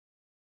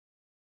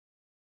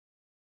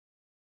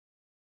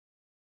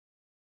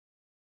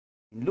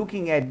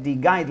Looking at the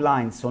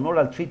guidelines on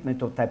oral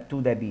treatment of type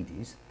 2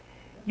 diabetes,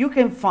 you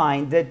can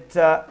find that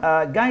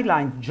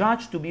guidelines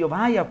judged to be of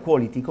higher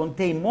quality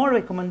contain more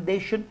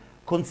recommendations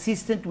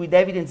consistent with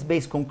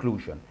evidence-based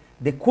conclusion.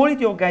 The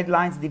quality of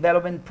guidelines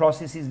development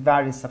processes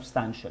varies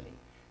substantially,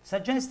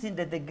 suggesting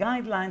that the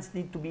guidelines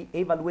need to be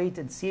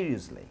evaluated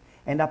seriously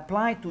and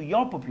applied to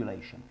your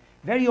population.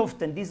 Very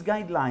often, these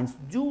guidelines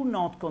do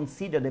not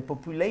consider the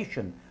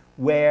population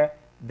where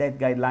that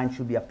guideline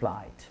should be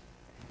applied.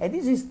 And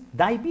this is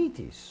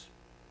diabetes,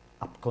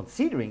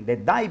 considering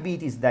that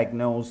diabetes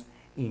diagnosed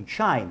in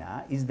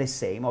China is the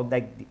same as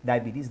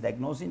diabetes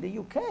diagnosed in the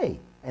UK,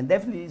 and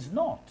definitely is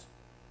not.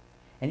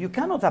 And you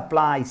cannot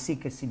apply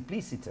sic et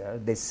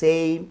simpliciter the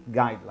same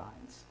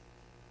guidelines.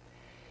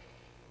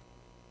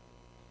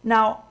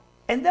 Now,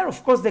 and there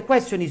of course the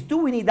question is, do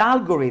we need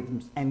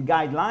algorithms and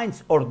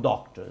guidelines or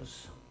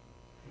doctors?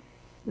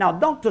 Now,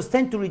 doctors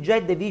tend to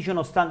reject the vision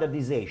of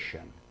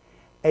standardization,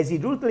 as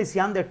it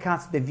ruthlessly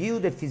undercuts the view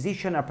that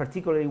physicians are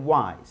particularly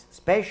wise,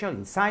 special,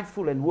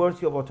 insightful, and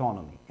worthy of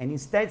autonomy, and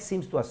instead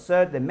seems to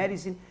assert that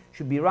medicine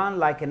should be run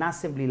like an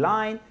assembly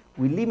line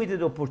with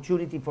limited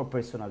opportunity for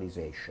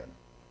personalization.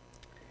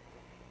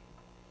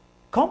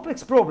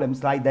 Complex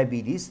problems like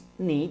diabetes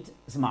need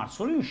smart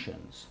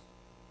solutions.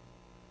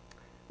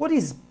 What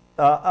is,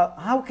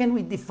 how can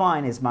we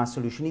define a smart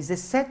solution? Is a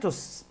set of,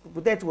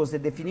 that was the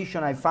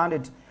definition I found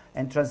it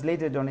and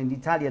translated on an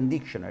Italian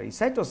dictionary.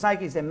 Set of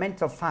psyches and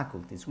mental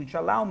faculties which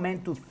allow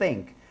men to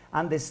think,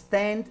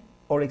 understand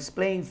or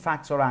explain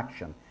facts or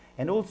action,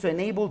 and also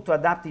enable to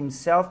adapt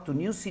himself to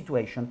new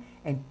situations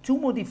and to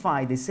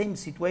modify the same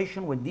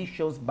situation when this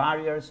shows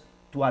barriers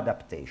to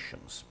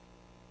adaptations.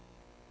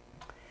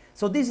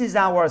 So this is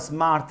our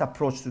smart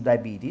approach to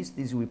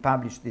diabetes. We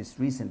published this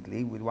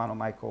recently with one of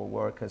my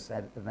co-workers,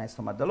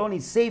 Ernesto Maddaloni.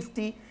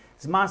 Safety,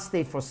 smart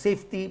state for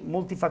safety,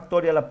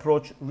 multifactorial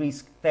approach,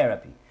 risk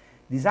therapy.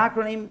 This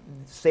acronym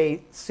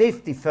says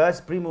safety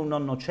first, primum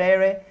non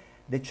nocere.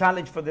 The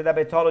challenge for the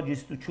diabetologist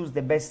is to choose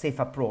the best safe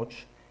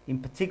approach, in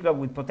particular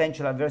with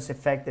potential adverse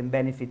effect and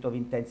benefit of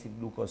intensive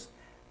glucose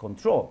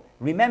control.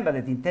 Remember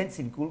that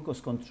intensive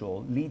glucose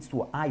control leads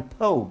to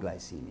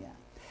hypoglycemia.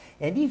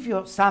 And if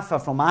you suffer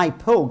from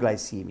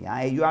hypoglycemia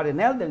and you are an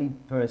elderly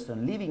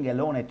person living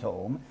alone at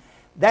home,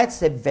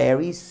 that's a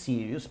very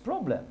serious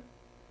problem.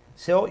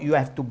 So you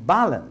have to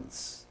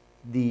balance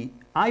the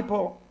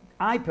hyper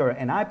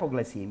and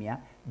hypoglycemia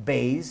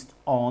based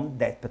on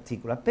that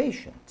particular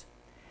patient.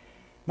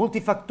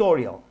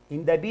 Multifactorial.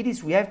 In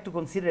diabetes, we have to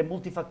consider a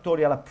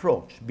multifactorial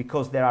approach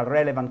because there are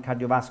relevant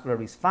cardiovascular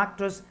risk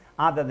factors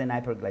other than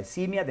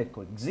hyperglycemia that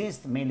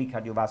coexist, mainly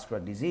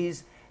cardiovascular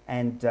disease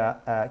and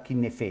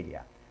kidney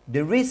failure.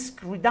 The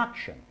risk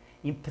reduction.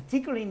 In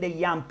particular in the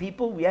young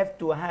people, we have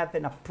to have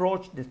an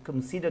approach that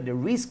considers the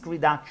risk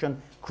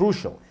reduction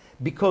crucial,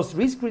 because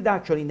risk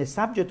reduction in a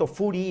subject of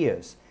 40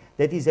 years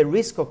that is a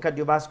risk of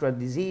cardiovascular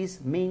disease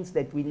means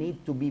that we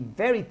need to be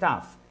very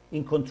tough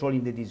in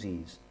controlling the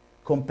disease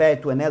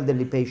compared to an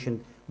elderly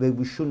patient where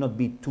we should not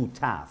be too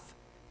tough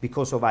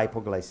because of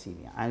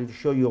hypoglycemia. I'll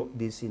show you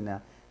this in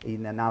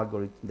an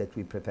algorithm that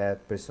we prepare,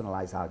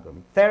 personalized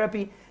algorithm.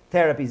 Therapy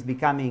is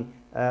becoming,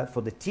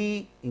 for the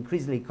T,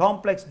 increasingly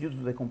complex due to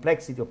the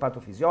complexity of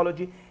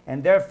pathophysiology,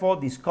 and therefore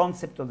this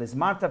concept of the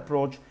smart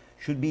approach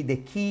should be the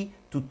key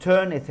to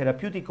turn a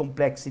therapeutic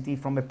complexity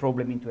from a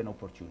problem into an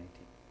opportunity.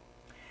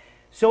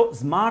 So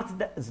smart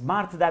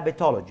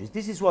diabetologists,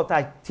 this is what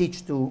I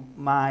teach to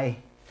my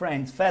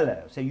friends,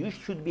 fellows. So you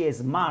should be a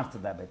smart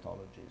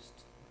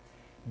diabetologist,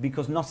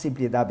 because not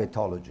simply a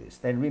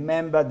diabetologist. And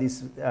remember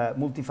this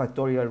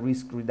multifactorial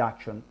risk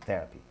reduction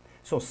therapy.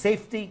 So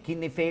safety,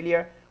 kidney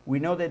failure. We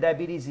know that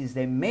diabetes is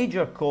the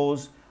major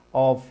cause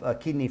of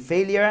kidney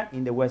failure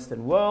in the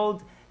Western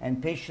world,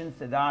 and patients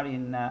that are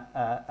in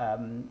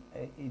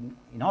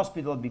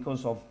hospital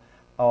because of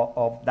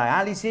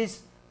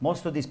dialysis,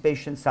 most of these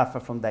patients suffer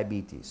from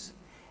diabetes.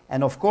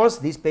 And of course,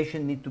 these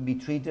patients need to be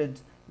treated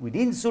with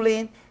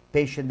insulin,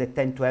 patients that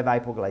tend to have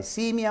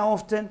hypoglycemia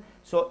often,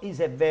 so it's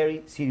a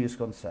very serious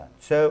concern.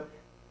 So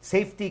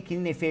safety,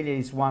 kidney failure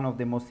is one of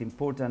the most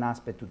important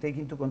aspects to take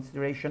into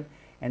consideration,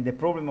 and the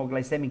problem of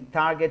glycemic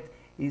target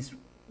is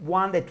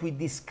one that we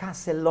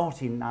discuss a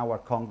lot in our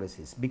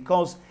congresses,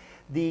 because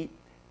the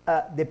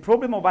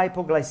problem of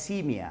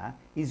hypoglycemia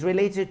is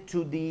related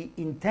to the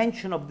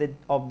intention of the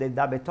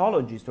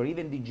diabetologist or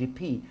even the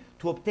GP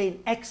to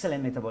obtain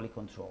excellent metabolic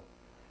control.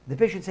 The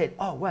patient said,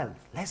 oh, well,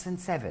 less than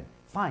 7,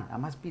 fine, I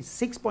must be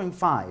 6.5,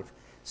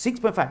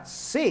 6.5,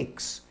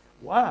 6,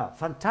 wow,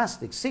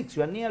 fantastic, 6,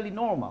 you are nearly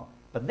normal.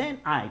 But then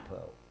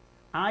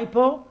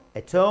hypo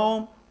at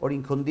home or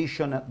in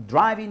condition of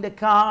driving the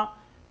car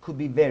could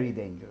be very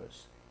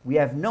dangerous. We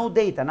have no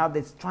data. Now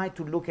let's try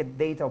to look at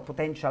data of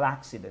potential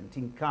accident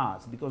in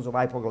cars because of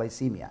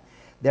hypoglycemia.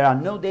 There are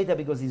no data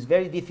because it's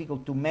very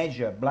difficult to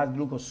measure blood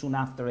glucose soon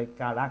after a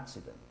car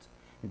accident.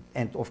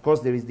 And of course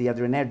there is the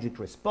adrenergic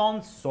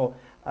response, so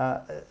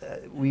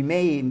we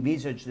may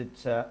envisage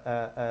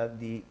that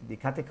the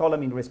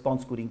catecholamine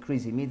response could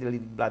increase immediately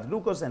blood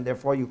glucose, and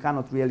therefore you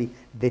cannot really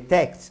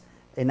detect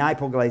an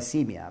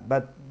hypoglycemia,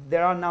 but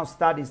there are now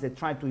studies that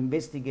try to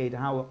investigate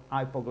how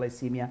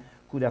hypoglycemia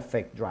could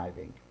affect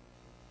driving.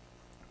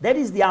 That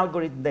is the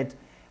algorithm that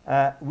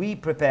we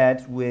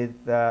prepared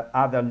with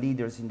other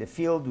leaders in the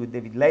field, with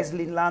David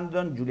Leslie in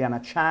London, Juliana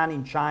Chan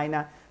in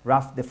China,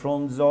 Ralph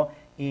DeFronzo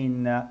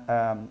in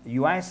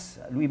US,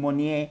 Louis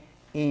Monnier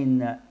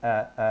in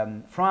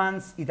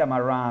France,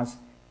 Itamar Raz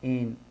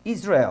in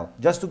Israel.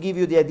 Just to give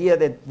you the idea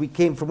that we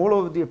came from all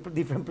over the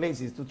different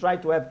places to try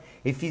to have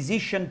a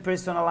physician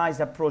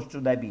personalized approach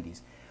to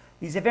diabetes.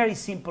 It's a very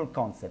simple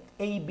concept,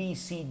 A, B,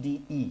 C,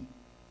 D, E.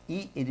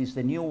 E, it is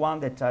the new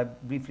one that I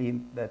briefly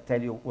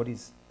tell you what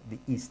is the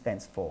E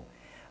stands for.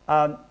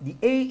 The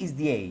A is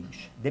the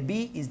age, the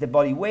B is the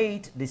body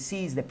weight, the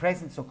C is the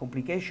presence of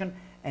complication,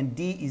 and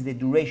D is the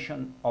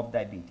duration of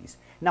diabetes.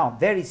 Now,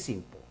 very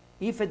simple.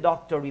 If a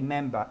doctor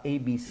remember A,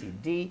 B, C,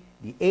 D,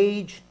 the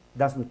age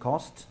doesn't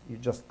cost, you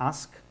just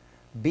ask.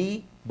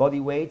 B, body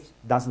weight,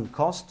 doesn't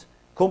cost.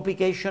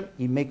 Complication,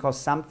 it may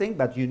cost something,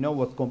 but you know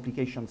what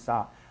complications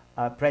are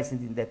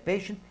present in that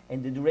patient.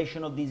 And the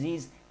duration of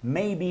disease,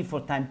 maybe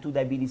for type 2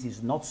 diabetes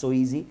is not so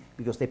easy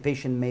because the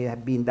patient may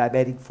have been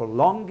diabetic for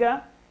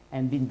longer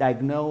and been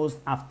diagnosed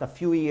after a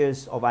few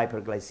years of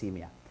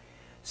hyperglycemia.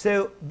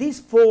 So these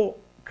four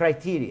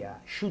criteria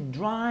should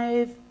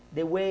drive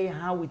the way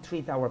how we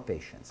treat our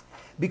patients.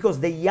 Because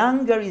the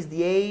younger is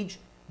the age,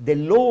 the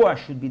lower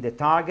should be the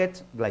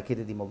target,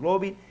 glycated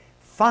hemoglobin,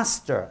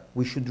 faster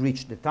we should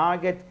reach the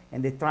target,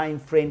 and the time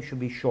frame should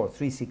be short,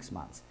 3-6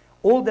 months.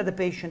 Older the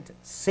patient,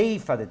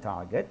 safer the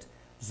target,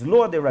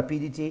 slower the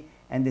rapidity,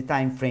 and the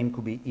time frame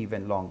could be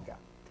even longer.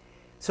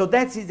 So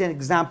that is an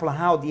example of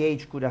how the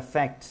age could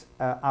affect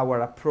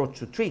our approach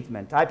to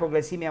treatment.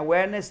 Hypoglycemia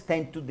awareness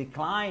tends to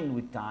decline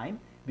with time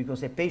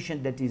because a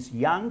patient that is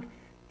young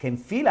can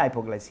feel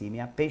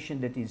hypoglycemia. A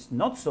patient that is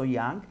not so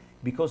young,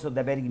 because of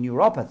diabetic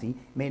neuropathy,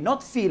 may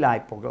not feel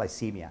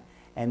hypoglycemia.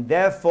 And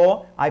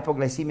therefore,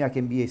 hypoglycemia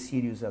can be a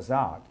serious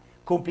hazard.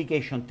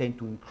 Complications tend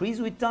to increase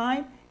with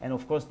time, and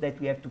of course that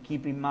we have to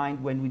keep in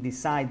mind when we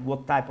decide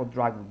what type of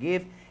drug we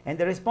give, and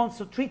the response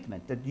to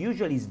treatment that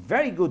usually is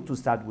very good to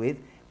start with,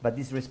 but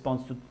this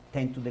response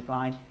tends to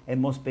decline, and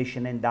most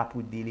patients end up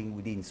with dealing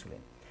with insulin.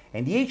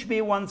 And the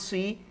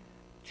HbA1c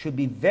should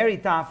be very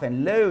tough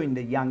and low in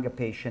the younger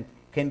patient,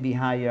 can be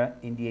higher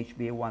in the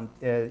HbA1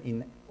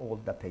 in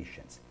older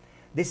patients.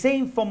 The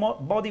same for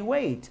body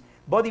weight.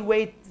 Body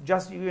weight,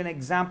 just to give you an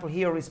example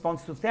here,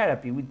 response to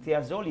therapy with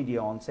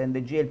thiazolidiones and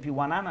the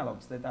GLP-1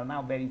 analogs that are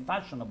now very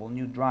fashionable,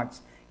 new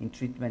drugs in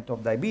treatment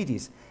of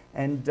diabetes.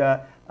 And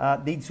the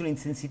insulin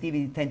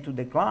sensitivity tend to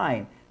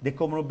decline. The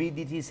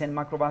comorbidities and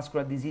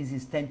macrovascular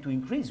diseases tend to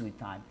increase with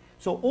time.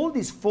 So all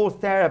these four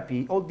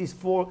therapy, all these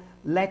four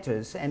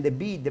letters, and the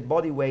B, the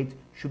body weight,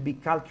 should be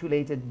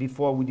calculated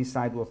before we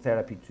decide what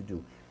therapy to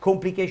do.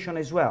 Complication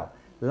as well.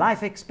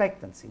 Life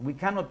expectancy. We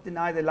cannot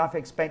deny the life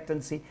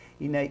expectancy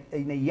in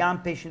a young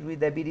patient with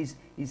diabetes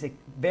is a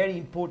very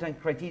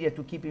important criteria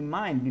to keep in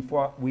mind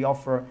before we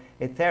offer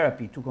a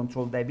therapy to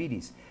control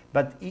diabetes.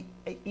 But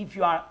if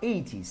you are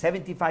 80,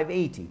 75,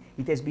 80,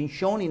 it has been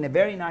shown in a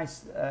very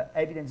nice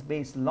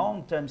evidence-based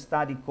long-term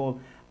study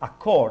called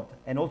ACCORD,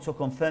 and also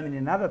confirmed in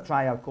another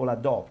trial called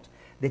ADOPT,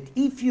 that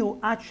if you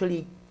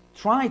actually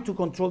try to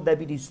control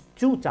diabetes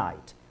too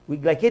tight,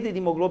 with glycated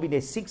hemoglobin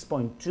at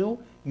 6.2,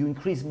 you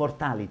increase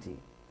mortality.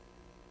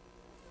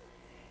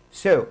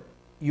 So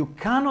you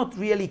cannot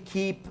really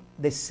keep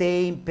the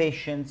same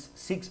patients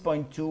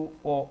 6.2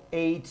 or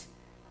 8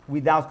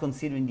 without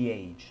considering the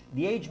age.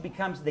 The age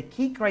becomes the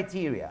key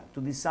criteria to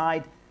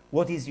decide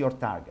what is your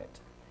target.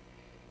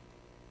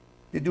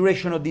 The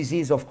duration of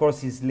disease, of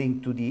course, is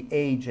linked to the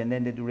age and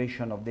then the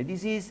duration of the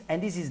disease.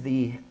 And this is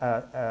the,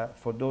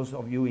 for those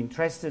of you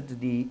interested,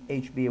 the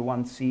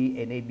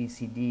HbA1c and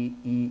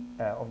ABCDE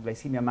of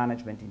glycemia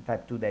management in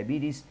type 2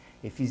 diabetes,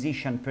 a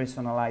physician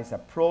personalized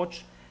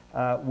approach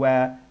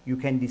where you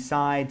can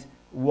decide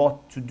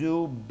what to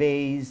do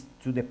based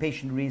to the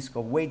patient risk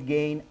of weight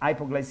gain,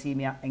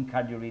 hypoglycemia, and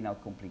cardiorenal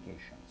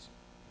complications.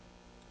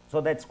 So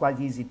that's quite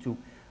easy to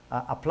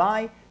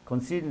apply.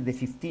 Considering the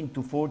 15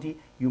 to 40,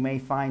 you may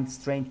find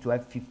strange to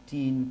have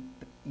 15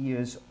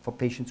 years for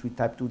patients with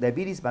type 2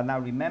 diabetes, but now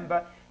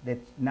remember that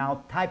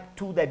now type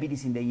 2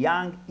 diabetes in the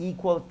young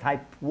equal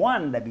type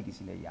 1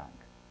 diabetes in the young.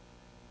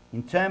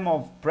 In terms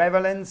of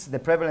prevalence, the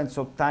prevalence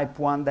of type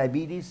 1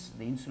 diabetes,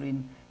 the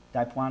insulin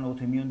type 1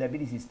 autoimmune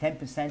diabetes is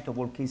 10% of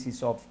all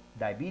cases of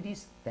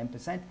diabetes,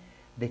 10%.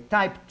 The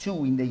type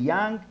 2 in the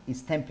young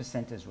is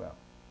 10% as well.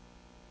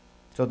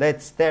 So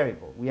that's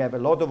terrible. We have a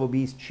lot of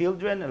obese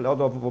children, a lot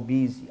of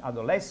obese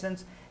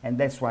adolescents, and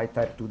that's why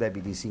type 2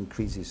 diabetes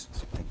increases.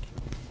 Thank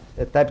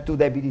you. Type 2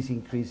 diabetes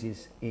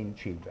increases in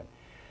children.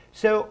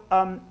 So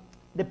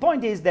the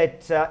point is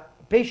that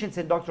patients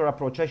and doctor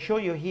approach, I show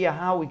you here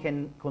how we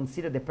can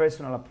consider the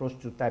personal approach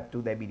to type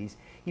 2 diabetes.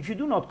 If you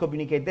do not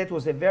communicate, that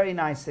was a very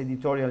nice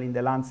editorial in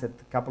The Lancet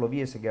a couple of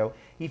years ago.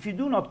 If you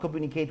do not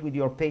communicate with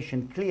your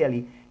patient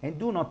clearly and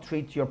do not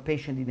treat your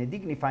patient in a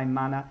dignified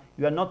manner,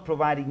 you are not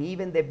providing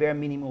even the bare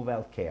minimum of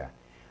health care.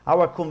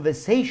 Our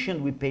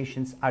conversation with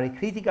patients are a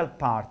critical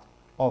part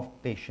of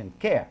patient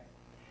care.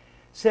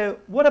 So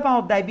what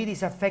about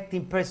diabetes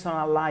affecting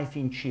personal life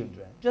in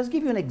children? Just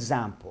give you an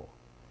example.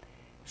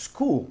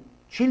 School.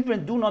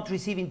 Children do not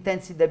receive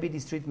intensive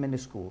diabetes treatment in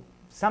school.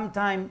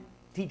 Sometimes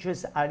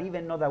teachers are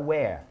even not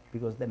aware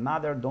because the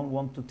mother don't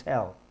want to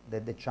tell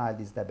that the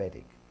child is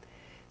diabetic.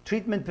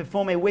 Treatment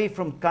performed away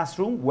from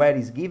classroom where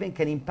is given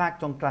can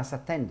impact on class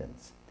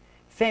attendance.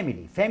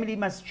 Family. Family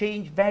must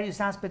change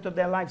various aspects of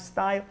their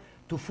lifestyle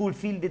to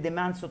fulfill the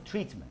demands of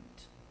treatment.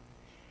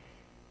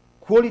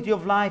 Quality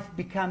of life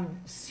becomes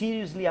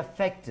seriously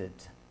affected,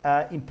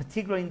 in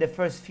particular in the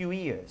first few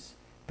years.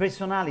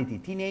 Personality.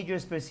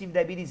 Teenagers perceive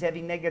diabetes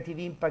having negative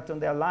impact on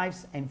their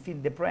lives and feel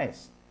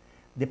depressed.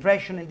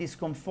 Depression and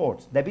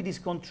discomfort. Diabetes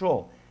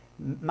control.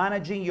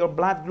 Managing your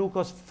blood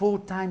glucose 4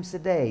 times a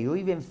day or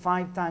even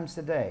 5 times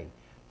a day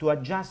to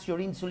adjust your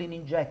insulin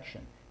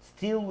injection.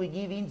 Still, we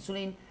give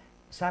insulin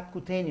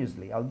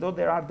subcutaneously, although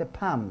there are the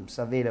pumps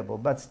available,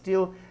 but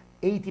still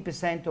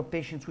 80% of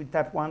patients with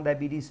type 1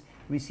 diabetes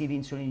receive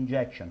insulin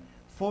injection,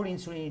 4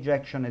 insulin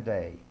injections a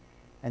day.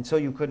 And so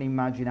you can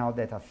imagine how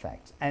that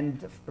affects.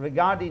 And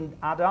regarding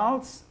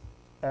adults,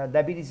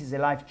 diabetes is a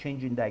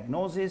life-changing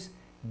diagnosis.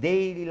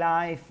 Daily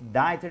life,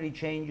 dietary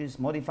changes,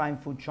 modifying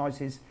food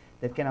choices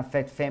that can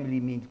affect family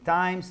meal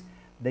times,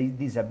 the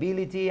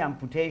disability,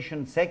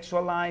 amputation,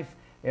 sexual life,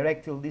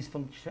 erectile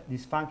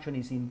dysfunction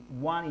is in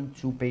 1 in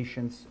 2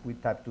 patients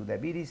with type 2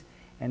 diabetes.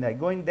 And I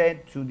go in there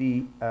to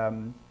the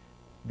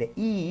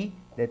E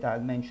that I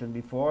mentioned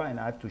before, and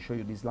I have to show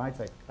you these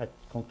slides. I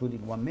conclude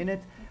in 1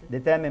 minute. Okay. The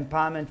term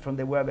empowerment from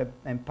the word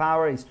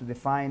empower is to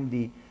define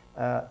the,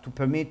 to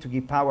permit to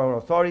give power or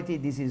authority.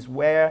 This is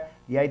where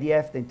the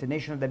IDF, the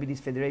International Diabetes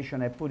Federation,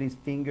 has put its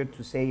finger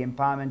to say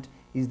empowerment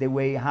is the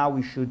way how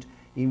we should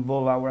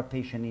involve our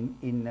patient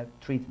in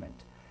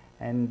treatment.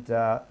 And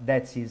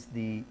that is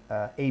the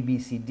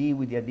ABCD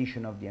with the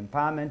addition of the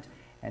empowerment.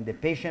 And the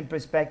patient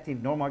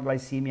perspective, normal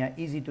glycemia,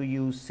 easy to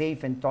use,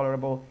 safe and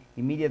tolerable,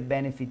 immediate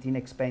benefit,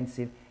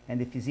 inexpensive. And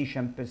the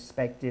physician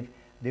perspective,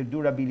 the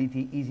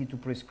durability, easy to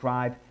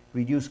prescribe,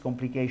 reduce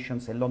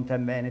complications, and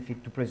long-term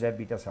benefit to preserve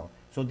beta cells.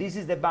 So this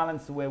is the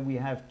balance where we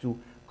have to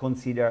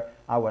consider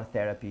our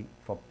therapy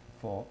for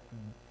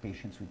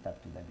patients with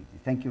type 2 diabetes.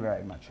 Thank you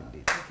very much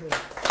indeed. Thank you.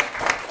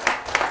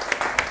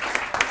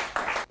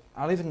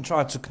 I'll even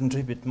try to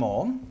contribute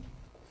more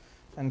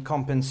and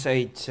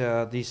compensate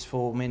these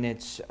 4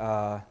 minutes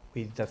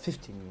with the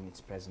 15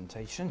 minutes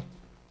presentation.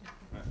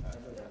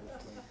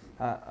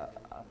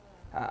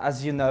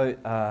 As you know,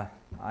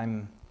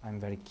 I'm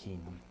very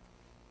keen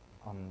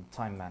on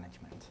time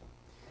management.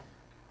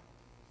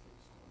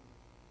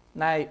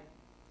 Now,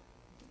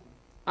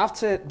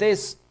 after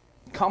this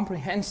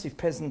comprehensive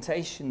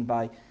presentation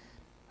by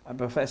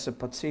Professor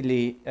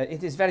Pozzilli,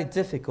 it is very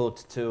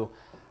difficult to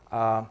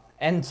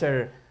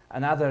enter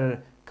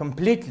another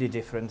completely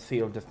different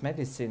field of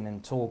medicine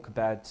and talk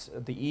about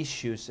the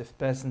issues of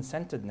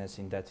person-centeredness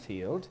in that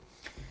field,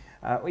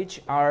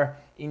 which are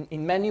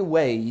in many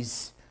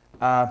ways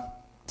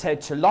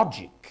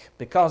tautologic,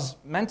 because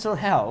mental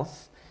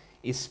health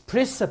is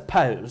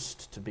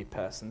presupposed to be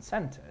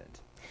person-centered.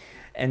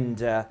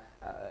 And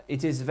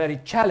it is very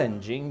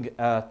challenging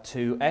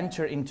to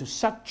enter into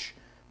such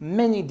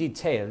many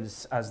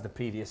details as the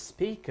previous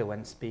speaker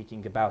when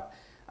speaking about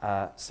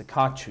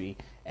psychiatry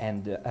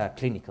and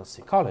clinical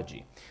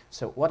psychology.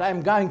 So what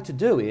I'm going to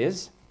do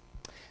is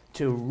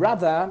to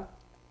rather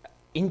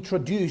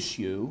introduce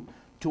you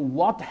to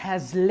what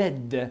has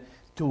led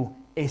to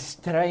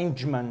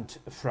estrangement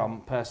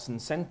from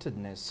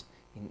person-centeredness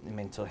in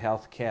mental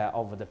health care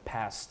over the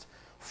past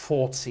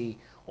 40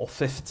 or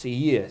 50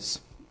 years.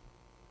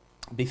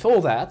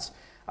 Before that,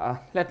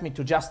 let me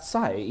to just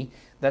say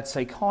that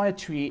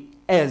psychiatry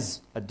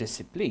as a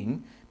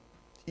discipline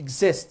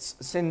exists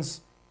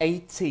since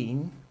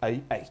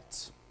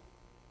 1808.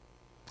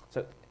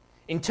 So,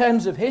 in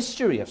terms of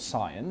history of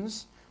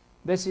science,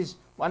 this is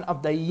one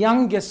of the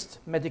youngest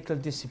medical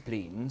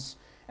disciplines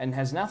and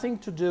has nothing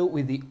to do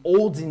with the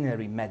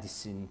ordinary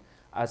medicine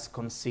as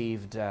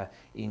conceived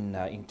in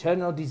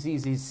internal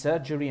diseases,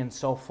 surgery and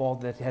so forth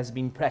that has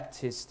been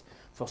practiced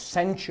for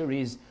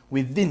centuries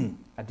within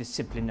a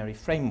disciplinary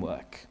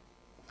framework.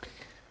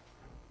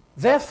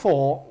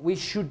 Therefore, we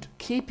should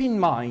keep in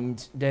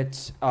mind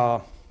that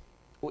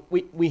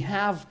we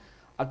have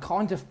a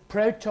kind of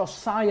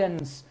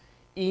proto-science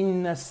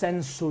in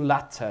sensu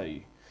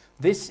lato.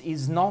 This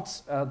is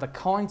not the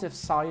kind of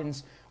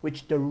science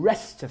which the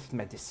rest of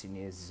medicine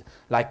is,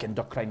 like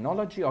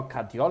endocrinology or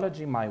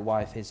cardiology. My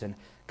wife is a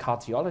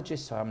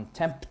cardiologist, so I'm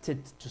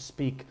tempted to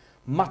speak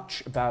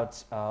much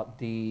about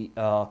the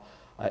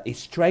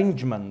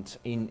estrangement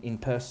in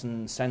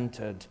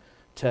person-centered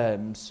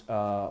terms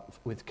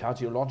with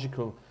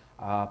cardiological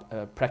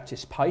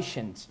practice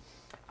patients.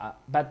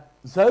 But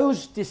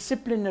those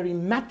disciplinary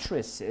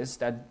matrices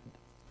that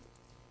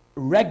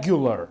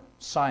regular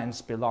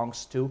science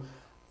belongs to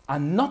are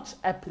not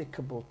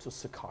applicable to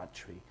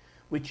psychiatry,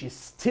 which is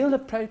still a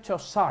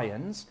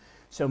proto-science.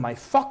 So my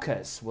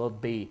focus will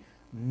be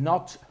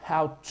not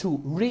how to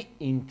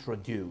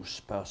reintroduce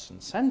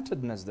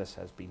person-centeredness that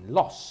has been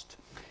lost,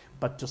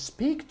 but to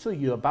speak to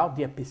you about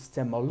the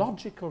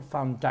epistemological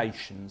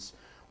foundations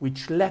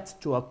which led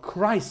to a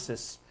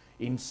crisis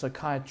in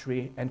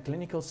psychiatry and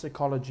clinical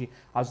psychology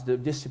as the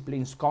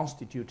disciplines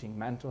constituting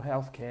mental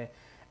health care,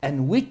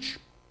 and which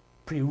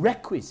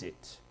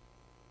prerequisite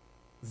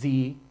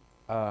the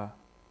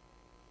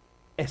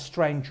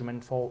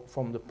estrangement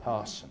from the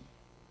person.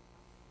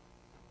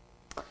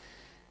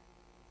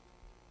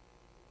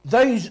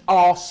 Those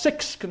are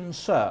 6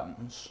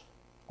 concerns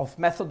of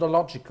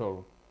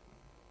methodological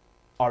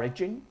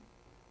origin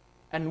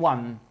and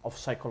 1 of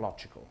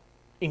psychological,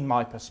 in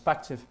my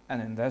perspective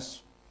and in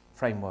this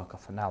framework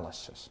of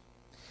analysis.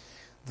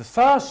 The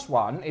first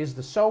one is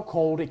the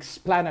so-called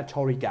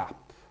explanatory gap.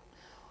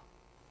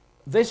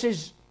 This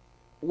is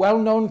a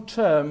well-known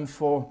term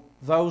for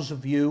those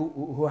of you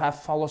who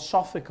have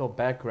philosophical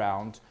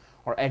background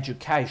or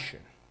education.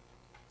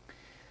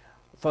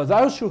 For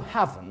those who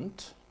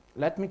haven't,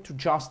 let me to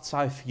just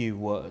say a few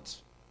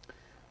words.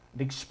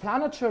 The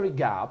explanatory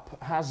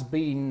gap has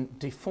been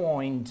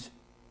defined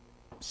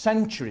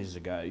centuries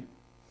ago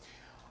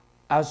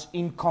as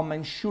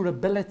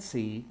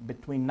incommensurability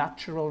between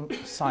natural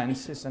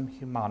sciences and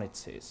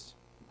humanities.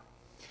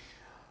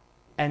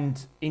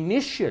 And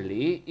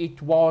initially,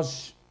 it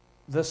was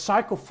the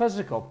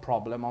psychophysical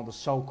problem or the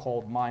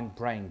so-called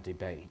mind-brain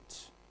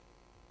debate.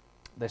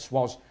 This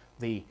was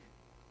the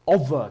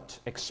overt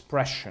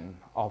expression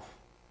of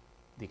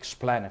the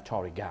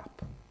explanatory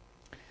gap.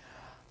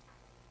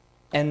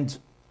 And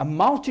a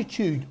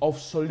multitude of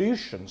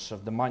solutions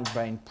of the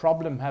mind-brain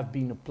problem have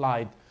been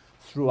applied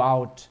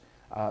throughout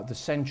the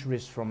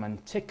centuries, from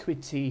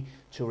antiquity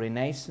to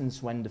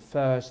Renaissance, when the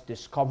first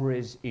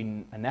discoveries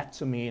in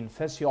anatomy and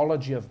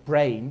physiology of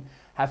brain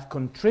have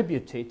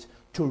contributed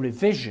to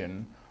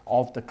revision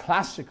of the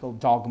classical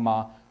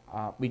dogma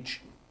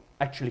which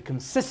actually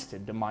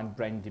consisted the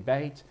mind-brain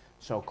debate,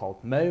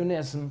 so-called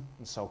monism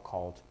and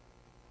so-called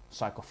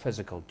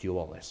psychophysical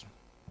dualism.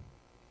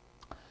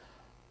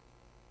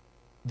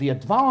 The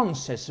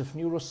advances of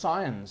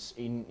neuroscience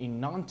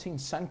in 19th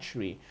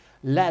century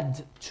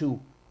led to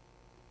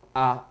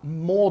a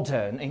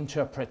modern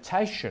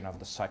interpretation of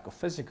the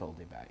psychophysical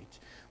debate,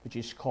 which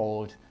is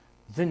called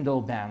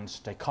Windelband's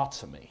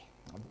dichotomy,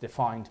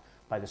 defined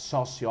by the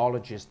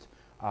sociologist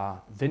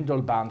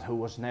Windelband, who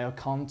was a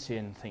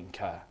neo-Kantian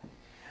thinker.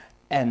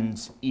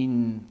 And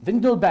in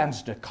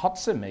Windelband's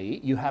dichotomy,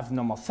 you have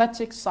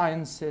nomothetic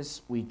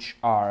sciences which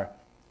are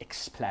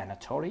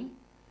explanatory,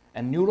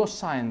 and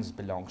neuroscience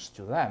belongs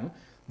to them.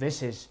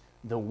 This is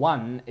the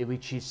one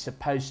which is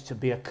supposed to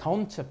be a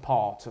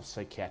counterpart of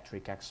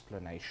psychiatric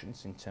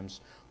explanations in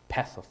terms of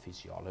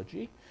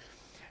pathophysiology.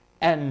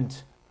 And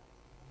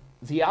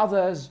the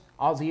others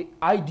are the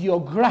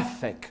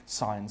ideographic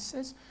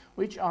sciences,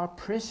 which are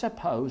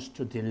presupposed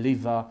to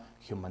deliver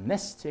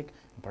humanistic,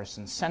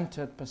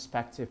 person-centered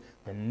perspective,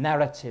 the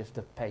narrative,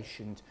 the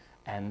patient,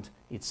 and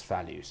its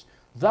values.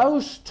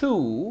 Those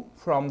two,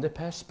 from the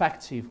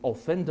perspective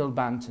of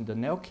Windelband and the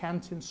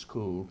neo-Kantian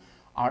school,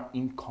 are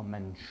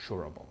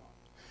incommensurable.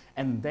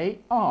 And they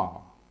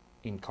are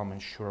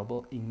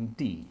incommensurable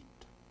indeed,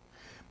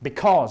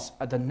 because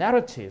the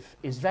narrative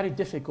is very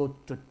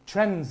difficult to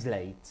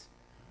translate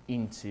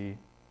into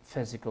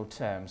physical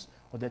terms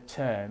or the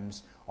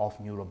terms of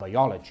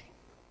neurobiology.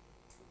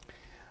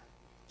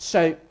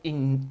 So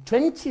in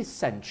 20th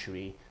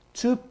century,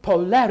 2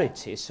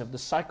 polarities of the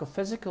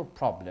psychophysical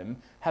problem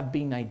have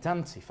been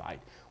identified.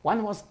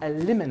 One was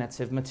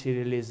eliminative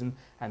materialism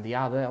and the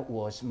other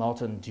was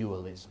modern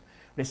dualism,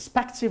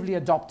 respectively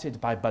adopted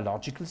by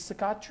biological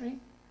psychiatry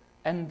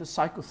and the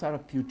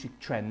psychotherapeutic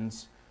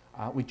trends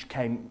which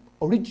came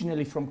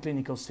originally from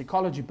clinical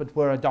psychology but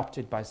were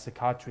adopted by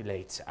psychiatry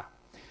later.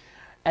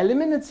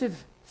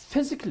 Eliminative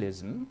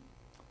physicalism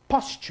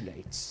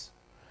postulates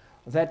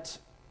that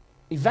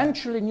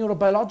eventually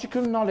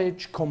neurobiological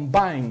knowledge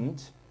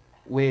combined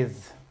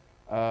with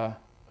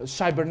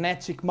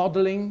cybernetic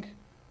modeling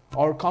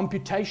or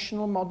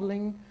computational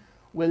modeling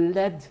will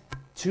lead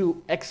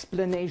to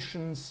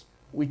explanations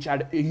which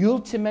are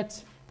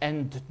ultimate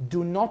and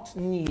do not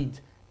need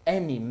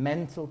any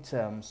mental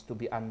terms to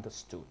be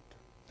understood.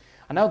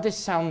 I know this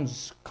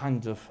sounds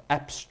kind of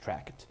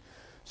abstract,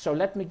 so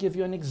let me give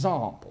you an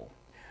example.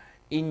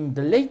 In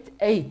the late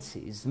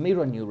 80s,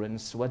 mirror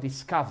neurons were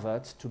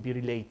discovered to be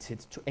related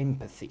to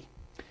empathy.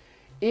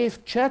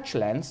 If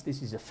Churchlands,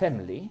 this is a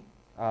family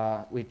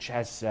which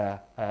has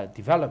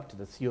developed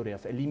the theory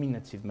of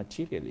eliminative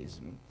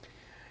materialism,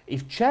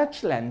 if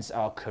Churchlands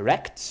are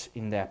correct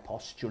in their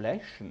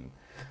postulation,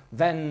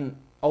 then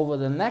over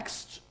the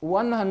next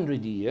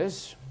 100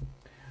 years,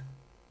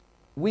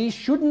 we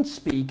shouldn't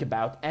speak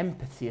about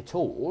empathy at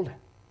all.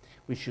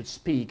 We should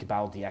speak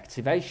about the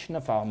activation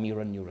of our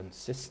mirror neuron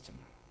system.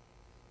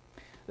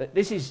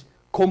 This is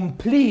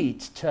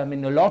complete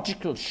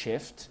terminological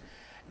shift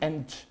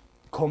and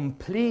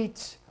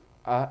complete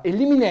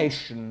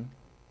elimination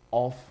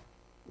of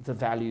the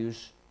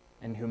values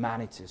and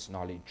humanities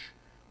knowledge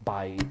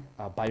by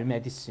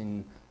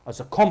biomedicine as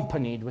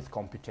accompanied with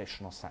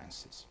computational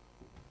sciences.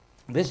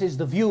 This is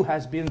the view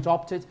has been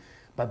adopted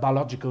by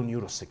biological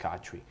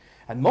neuropsychiatry.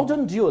 And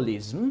modern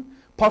dualism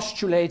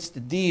postulates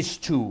that these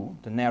two,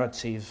 the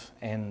narrative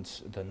and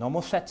the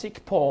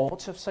nomothetic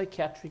parts of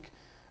psychiatric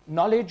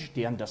knowledge,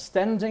 the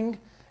understanding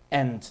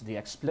and the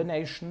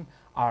explanation,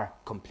 are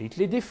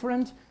completely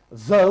different,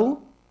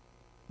 though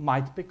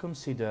might be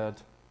considered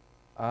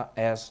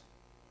as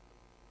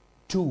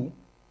two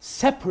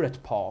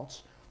separate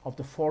parts of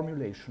the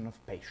formulation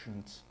of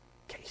patient's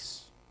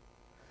case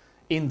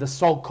in the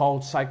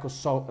so-called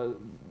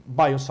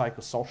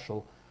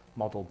biopsychosocial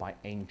model by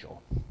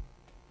Angel.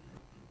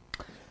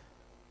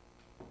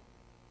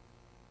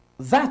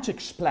 That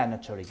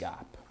explanatory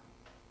gap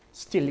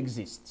still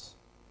exists.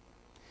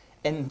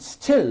 And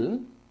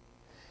still,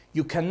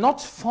 you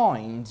cannot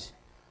find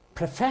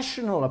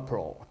professional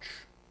approach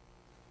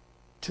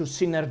to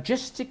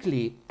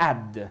synergistically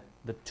add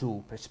the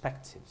two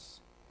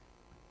perspectives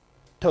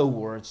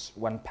towards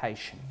one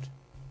patient.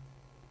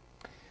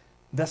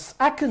 The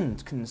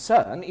second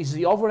concern is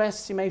the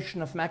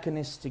overestimation of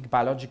mechanistic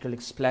biological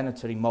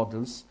explanatory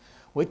models,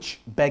 which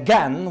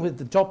began with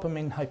the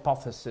dopamine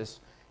hypothesis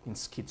in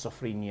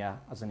schizophrenia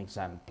as an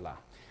exemplar.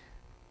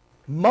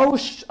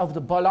 Most of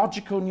the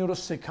biological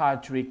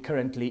neuropsychiatry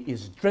currently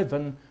is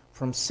driven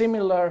from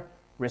similar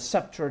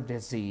receptor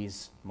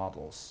disease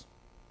models.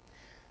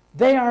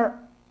 They are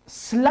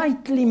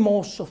slightly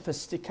more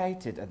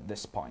sophisticated at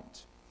this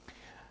point.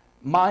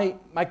 My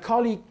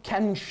colleague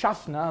Ken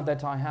Schaffner,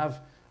 that I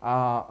have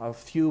a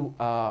few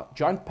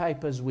joint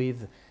papers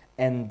with,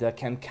 and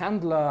Ken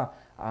Candler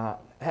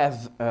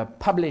have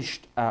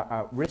published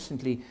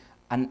recently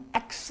an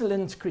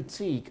excellent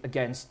critique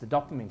against the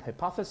dopamine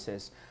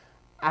hypothesis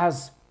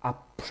as a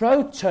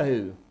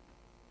prototype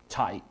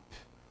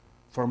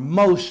for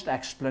most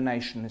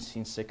explanations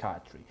in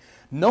psychiatry.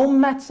 No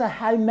matter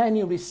how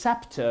many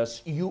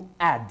receptors you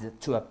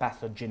add to a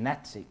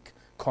pathogenetic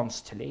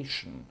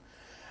constellation,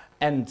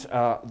 and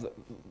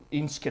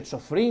in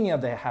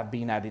schizophrenia there have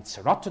been added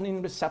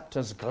serotonin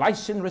receptors,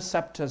 glycine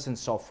receptors, and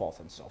so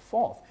forth,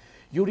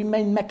 you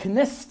remain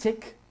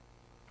mechanistic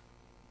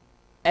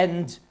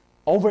and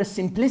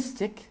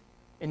oversimplistic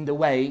in the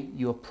way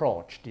you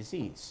approach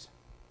disease.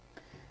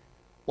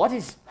 What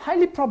is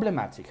highly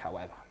problematic,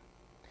 however,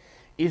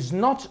 is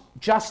not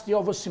just the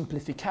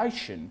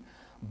oversimplification,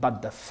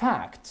 but the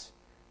fact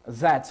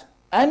that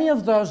any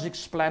of those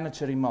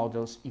explanatory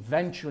models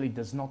eventually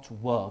does not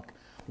work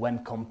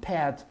when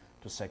compared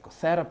to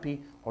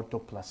psychotherapy or to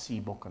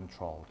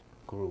placebo-controlled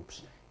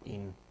groups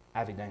in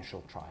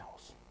evidential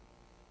trials.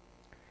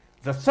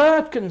 The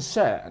third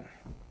concern,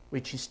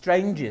 which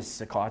estranges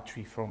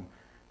psychiatry from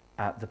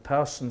the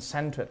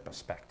person-centered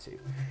perspective,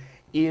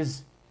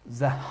 is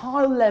the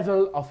high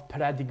level of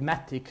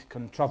paradigmatic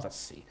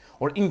controversy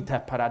or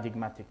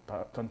interparadigmatic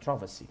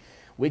controversy,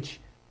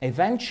 which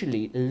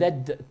eventually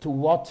led to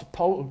what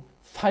Paul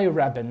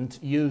Feyerabend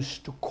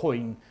used to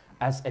coin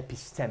as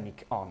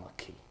epistemic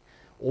anarchy,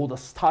 or the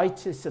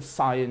status of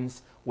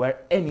science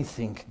where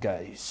anything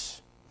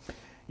goes.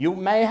 You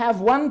may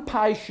have one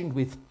patient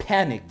with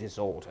panic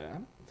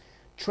disorder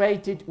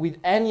treated with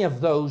any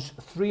of those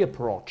three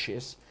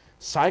approaches: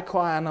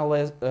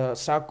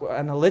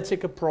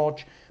 psychoanalytic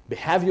approach,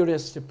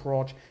 behaviorist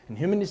approach, and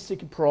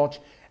humanistic approach,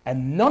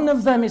 and none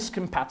of them is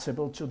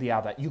compatible to the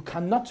other. You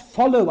cannot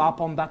follow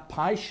up on that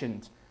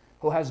patient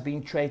who has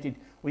been treated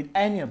with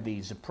any of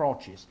these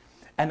approaches.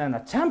 And an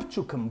attempt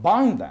to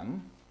combine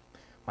them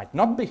might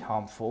not be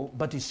harmful,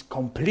 but is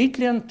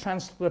completely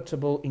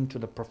untranslatable into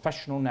the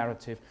professional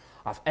narrative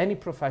of any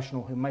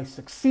professional who may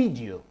succeed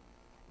you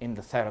in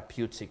the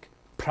therapeutic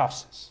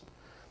process.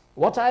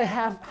 What I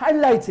have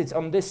highlighted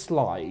on this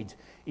slide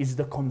is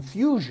the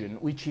confusion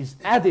which is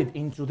added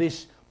into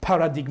this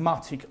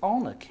paradigmatic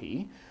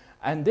anarchy,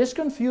 and this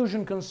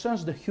confusion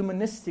concerns the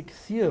humanistic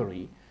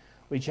theory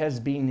which has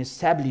been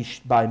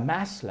established by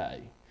Maslow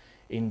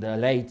in the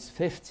late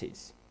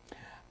 50s,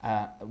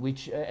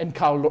 and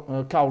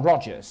Carl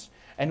Rogers,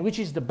 and which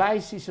is the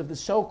basis of the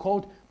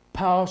so-called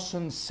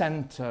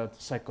person-centered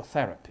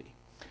psychotherapy.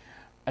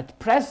 At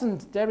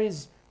present, there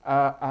is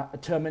a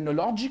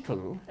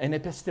terminological and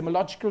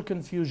epistemological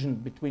confusion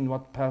between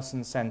what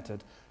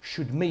person-centered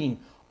should mean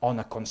on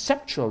a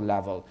conceptual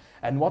level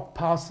and what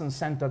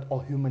person-centered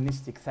or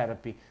humanistic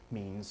therapy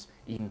means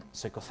in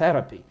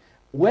psychotherapy,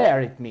 where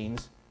it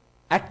means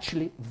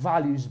actually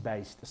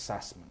values-based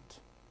assessment.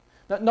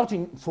 Not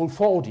in full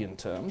Freudian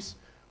terms,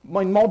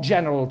 but in more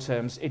general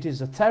terms, it is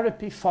a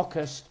therapy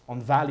focused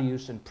on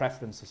values and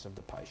preferences of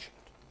the patient.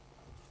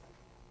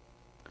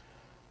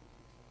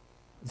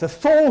 The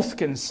fourth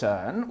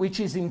concern, which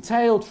is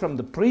entailed from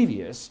the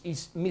previous,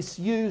 is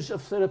misuse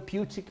of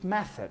therapeutic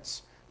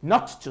methods,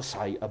 not to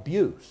say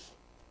abuse.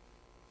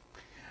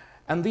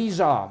 And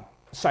these are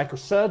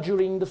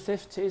psychosurgery in the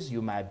 50s.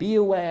 You may be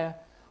aware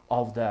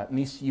of the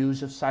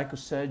misuse of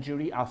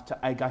psychosurgery after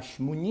Agash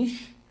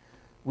Munish,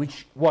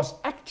 which was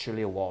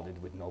actually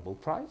awarded with Nobel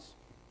Prize.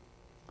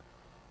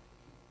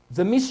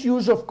 The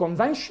misuse of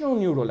conventional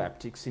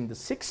neuroleptics in the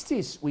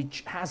 60s,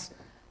 which has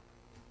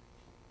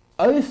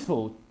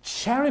awful,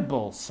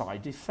 terrible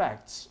side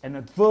effects and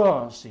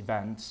adverse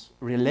events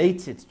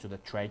related to the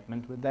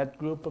treatment with that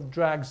group of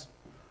drugs.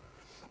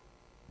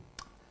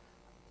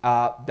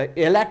 The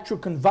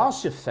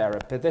electroconvulsive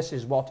therapy, this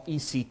is what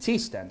ECT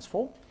stands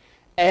for,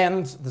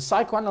 and the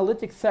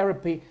psychoanalytic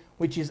therapy,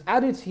 which is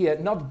added here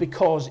not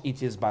because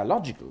it is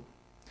biological,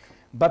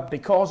 but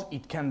because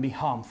it can be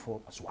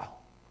harmful as well.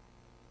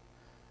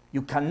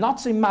 You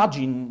cannot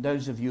imagine,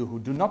 those of you who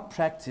do not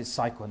practice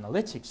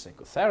psychoanalytic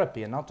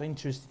psychotherapy and not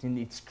interested in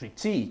its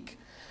critique,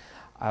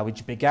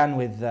 which began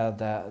with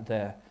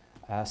the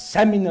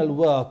seminal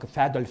work of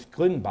Adolf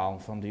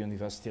Grünbaum from the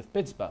University of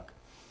Pittsburgh.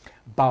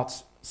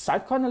 But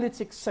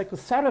psychoanalytic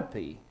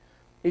psychotherapy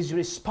is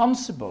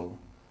responsible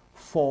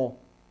for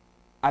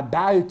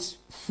about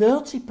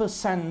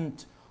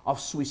 30% of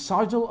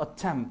suicidal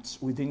attempts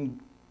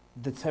within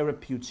the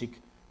therapeutic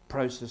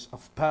process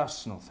of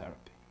personal therapy.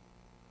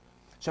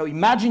 So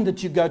imagine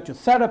that you go to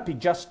therapy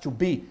just to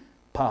be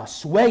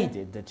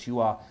persuaded that you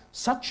are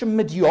such a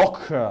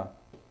mediocre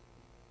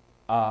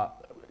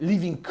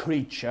living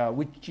creature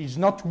which is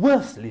not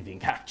worth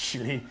living,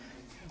 actually.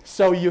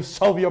 So you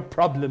solve your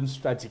problems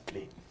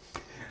tragically.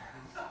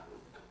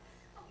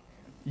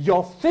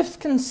 Your fifth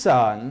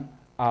concern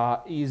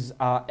is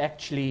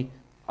actually,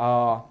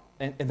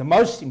 and the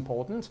most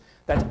important,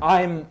 that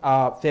I'm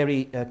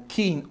very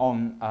keen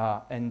on,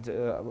 and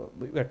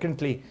we're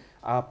currently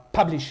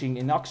publishing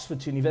in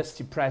Oxford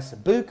University Press a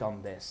book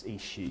on this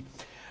issue,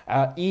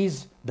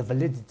 is the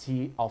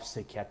validity of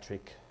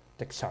psychiatric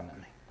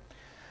taxonomy.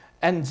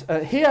 And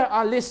here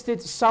are listed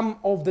some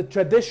of the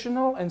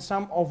traditional and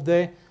some of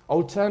the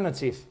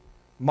alternative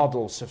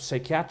models of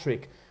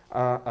psychiatric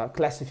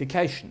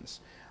classifications.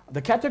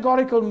 The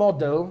categorical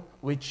model,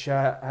 which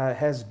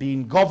has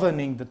been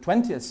governing the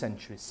 20th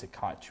century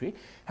psychiatry,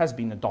 has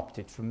been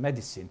adopted from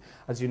medicine.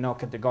 As you know,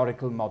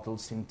 categorical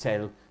models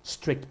entail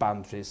strict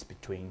boundaries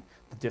between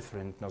the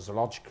different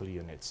nosological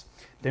units.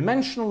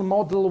 Dimensional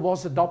model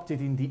was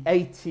adopted in the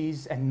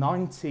 80s and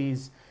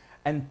 90s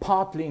and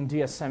partly in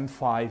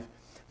DSM-5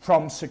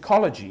 from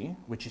psychology,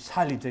 which is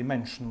highly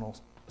dimensional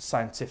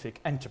scientific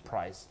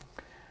enterprise.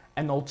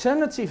 And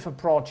alternative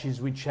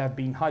approaches which have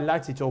been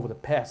highlighted over the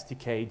past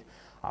decade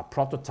are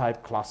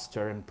prototype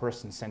cluster and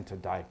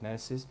person-centered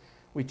diagnosis,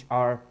 which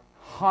are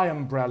high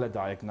umbrella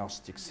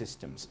diagnostic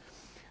systems.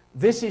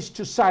 This is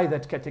to say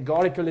that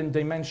categorical and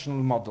dimensional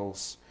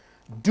models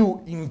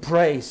do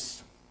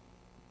embrace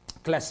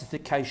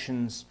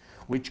classifications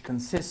which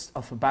consist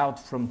of about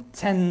from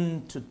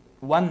 10 to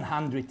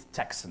 100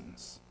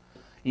 taxons.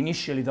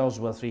 Initially, those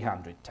were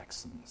 300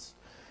 taxons.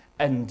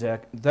 And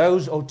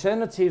those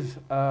alternative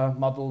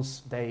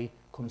models, they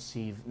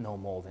conceive no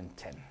more than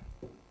 10,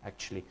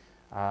 actually.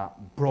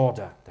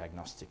 Broader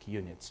diagnostic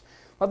units.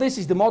 Well, this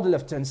is the model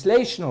of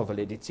translational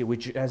validity,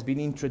 which has been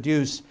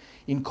introduced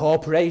in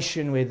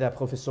cooperation with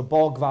Professor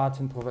Borgward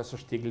and Professor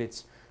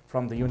Stiglitz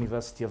from the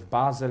University of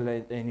Basel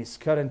and is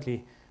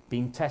currently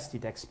being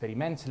tested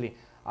experimentally.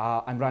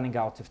 I'm running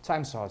out of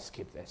time, so I'll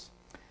skip this.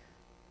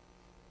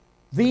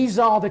 These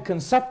are the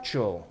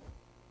conceptual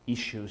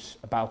issues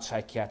about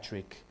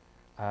psychiatric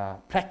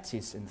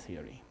practice and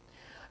theory.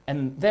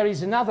 And there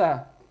is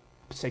another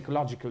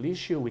psychological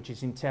issue which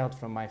is entailed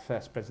from my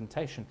first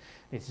presentation.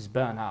 It is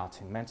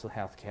burnout in mental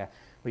health care,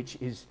 which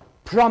is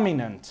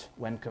prominent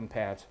when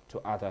compared to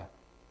other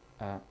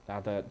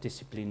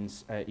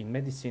disciplines in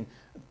medicine,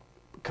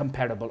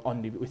 comparable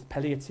only with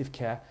palliative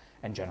care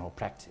and general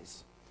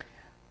practice.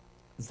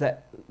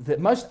 The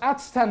most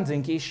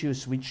outstanding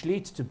issues which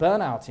lead to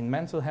burnout in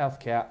mental health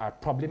care are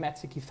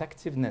problematic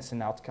effectiveness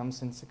and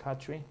outcomes in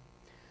psychiatry,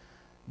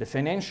 the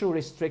financial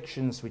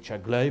restrictions which are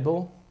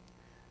global,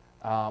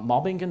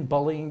 mobbing and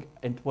bullying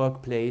at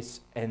workplace,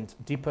 and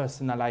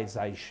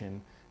depersonalization,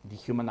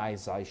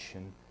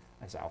 dehumanization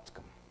as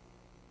outcome.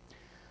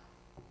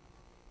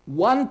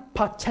 One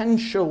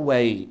potential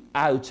way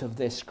out of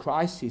this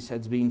crisis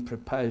has been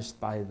proposed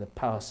by the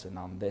person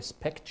on this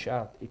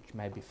picture, which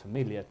may be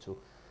familiar to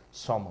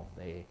some of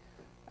the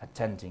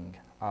attending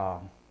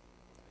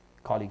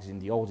colleagues in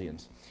the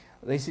audience.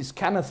 This is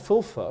Kenneth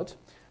Fulford,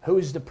 who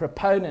is the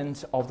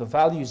proponent of the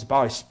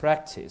values-based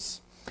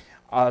practice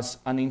as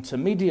an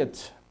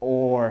intermediate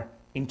or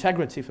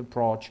integrative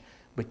approach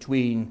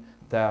between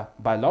the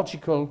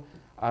biological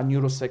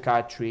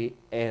neuropsychiatry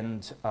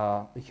and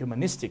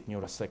humanistic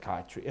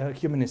neuropsychiatry,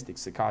 humanistic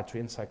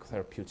psychiatry and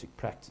psychotherapeutic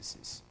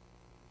practices.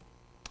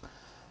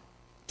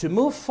 To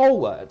move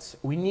forward,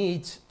 we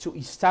need to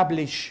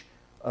establish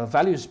a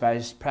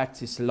values-based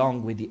practice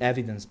along with the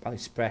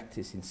evidence-based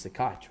practice in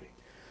psychiatry.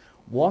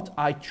 What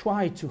I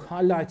try to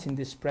highlight in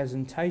this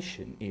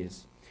presentation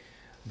is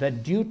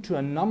that due to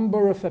a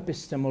number of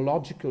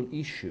epistemological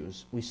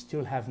issues, we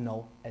still have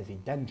no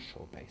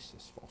evidential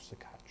basis for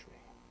psychiatry.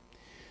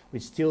 We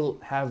still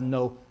have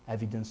no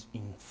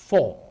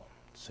evidence-informed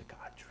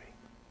psychiatry.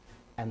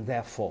 And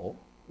therefore,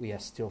 we are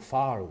still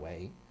far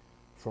away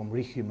from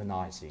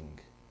rehumanizing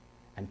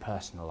and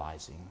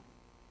personalizing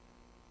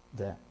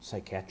the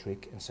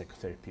psychiatric and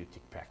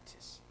psychotherapeutic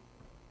practice.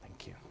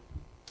 Thank you.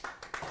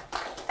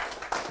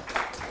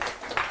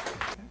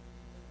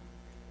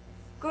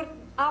 Good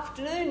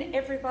afternoon,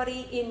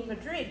 everybody in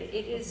Madrid.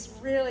 It is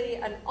really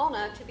an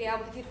honour to be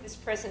able to give this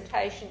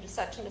presentation to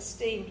such an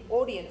esteemed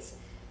audience.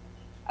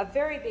 A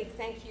very big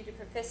thank you to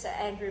Professor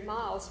Andrew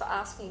Miles for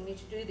asking me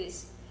to do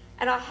this.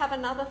 And I have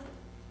another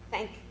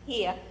thank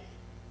here.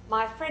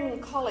 My friend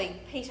and colleague,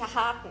 Peter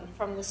Harton,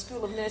 from the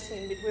School of Nursing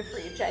and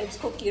Midwifery at James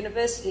Cook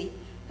University,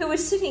 who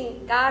is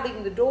sitting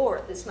guarding the door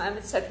at this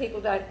moment so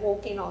people don't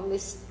walk in on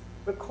this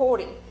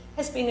recording,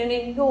 has been an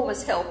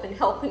enormous help in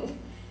helping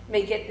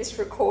me get this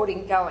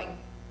recording going.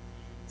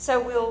 So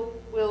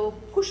we'll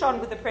push on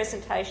with the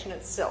presentation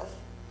itself.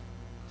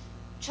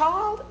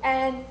 Child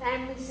and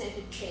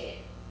family-centred care.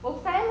 Well,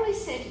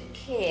 family-centred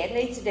care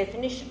needs a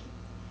definition.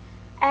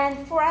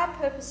 And for our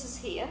purposes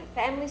here,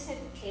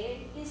 family-centred care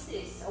is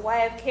this, a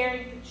way of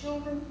caring for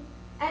children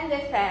and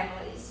their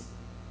families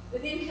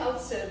within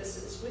health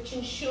services, which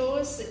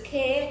ensures that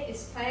care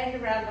is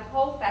planned around the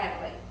whole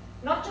family,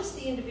 not just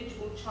the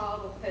individual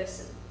child or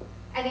person,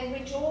 and in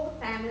which all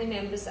the family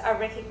members are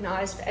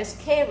recognised as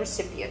care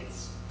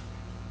recipients.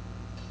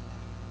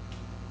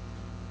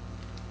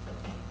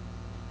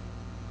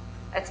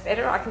 That's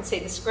better, I can see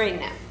the screen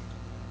now.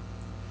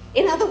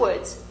 In other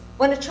words,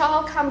 when a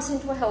child comes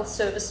into a health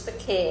service for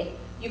care,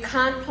 you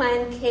can't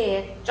plan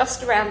care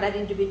just around that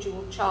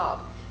individual child.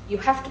 You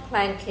have to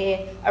plan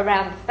care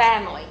around the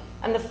family,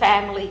 and the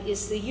family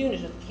is the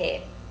unit of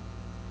care.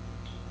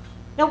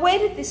 Now, where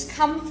did this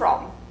come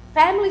from?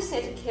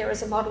 Family-centred care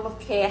as a model of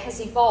care has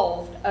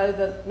evolved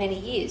over many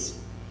years.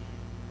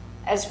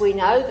 As we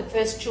know, the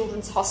first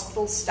children's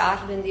hospitals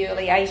started in the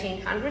early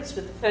 1800s,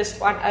 with the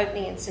first one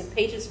opening in St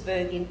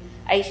Petersburg in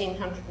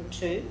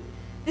 1802.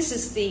 This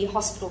is the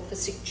Hospital for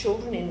Sick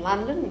Children in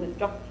London,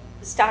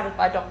 started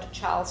by Dr.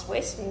 Charles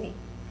West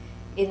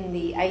in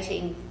the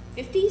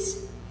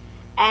 1850s.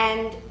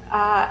 And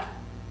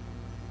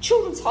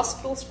children's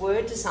hospitals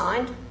were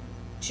designed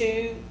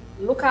to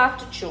look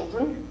after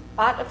children,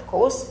 but of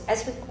course,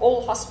 as with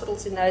all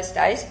hospitals in those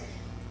days,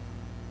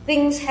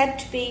 things had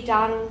to be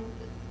done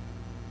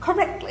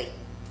correctly.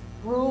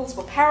 Rules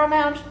were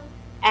paramount,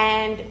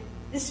 and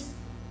this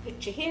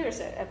picture here is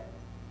a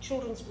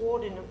children's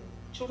ward in a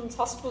children's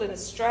hospital in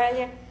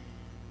Australia.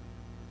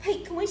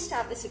 Pete, can we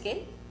start this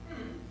again?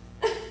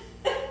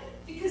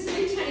 Because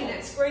me turning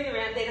that screen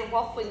around then and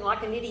waffling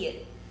like an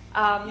idiot.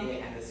 Yeah,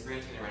 and the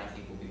screen turn around I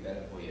think will be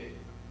better for you.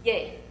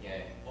 Yeah.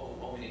 Yeah,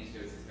 all we need to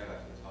do is just go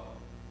back to the top.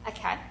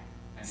 Okay.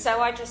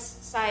 So I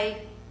just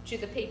say to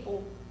the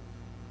people,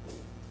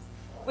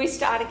 we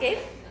start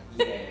again?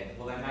 Yeah,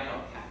 well they may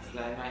not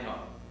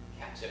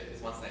catch it,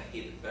 because once they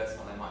hear the first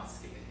one they might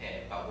skip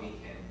ahead, but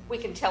we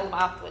can tell them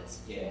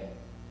afterwards. Yeah.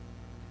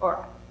 All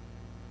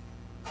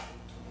right.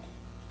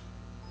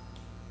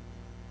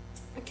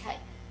 Okay.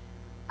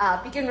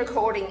 Begin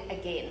recording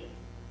again.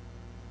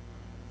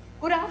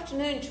 Good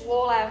afternoon to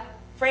all our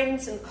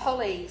friends and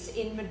colleagues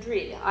in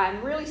Madrid.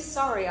 I'm really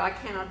sorry I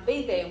cannot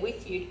be there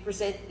with you to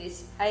present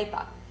this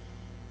paper.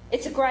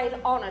 It's a great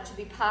honour to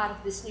be part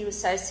of this new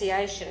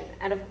association,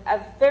 and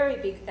a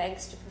very big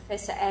thanks to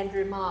Professor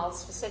Andrew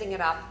Miles for setting it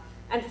up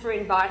and for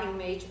inviting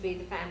me to be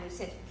the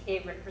family-centred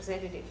care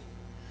representative.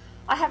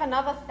 I have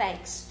another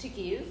thanks to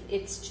give.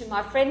 It's to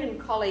my friend and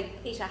colleague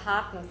Peter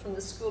Harton from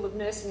the School of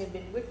Nursing and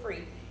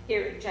Midwifery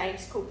here at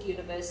James Cook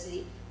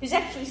University, who's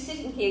actually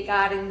sitting here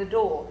guarding the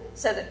door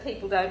so that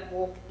people don't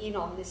walk in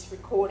on this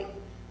recording.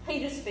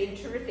 Peter's been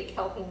terrific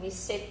helping me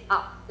set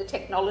up the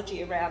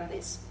technology around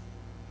this.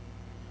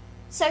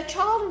 So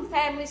child and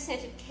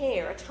family-centred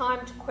care, a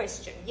time to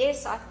question.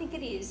 Yes, I think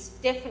it is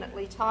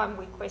definitely time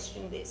we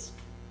question this.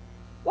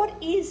 What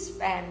is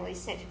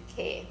family-centred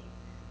care?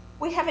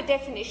 We have a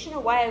definition, a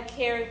way of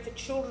caring for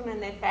children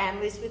and their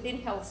families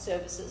within health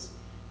services,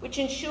 which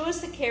ensures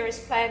the care is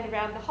planned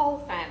around the whole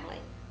family,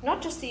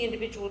 not just the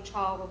individual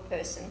child or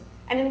person,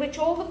 and in which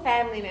all the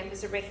family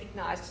members are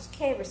recognised as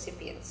care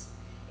recipients.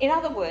 In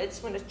other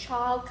words, when a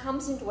child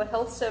comes into a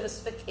health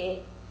service for care,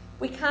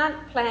 we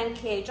can't plan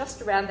care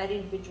just around that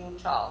individual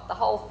child. The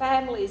whole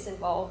family is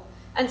involved,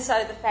 and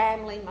so the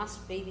family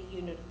must be the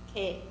unit of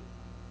care.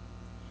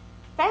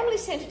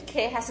 Family-centred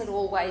care hasn't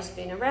always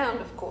been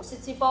around, of course.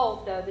 It's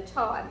evolved over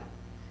time.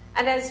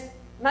 And as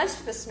most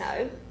of us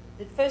know,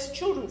 the first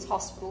children's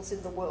hospitals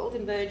in the world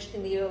emerged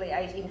in the early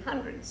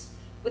 1800s,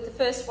 with the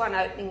first one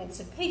opening in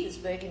St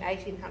Petersburg in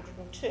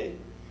 1802.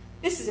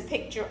 This is a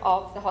picture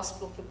of the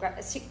Hospital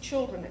for Sick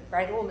Children at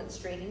Great Ormond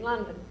Street in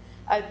London,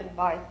 opened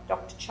by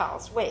Dr.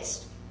 Charles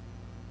West.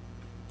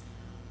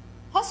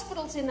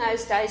 Hospitals in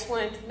those days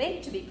weren't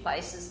meant to be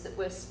places that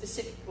were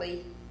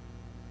specifically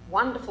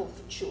wonderful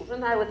for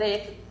children. They were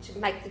there to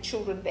make the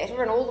children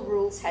better, and all the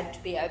rules had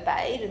to be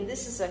obeyed. And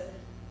this is a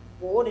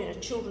ward in a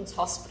children's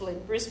hospital in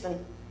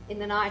Brisbane in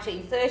the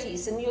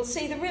 1930s, and you'll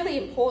see the really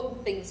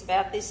important things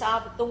about this are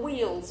that the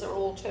wheels are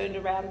all turned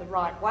around the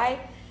right way.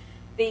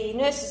 The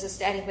nurses are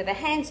standing with their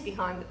hands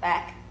behind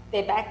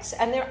their backs,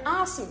 and there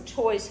are some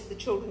toys for the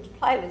children to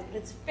play with, but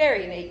it's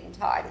very neat and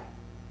tidy.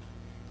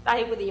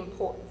 They were the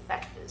important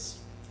factors.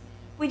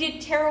 We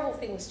did terrible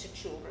things to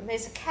children.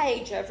 There's a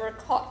cage over a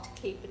cot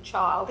to keep a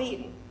child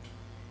in.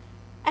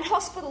 And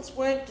hospitals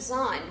weren't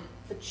designed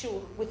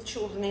for with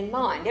children in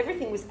mind.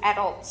 Everything was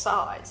adult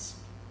size.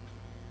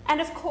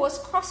 And of course,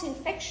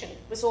 cross-infection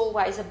was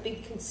always a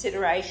big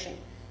consideration.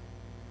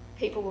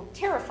 People were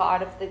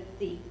terrified of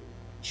the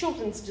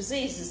children's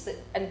diseases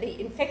and the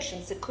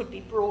infections that could be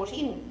brought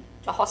in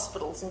to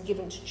hospitals and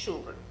given to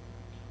children.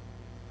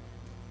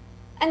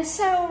 And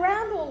so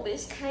around all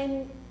this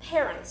came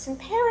parents, and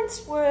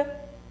parents were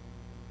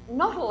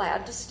not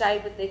allowed to stay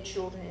with their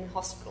children in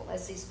hospital,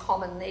 as is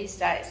common these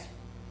days.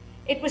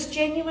 It was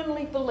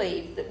genuinely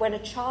believed that when a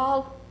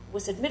child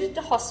was admitted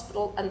to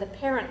hospital and the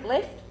parent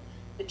left,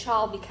 the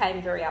child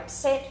became very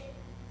upset.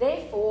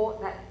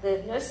 Therefore,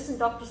 the nurses and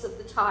doctors at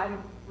the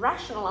time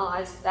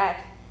rationalised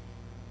that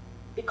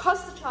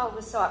because the child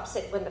was so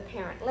upset when the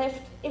parent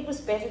left, it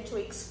was better to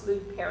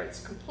exclude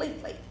parents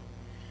completely.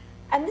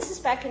 And this is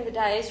back in the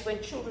days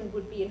when children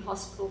would be in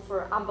hospital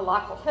for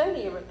umbilical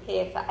hernia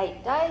repair for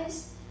 8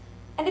 days,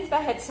 and if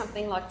they had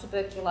something like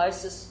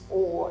tuberculosis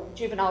or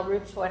juvenile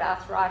rheumatoid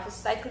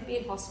arthritis, they could be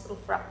in hospital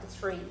for up to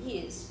 3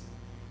 years.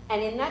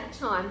 And in that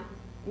time,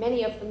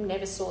 many of them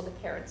never saw the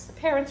parents. The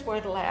parents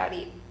weren't allowed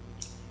in.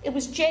 It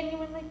was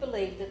genuinely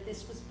believed that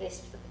this was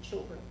best for the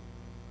children.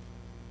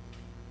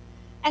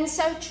 And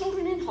so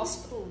children in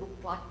hospital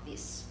looked like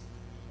this.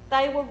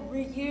 They were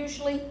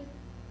usually,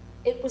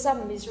 it was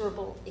a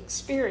miserable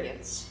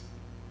experience.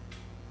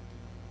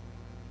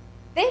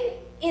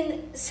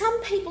 Then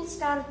some people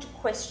started to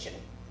question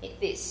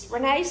this.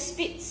 Renee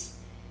Spitz,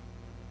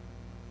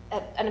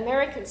 an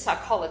American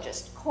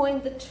psychologist,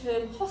 coined the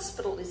term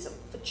hospitalism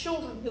for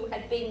children who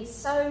had been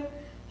so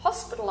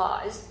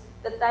hospitalised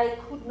that they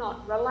could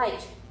not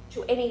relate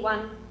to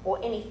anyone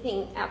or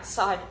anything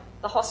outside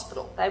the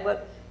hospital. They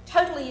were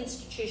totally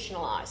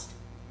institutionalised.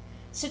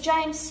 Sir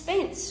James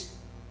Spence,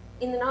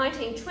 in the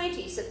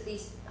 1920s at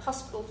the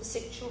Hospital for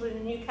Sick Children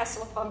in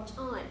Newcastle upon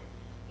Tyne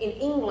in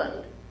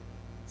England,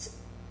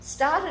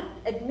 started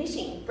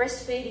admitting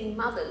breastfeeding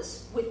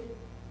mothers with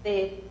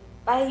their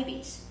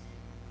babies.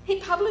 He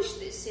published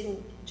this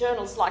in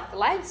journals like The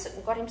Lancet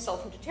and got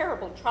himself into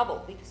terrible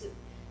trouble because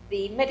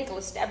the medical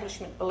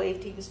establishment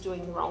believed he was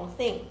doing the wrong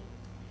thing.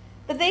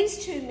 But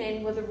these two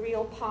men were the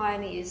real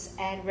pioneers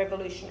and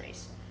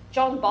revolutionaries.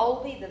 John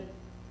Bowlby,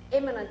 the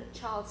eminent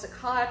child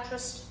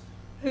psychiatrist,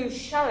 who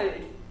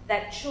showed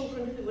that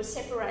children who were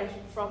separated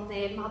from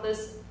their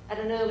mothers at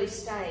an early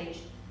stage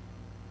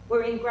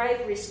were in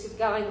grave risk of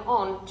going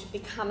on to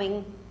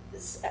having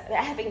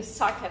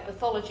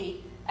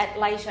psychopathology at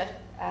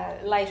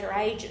later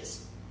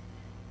ages.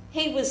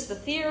 He was the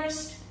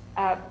theorist.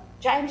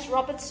 James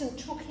Robertson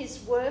took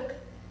his work.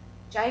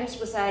 James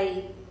was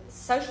a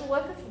social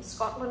worker from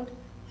Scotland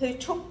who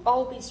took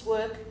Bowlby's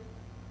work,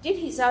 did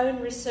his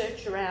own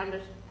research around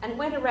it, and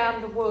went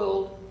around the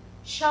world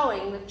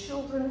showing that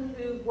children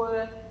who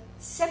were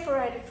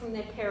separated from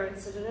their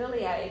parents at an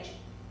early age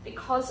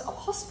because of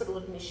hospital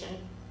admission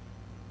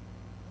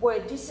were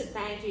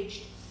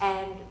disadvantaged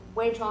and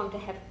went on to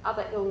have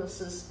other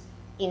illnesses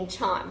in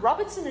time.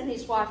 Robertson and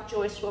his wife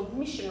Joyce were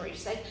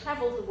missionaries. They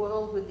travelled the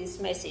world with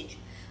this message,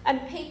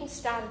 and people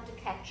started to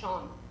catch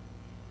on.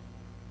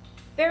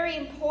 Very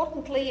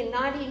importantly, in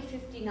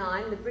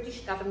 1959, the British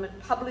government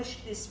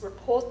published this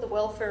report, The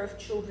Welfare of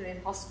Children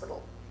in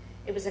Hospital.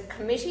 It was a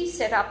committee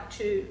set up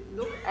to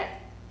look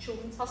at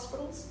children's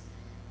hospitals,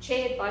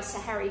 chaired by Sir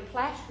Harry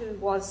Platt, who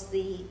was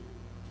the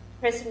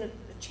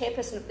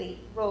chairperson of the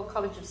Royal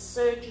College of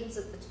Surgeons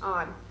at the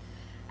time,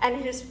 and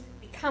it has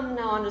become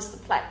known as the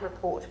Platt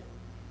Report.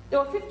 There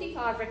were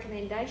 55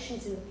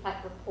 recommendations in the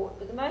Platt Report,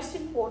 but the most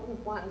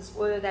important ones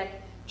were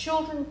that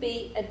children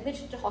be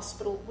admitted to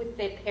hospital with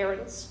their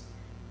parents,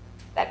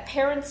 that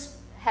parents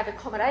have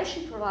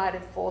accommodation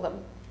provided for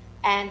them,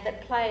 and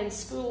that play and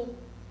school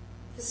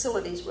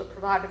facilities were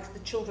provided for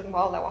the children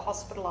while they were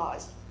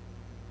hospitalised.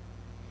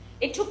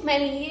 It took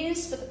many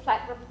years for the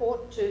Platt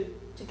Report to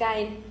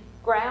gain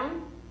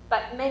ground,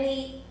 but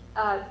many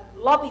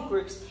lobby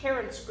groups,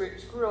 parents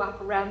groups, grew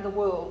up around the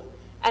world,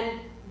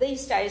 and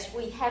these days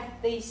we have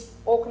these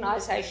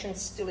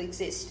organisations still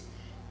exist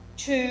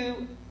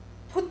to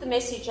put the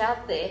message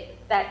out there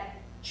that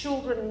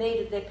children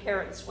needed their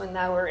parents when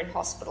they were in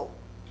hospital.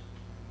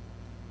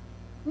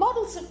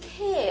 Models of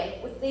care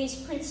with these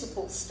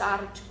principles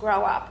started to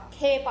grow up.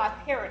 Care by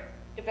parent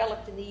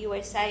developed in the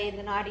USA in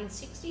the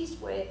 1960s,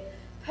 where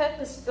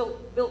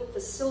purpose-built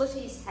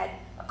facilities had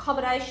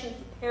accommodation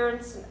for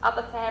parents and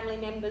other family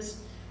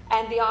members,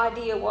 and the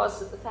idea was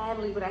that the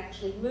family would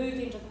actually move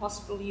into the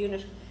hospital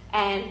unit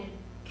and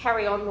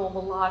carry on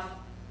normal life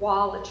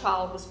while the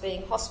child was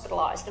being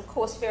hospitalised. Of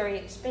course, very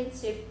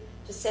expensive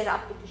to set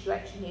up because you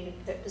actually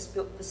needed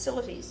purpose-built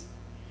facilities.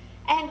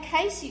 Anne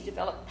Casey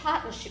developed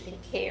partnership in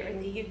care in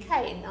the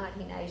UK in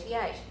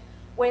 1988,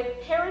 where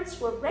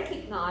parents were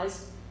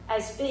recognised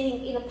as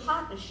being in a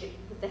partnership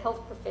with the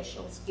health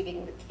professionals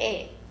giving the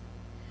care.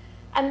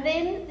 And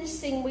then this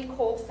thing we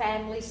call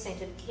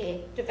family-centred care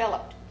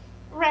developed.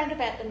 Around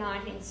about the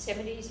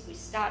 1970s, we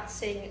start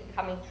seeing it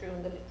coming through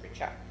in the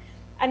literature.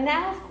 And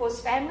now, of course,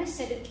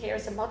 family-centred care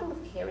as a model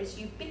of care is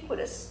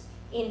ubiquitous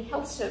in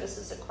health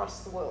services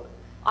across the world.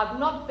 I've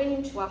not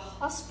been to a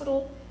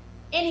hospital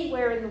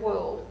anywhere in the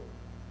world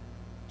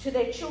to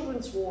their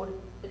children's ward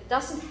that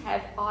doesn't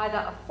have either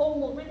a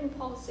formal written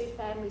policy of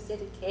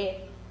family-centred care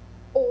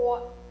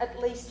or at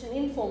least an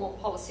informal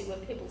policy where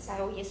people say,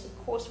 oh yes,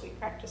 of course we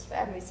practice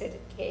family-centred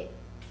care.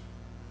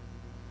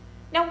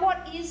 Now,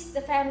 what is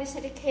the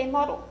family-centred care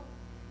model?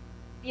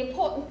 The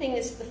important thing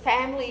is the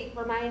family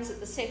remains at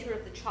the centre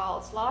of the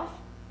child's life.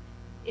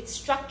 It's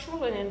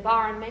structural and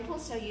environmental,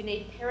 so you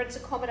need parents'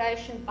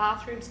 accommodation,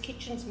 bathrooms,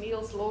 kitchens,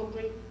 meals,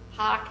 laundry,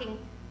 parking,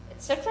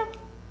 etc.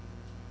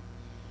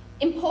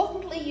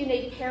 Importantly, you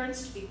need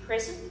parents to be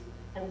present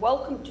and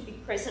welcome to be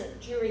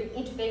present during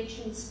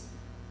interventions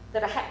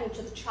that are happening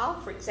to the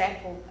child, for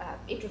example,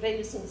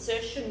 intravenous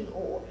insertion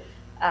or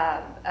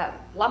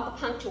lumbar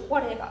puncture,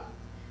 whatever.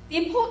 The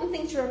important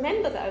thing to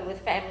remember, though, with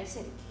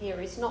family-centred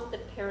care is not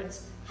that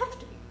parents have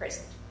to be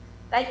present.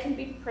 They can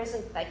be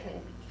present, they can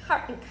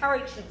be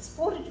encouraged and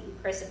supported to be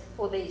present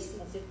for these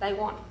things if they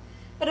want.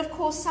 But of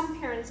course, some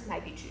parents may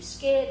be too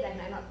scared, they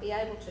may not be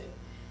able to.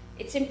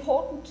 It's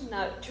important to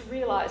note, to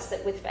realise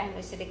that with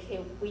family-centred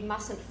care, we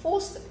mustn't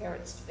force the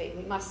parents to be,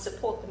 we must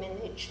support them in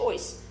their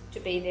choice to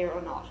be there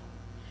or not.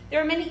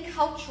 There are many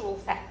cultural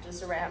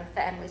factors around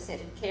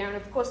family-centred care, and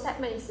of course that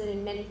means that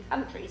in many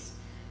countries,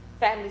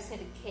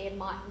 family-centred care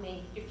might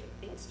mean different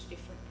things to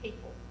different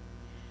people.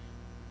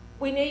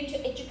 We need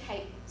to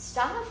educate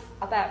staff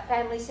about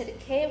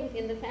family-centred care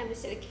within the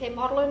family-centred care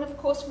model, and of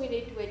course we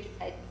need to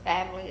educate the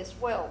family as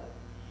well.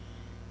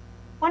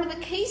 One of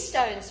the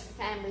keystones for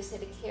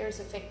family-centred care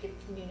is effective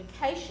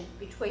communication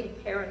between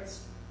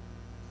parents,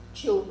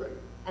 children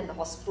and the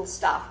hospital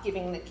staff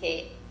giving the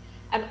care.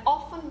 And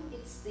often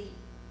it's the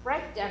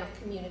breakdown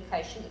of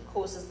communication that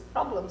causes the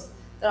problems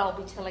that I'll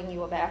be telling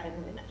you about in a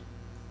minute.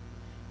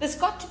 There's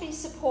got to be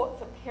support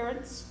for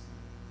parents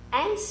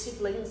and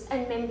siblings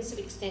and members of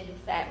extended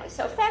family.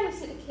 So if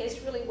family-centred care is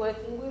really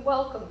working, we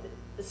welcome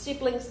the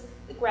siblings,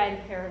 the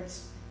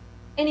grandparents,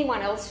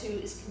 anyone else who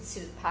is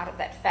considered part of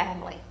that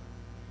family.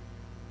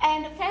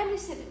 And a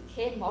family-centred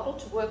care model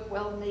to work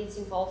well needs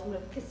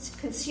involvement of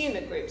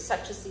consumer groups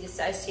such as the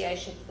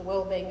Association for the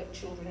Wellbeing of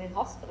Children in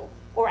Hospital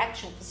or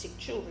Action for Sick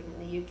Children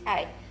in the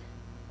UK.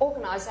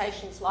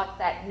 Organisations like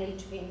that need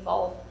to be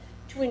involved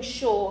to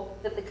ensure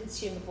that the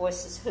consumer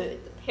voice is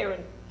heard, the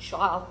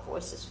parent-child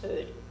voice is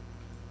heard.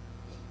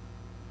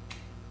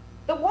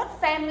 But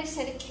what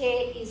family-centred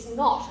care is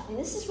not, and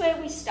this is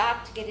where we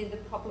start to get into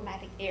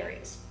problematic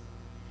areas,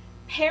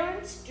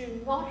 parents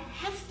do not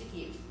have to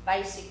give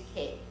basic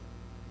care.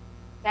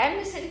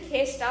 Family-centred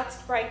care starts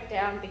to break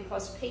down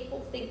because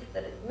people think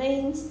that it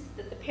means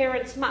that the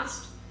parents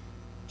must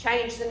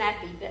change the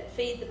nappy,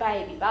 feed the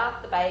baby,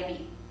 bath the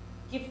baby,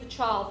 give the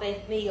child their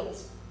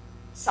meals,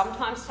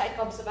 sometimes take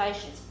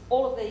observations,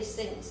 all of these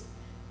things.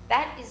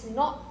 That is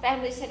not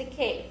family-centred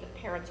care. If the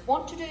parents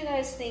want to do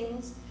those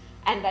things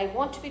and they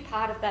want to be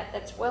part of that,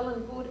 that's well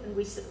and good and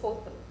we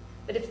support them.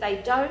 But if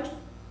they don't,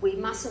 we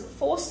mustn't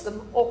force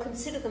them or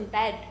consider them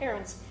bad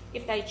parents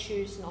if they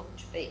choose not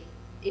to be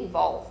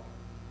involved.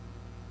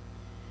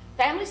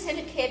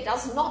 Family-centred care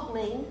does not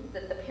mean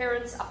that the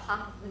parents are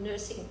part of the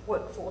nursing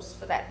workforce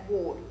for that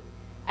ward,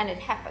 and it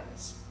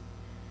happens.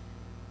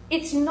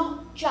 It's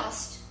not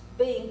just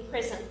being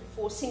present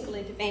for single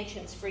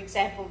interventions, for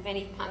example,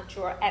 venipuncture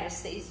or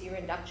anaesthesia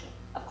induction.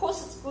 Of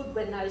course, it's good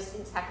when those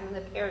things happen and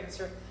the parents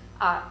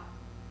are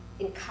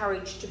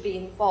encouraged to be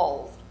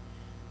involved.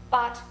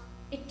 But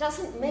it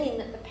doesn't mean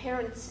that the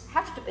parents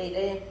have to be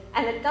there,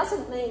 and it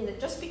doesn't mean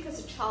that just because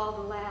a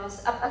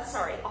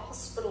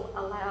hospital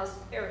allows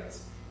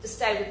parents to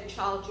stay with the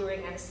child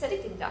during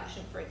anaesthetic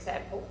induction, for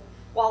example,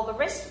 while the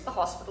rest of the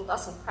hospital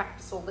doesn't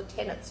practice all the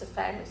tenets of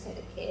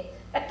family-centred care,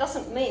 that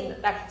doesn't mean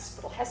that that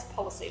hospital has a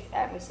policy of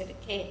family-centred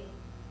care.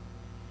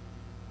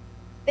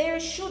 There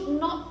should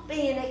not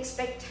be an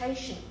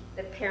expectation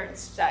that parents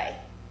stay,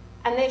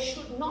 and there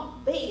should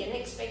not be an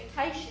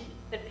expectation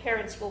that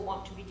parents will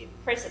want to be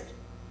present.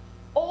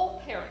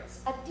 All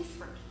parents are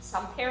different.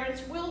 Some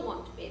parents will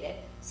want to be there,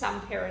 some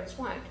parents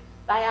won't.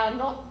 They are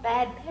not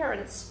bad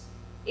parents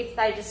if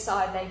they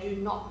decide they do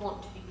not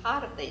want to be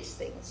part of these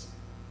things.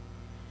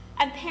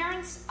 And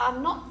parents are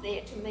not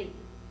there to meet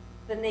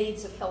the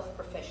needs of health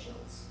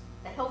professionals.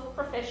 The health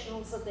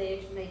professionals are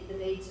there to meet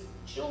the needs of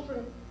the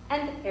children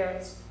and the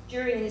parents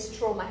during this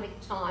traumatic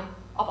time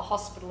of a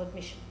hospital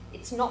admission.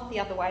 It's not the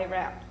other way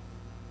around.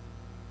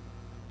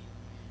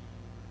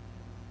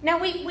 Now,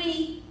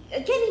 we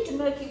get into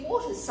murky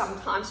waters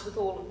sometimes with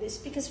all of this,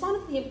 because one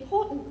of the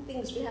important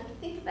things we have to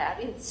think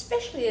about,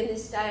 especially in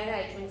this day and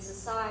age when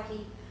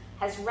society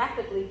has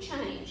rapidly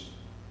changed,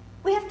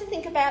 we have to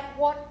think about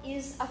what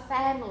is a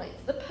family.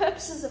 For the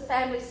purposes of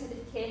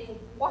family-centred care,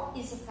 what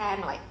is a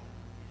family?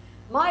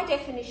 My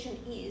definition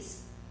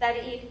is that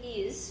it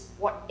is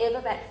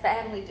whatever that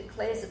family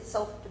declares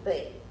itself to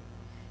be.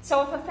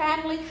 So if a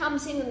family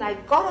comes in and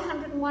they've got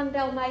 101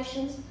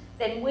 Dalmatians,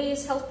 then we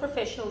as health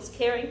professionals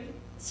caring for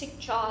a sick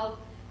child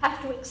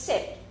have to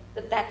accept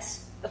that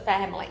that's the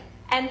family,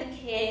 and the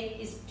care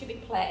is to be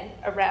planned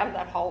around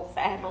that whole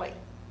family.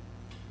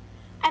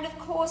 And of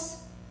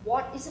course,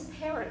 what is a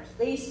parent?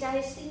 These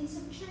days things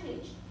have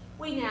changed.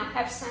 We now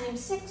have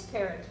same-sex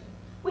parenting.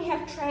 We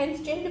have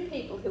transgender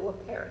people who are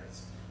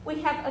parents. We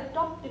have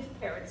adoptive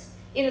parents.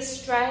 In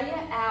Australia,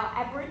 our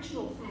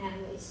Aboriginal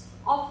families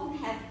often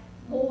have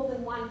more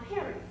than one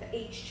parent for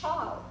each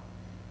child,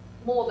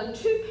 more than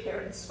two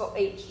parents for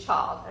each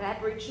child. And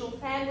Aboriginal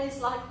families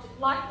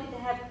likely to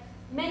have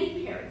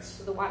many parents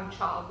for the one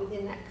child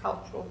within that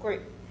cultural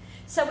group.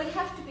 So we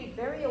have to be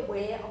very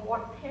aware of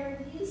what a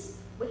parent is.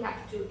 We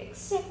have to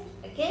accept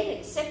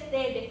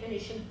their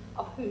definition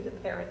of who the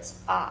parents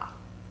are.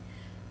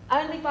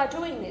 Only by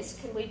doing this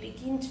can we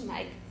begin to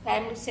make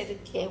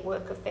family-centred care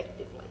work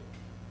effectively.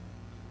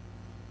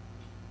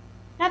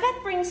 Now that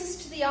brings us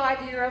to the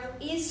idea of,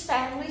 is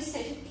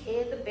family-centred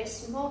care the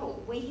best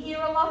model? We hear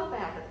a lot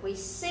about it. We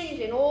see it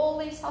in all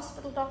these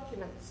hospital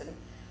documents and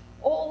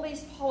all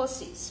these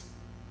policies.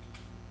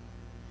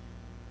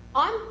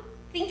 I'm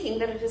thinking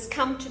that it has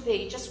come to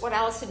be just what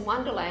Alice in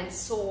Wonderland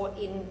saw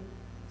in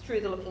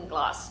Through the Looking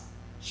Glass.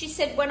 She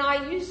said,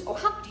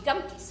 Humpty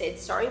Dumpty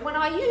said, when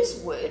I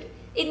use a word,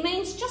 it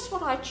means just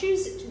what I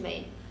choose it to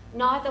mean,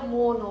 neither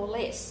more nor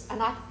less.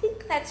 And I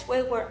think that's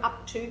where we're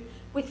up to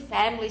with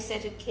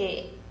family-centred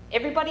care.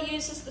 Everybody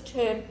uses the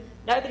term,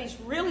 nobody's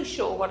really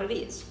sure what it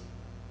is.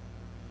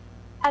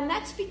 And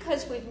that's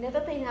because we've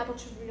never been able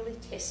to really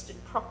test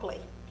it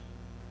properly.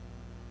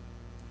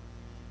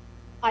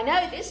 I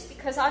know this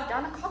because I've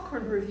done a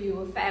Cochrane review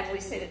of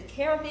family-centred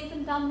care. I've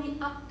even done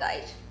the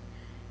update.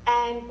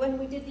 And when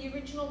we did the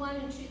original one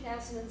in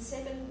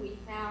 2007, we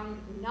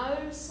found no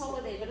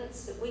solid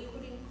evidence that we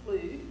could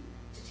include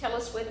to tell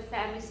us whether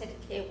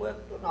family-centred care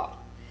worked or not.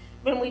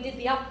 When we did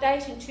the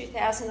update in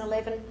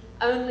 2011,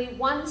 only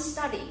one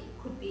study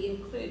could be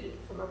included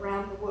from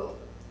around the world.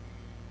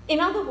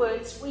 In other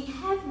words, we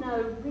have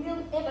no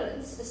real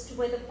evidence as to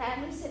whether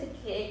family-centred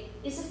care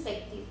is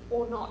effective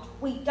or not.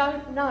 We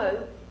don't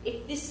know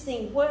if this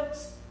thing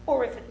works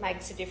or if it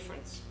makes a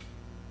difference.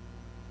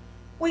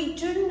 We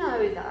do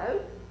know,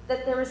 though,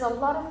 that there is a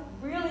lot of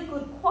really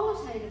good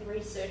qualitative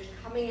research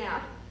coming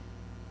out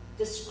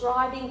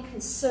describing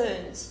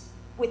concerns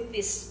with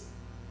this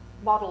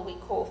model we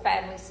call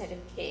family-centred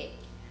care.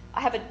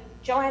 I have a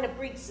Joanna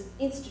Briggs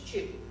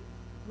Institute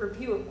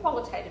review of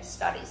qualitative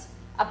studies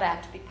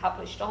about to be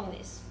published on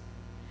this.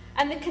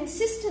 And the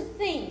consistent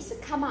themes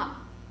that come up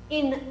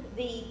in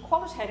the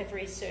qualitative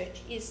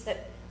research is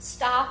that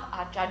staff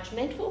are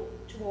judgmental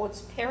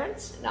towards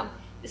parents. And,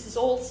 this is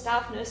all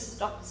staff, nurses,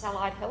 doctors,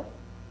 allied health.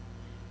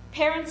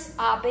 Parents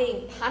are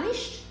being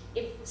punished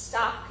if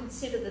staff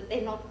consider that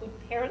they're not good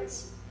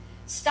parents.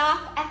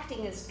 Staff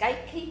acting as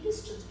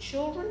gatekeepers to the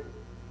children.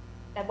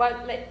 They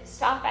won't let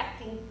staff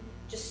acting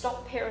just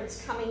stop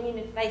parents coming in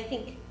if they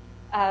think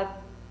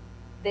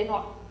they're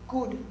not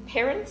good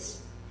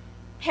parents.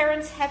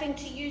 Parents having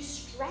to use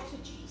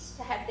strategies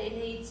to have their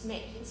needs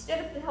met.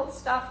 Instead of the health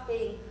staff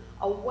being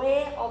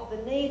aware of the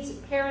needs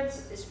of parents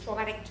at this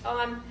traumatic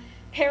time,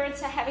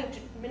 parents are having to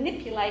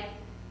manipulate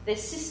their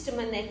system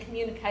and their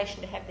communication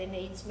to have their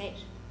needs met.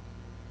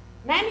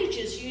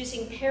 Managers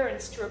using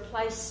parents to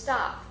replace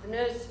staff. The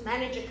nurse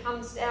manager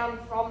comes down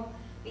from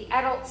the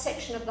adult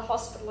section of the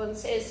hospital and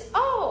says,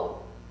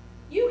 "Oh,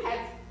 you have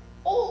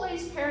all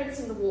these parents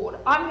in the ward.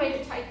 I'm going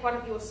to take one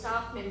of your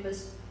staff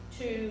members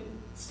to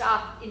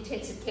staff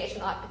intensive care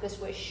tonight because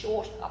we're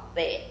short up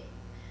there."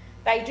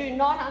 They do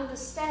not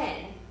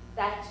understand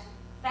that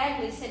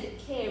family-centred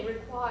care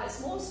requires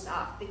more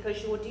staff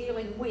because you're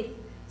dealing with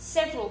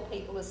several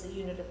people as the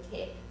unit of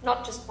care,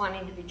 not just one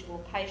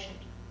individual patient.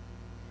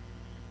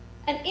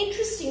 And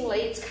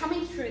interestingly, it's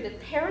coming through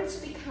that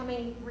parents are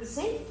becoming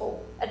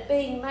resentful at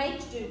being made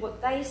to do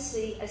what they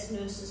see as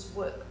nurses'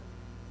 work.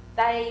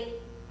 They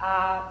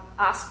are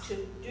asked to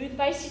do the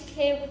basic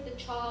care with the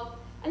child,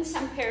 and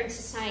some parents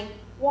are saying,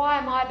 "Why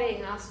am I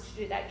being asked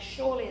to do that?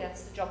 Surely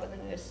that's the job of the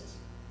nurses."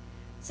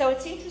 So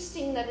it's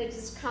interesting that it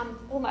has come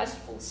almost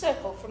full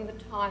circle from the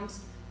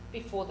times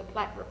before the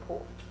Platt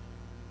report.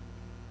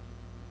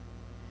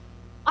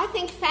 I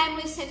think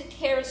family-centred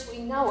care as we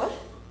know it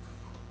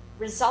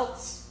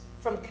results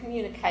from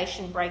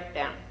communication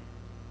breakdown.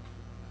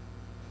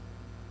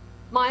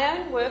 My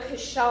own work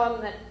has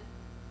shown that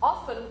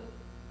often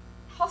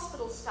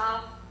hospital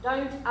staff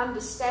don't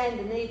understand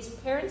the needs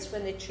of parents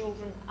when their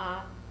children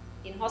are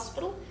in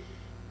hospital.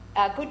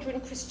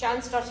 Gudrun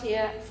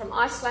Christiansdottir from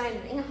Iceland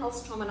and Inge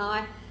Hallström and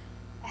I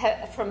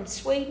from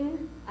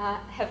Sweden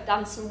have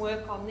done some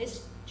work on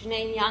this.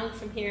 Janine Young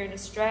from here in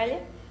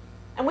Australia.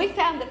 And we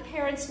found that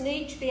parents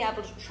need to be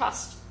able to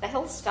trust the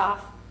health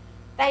staff.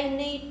 They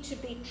need to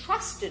be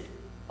trusted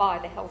by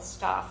the health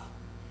staff.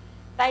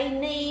 They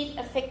need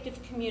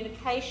effective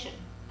communication.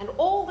 And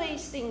all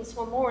these things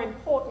were more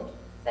important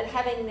than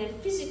having their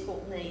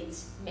physical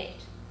needs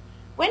met.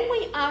 When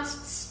we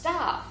asked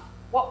staff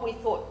what they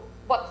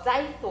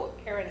thought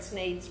parents'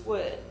 needs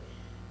were,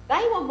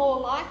 they were more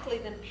likely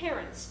than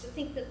parents to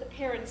think that the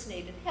parents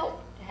needed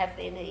help to have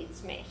their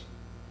needs met.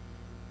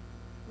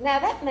 Now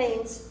that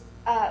means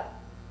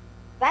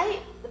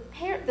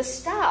the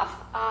staff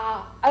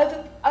are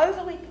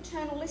overly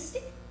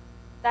paternalistic.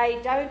 They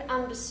don't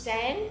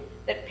understand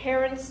that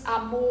parents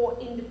are more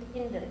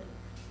independent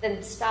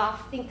than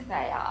staff think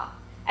they are.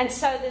 And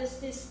so there's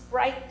this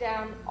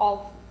breakdown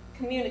of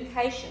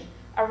communication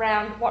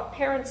around what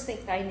parents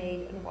think they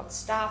need and what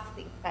staff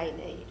think they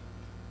need.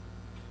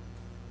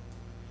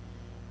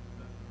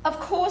 Of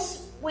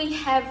course, we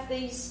have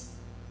these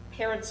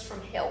parents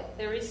from hell.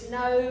 There is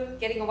no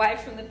getting away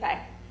from the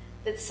fact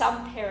that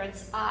some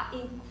parents are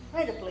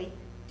incredibly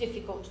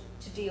difficult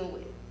to deal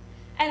with.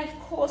 And of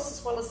course,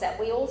 as well as that,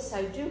 we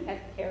also do have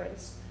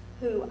parents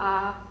who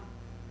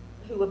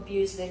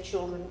abuse their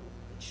children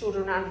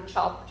under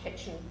child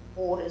protection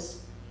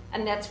orders,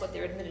 and that's what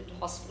they're admitted to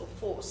hospital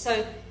for.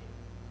 So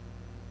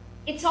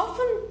it's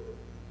often,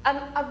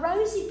 a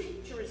rosy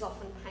picture is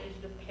often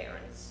painted of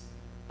parents,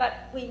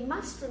 but we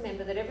must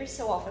remember that every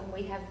so often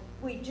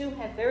we do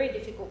have very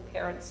difficult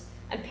parents,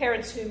 and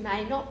parents who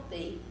may not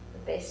be the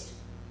best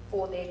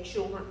for their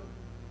children.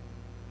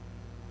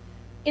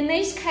 In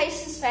these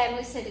cases,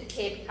 family-centred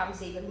care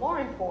becomes even more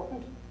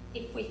important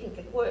if we think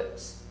it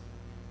works,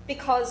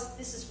 because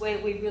this is where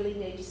we really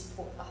need to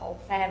support the whole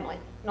family,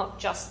 not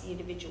just the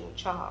individual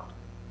child.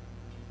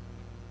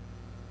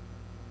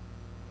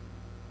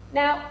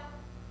 Now,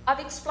 I've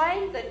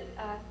explained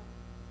that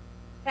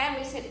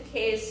family-centred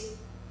care is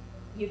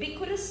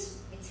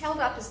ubiquitous. It's held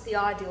up as the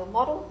ideal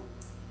model.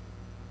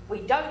 We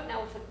don't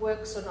know if it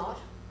works or not,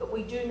 but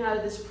we do know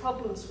there's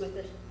problems with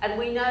it, and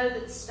we know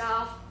that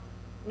staff,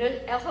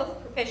 our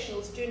health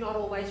professionals, do not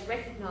always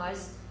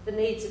recognise the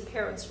needs of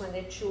parents when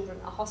their children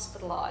are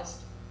hospitalised.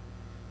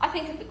 I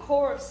think at the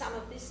core of some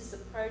of this is a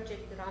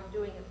project that I'm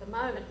doing at the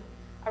moment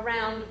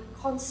around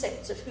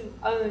concepts of who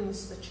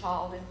owns the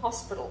child in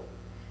hospital.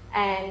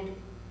 And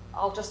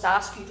I'll just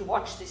ask you to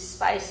watch this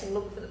space and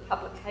look for the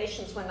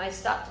publications when they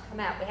start to come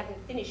out. We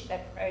haven't finished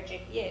that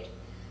project yet.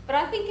 But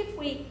I think if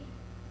we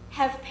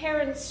have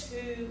parents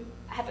who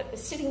are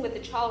sitting with the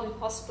child in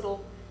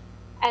hospital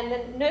and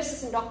the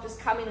nurses and doctors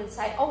come in and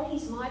say, oh,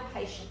 he's my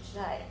patient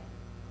today,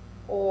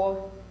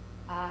 or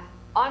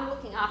I'm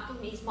looking after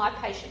him, he's my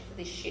patient for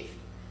this shift,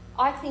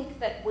 I think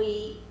that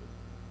we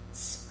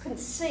can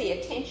see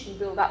a tension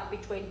build up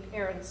between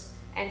parents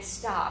and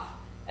staff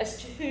as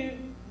to who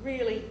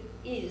really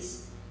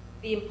is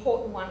the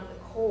important one at the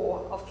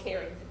core of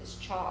caring for this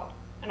child.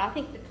 And I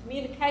think the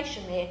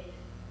communication there,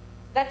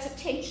 that's a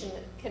tension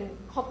that can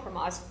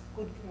compromise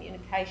good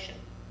communication.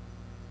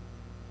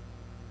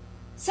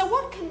 So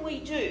what can we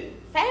do?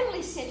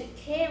 Family-centred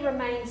care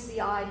remains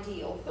the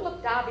ideal.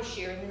 Philip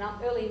Derbyshire in the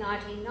early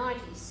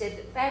 1990s said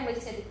that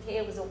family-centred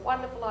care was a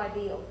wonderful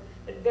ideal,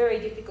 but very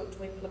difficult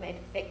to implement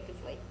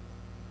effectively.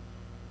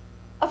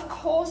 Of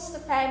course, the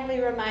family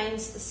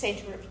remains the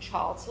centre of a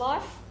child's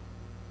life.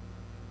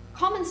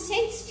 Common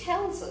sense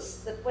tells us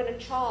that when a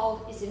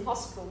child is in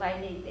hospital, they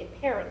need their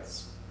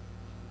parents.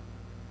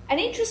 And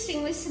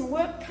interestingly, some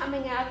work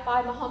coming out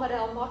by Mohammed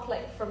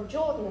Al-Motlek from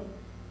Jordan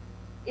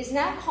is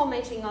now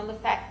commenting on the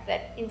fact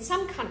that in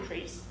some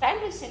countries,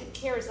 family-centred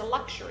care is a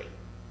luxury,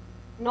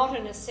 not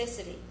a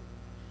necessity.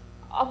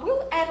 I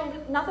will add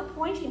another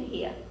point in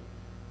here.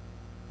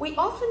 We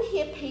often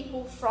hear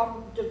people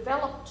from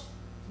developed,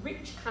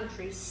 rich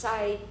countries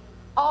say,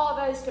 oh,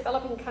 those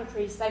developing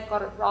countries, they've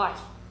got it right.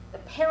 The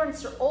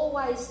parents are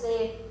always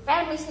there.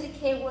 Family-centred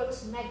care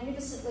works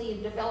magnificently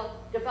in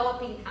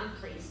developing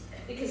countries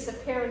because the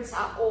parents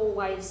are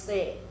always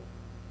there.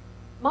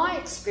 My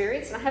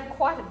experience, and I have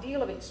quite a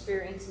deal of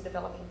experience in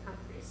developing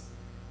countries,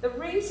 the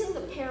reason the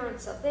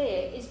parents are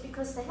there is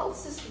because the health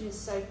system is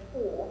so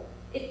poor,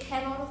 it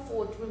cannot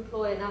afford to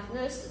employ enough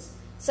nurses.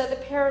 So the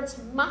parents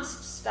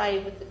must stay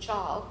with the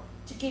child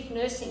to give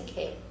nursing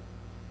care.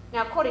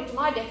 Now, according to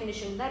my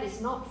definition, that is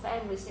not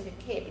family-centred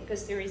care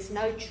because there is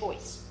no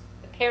choice.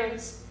 The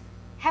parents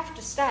have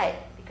to stay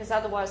because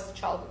otherwise the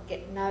child would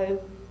get no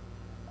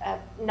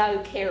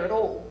care at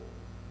all.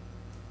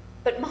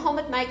 But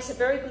Mohammed makes a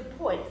very good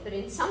point that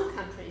in some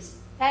countries,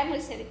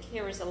 family-centred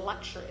care is a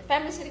luxury.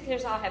 Family-centred care,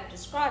 as I have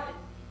described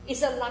it,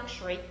 is a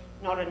luxury,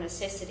 not a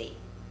necessity.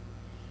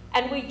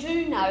 And we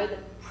do know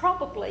that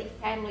probably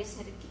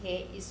family-centred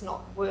care is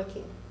not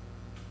working.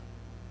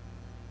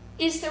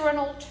 Is there an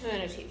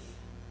alternative?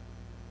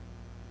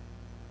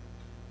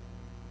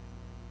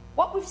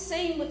 What we've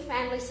seen with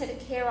family-centred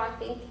care, I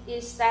think,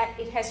 is that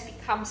it has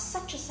become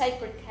such a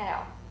sacred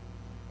cow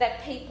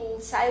that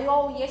people say,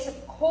 oh, yes,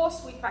 of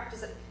course we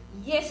practice it.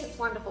 Yes, it's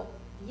wonderful.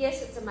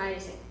 Yes, it's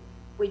amazing.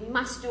 We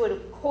must do it.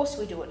 Of course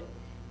we do it.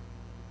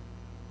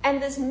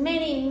 And there's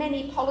many,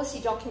 many policy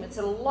documents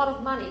and a lot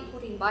of money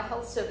put in by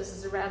health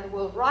services around the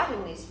world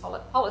writing these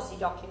policy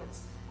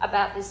documents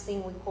about this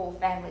thing we call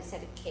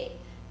family-centred care.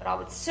 But I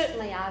would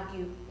certainly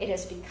argue it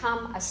has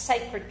become a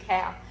sacred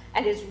cow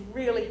and it's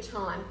really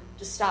time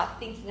to start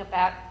thinking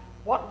about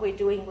what we're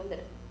doing with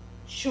it.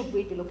 Should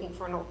we be looking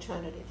for an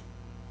alternative?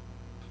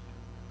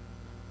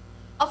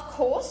 Of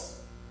course,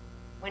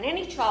 when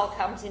any child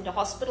comes into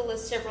hospital,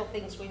 there's several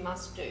things we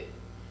must do.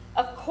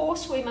 Of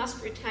course, we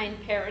must retain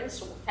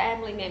parents or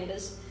family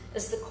members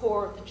as the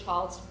core of the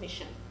child's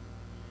admission.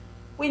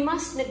 We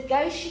must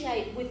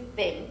negotiate with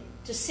them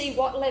to see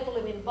what level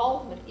of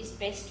involvement is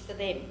best for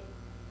them.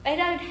 They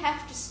don't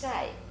have to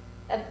stay.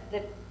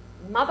 The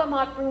mother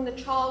might bring the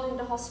child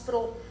into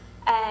hospital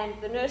and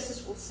the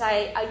nurses will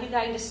say, are you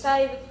going to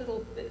stay with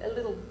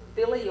little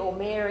Billy or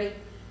Mary?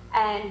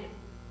 And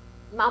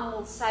mum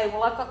will say,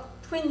 well, I've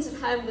got twins at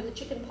home with the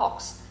chicken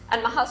pox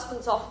and my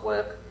husband's off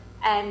work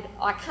and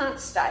I can't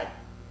stay.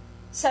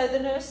 So the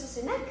nurses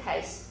in that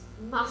case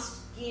must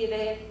gear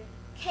their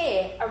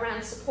care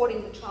around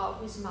supporting the child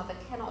whose mother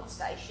cannot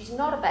stay. She's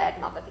not a bad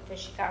mother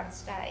because she can't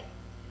stay.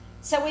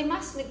 So we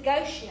must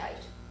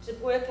negotiate to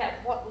work out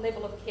what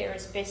level of care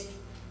is best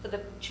for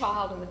the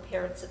child and the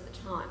parents at the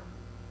time.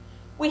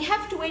 We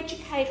have to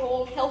educate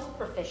all health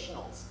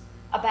professionals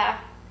about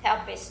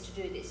how best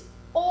to do this.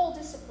 All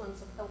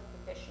disciplines of health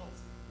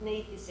professionals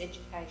need this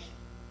education.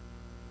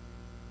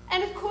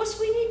 And of course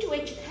we need to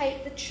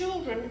educate the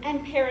children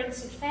and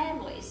parents and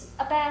families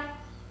about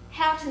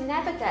how to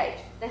navigate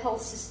the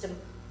health system,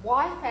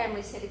 why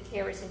family-centred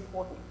care is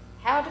important,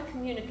 how to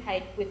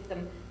communicate with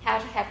them, how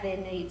to have their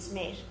needs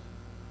met.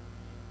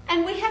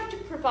 And we have to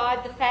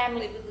provide the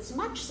family with as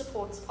much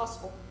support as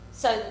possible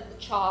so that the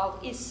child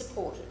is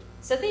supported.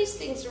 So these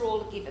things are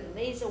all given.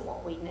 These are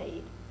what we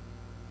need.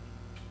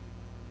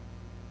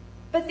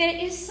 But there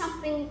is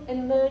something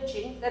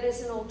emerging that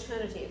is an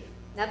alternative.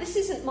 Now, this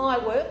isn't my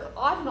work.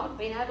 I've not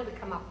been able to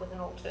come up with an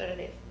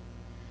alternative.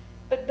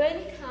 But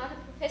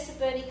Professor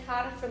Bernie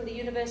Carter from the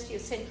University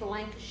of Central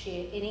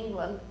Lancashire in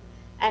England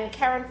and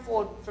Karen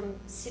Ford from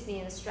Sydney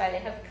in Australia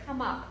have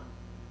come up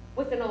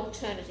with an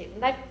alternative.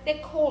 And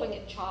they're calling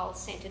it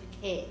child-centred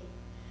care.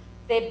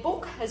 Their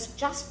book has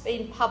just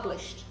been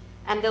published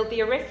and there'll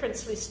be a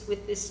reference list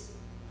with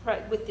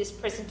this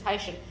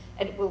presentation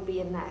and it will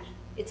be in that.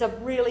 It's a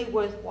really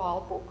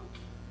worthwhile book.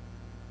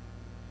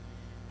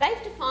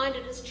 They've defined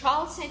it as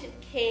child-centred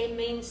care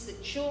means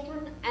that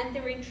children and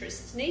their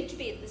interests need to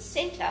be at the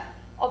centre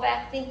of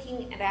our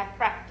thinking and our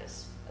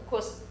practice. Of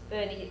course,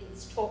 Bernie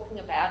is talking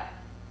about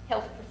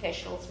health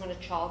professionals when a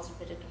child's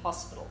admitted to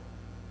hospital.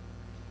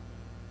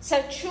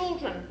 So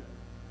children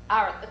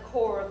are at the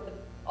core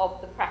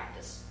of the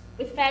practice.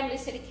 With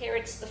family-centred care,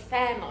 it's the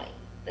family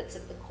that's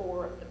at the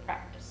core of the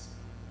practice.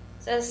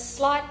 So a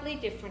slightly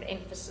different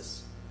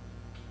emphasis.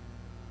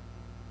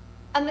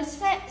 And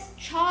this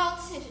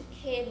child-centred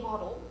care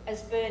model,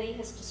 as Bernie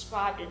has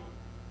described it,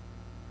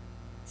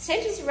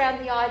 centres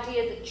around the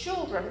idea that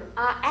children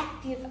are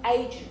active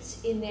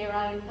agents in their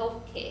own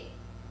health care.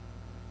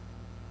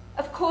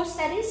 Of course,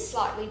 that is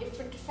slightly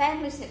different to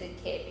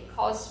family-centred care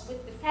because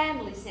with the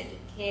family-centred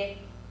care,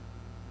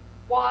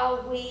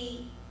 while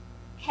we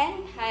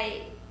can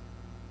pay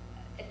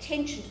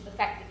attention to the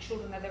fact that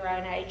children are their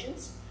own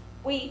agents,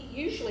 we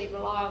usually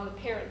rely on the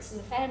parents and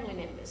the family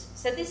members.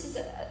 So this is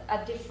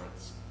a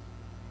difference.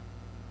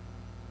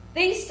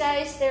 These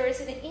days, there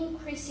is an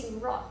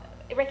increasing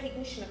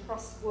recognition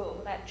across the world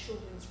about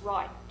children's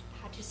right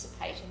to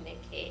participate in their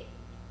care.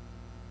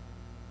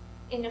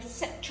 In a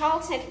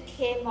child-centred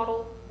care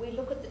model, we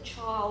look at the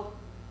child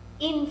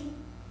in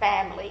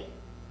family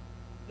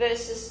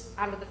versus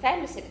under the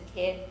family-centred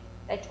care,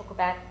 they talk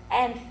about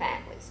and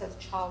family, so the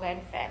child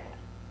and family.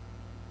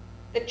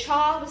 The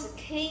child is a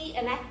key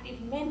and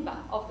active member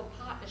of the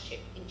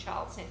partnership in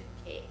child-centred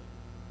care.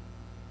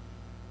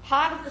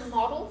 Part of the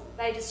model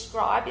they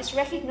describe is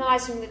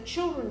recognising that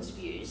children's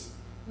views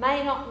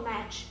may not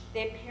match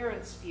their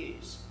parents'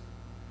 views.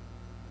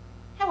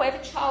 However,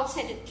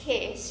 child-centred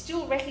care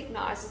still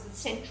recognises the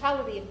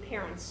centrality of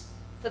parents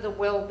for the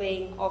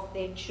well-being of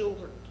their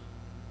children.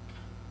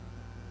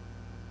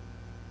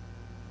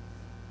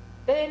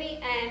 Bernie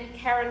and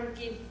Karen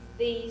give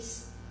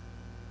these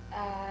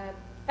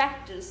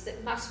factors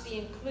that must be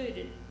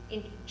included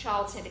in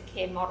child-centred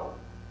care model.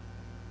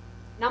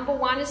 Number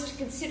one is to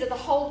consider the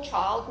whole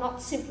child,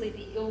 not simply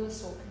the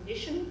illness or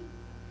condition.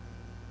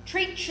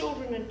 Treat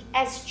children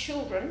as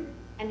children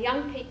and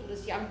young people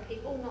as young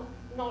people,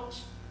 not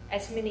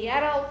as mini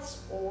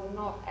adults or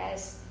not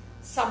as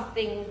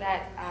something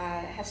that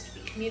has to be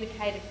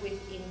communicated with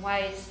in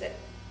ways that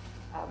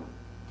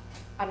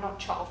are not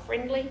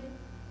child-friendly.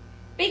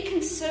 Be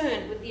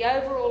concerned with the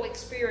overall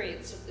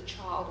experience of the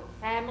child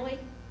and family.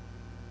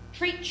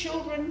 Treat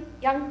children,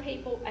 young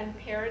people and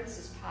parents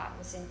as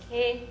partners in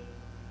care.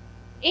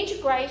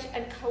 Integrate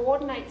and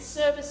coordinate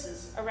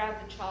services around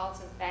the child's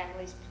and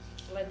family's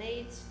particular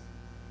needs.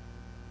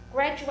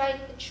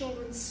 Graduate the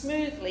children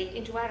smoothly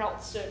into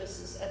adult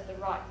services at the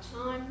right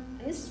time,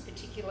 and this is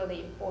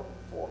particularly important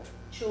for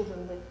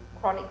children with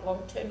chronic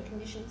long-term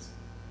conditions.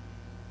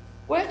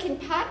 Work in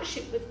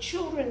partnership with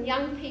children,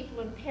 young people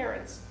and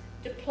parents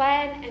to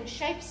plan and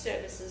shape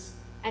services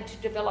and to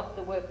develop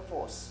the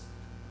workforce.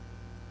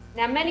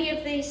 Now, many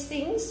of these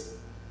things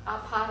are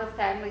part of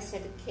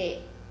family-centred care,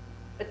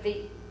 but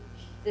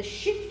the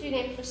shift in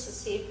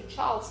emphasis here for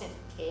child-centred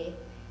care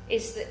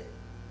is that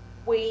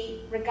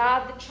we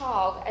regard the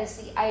child as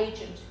the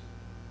agent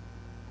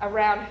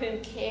around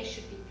whom care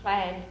should be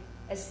planned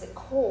as the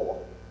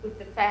core, with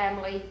the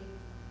family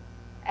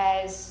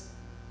as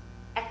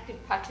active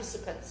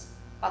participants,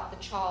 but the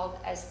child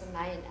as the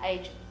main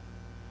agent.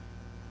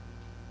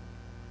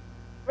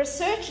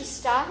 Research has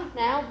started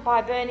now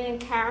by Bernie and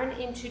Karen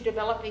into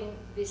developing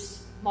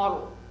this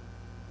model.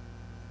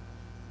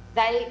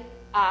 They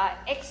are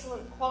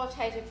excellent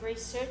qualitative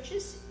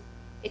researchers.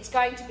 It's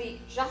going to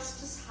be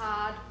just as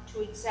hard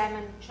to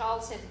examine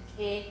child-centred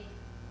care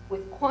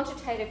with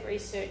quantitative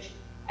research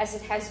as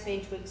it has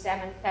been to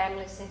examine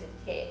family-centred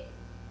care.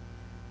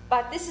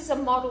 But this is a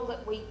model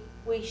that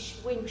we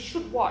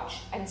should watch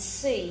and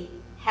see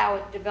how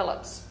it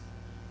develops.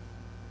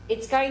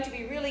 It's going to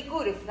be really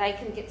good if they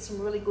can get some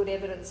really good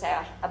evidence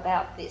out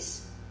about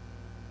this,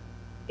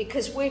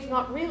 because we've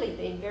not really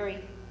been very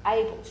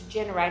able to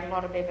generate a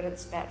lot of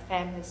evidence about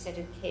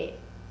family-centred care.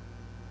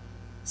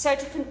 So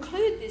to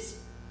conclude this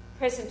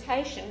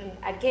presentation,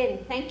 and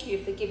again, thank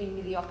you for giving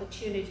me the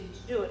opportunity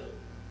to do it,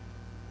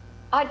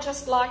 I'd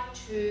just like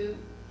to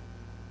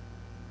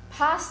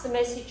pass the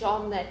message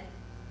on that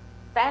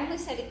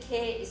family-centred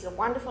care is a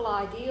wonderful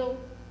ideal.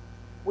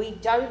 We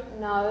don't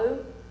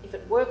know if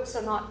it works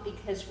or not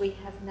because we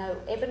have no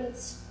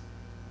evidence.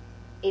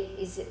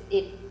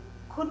 It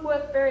could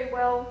work very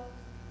well.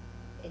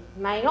 It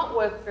may not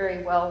work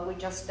very well. We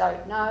just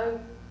don't know.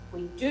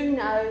 We do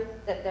know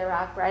that there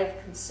are grave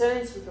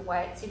concerns with the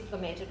way it's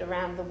implemented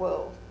around the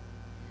world.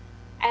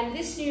 And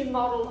this new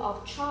model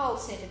of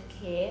child-centred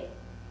care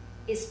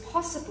is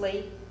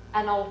possibly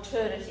an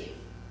alternative,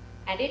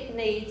 and it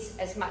needs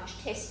as much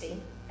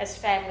testing as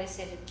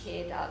family-centred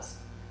care does.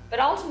 But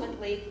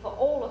ultimately, for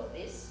all of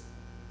this,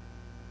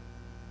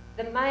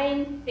 the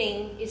main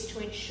thing is to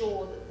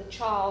ensure that the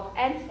child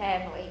and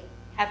family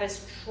have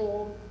as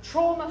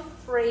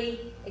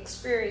trauma-free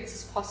experience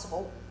as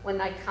possible when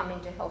they come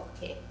into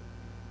healthcare.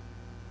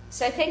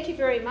 So thank you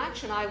very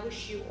much, and I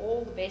wish you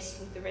all the best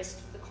with the rest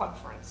of the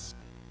conference.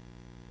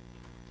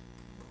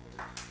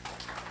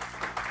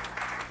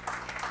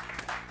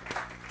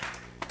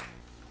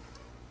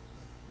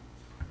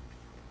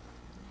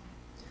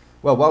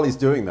 Well, while he's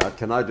doing that,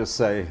 can I just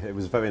say it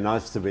was very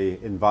nice to be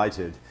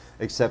invited,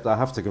 except I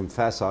have to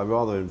confess I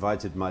rather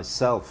invited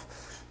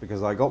myself,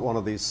 because I got one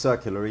of these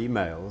circular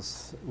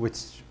emails,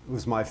 which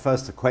was my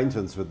first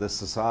acquaintance with this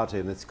society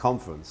and its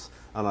conference,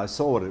 and I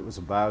saw what it was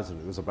about, and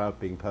it was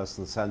about being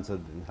person-centred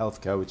in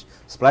healthcare, which is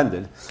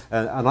splendid,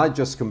 and I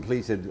just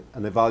completed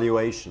an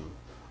evaluation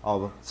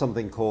of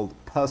something called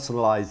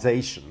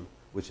personalisation,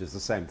 which is the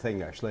same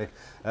thing actually,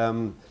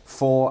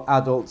 for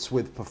adults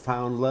with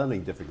profound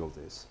learning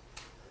difficulties.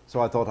 So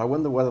I thought, I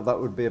wonder whether that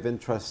would be of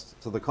interest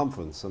to the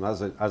conference, and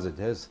as it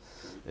is,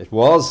 it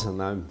was,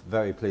 and I'm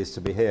very pleased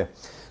to be here.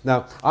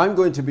 Now, I'm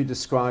going to be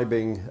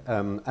describing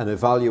an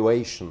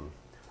evaluation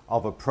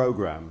of a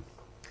program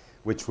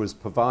which was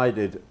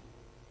providing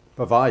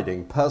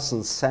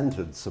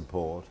person-centered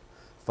support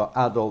for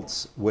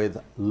adults with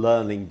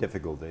learning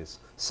difficulties,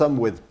 some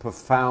with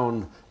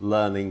profound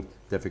learning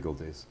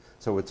difficulties.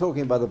 So we're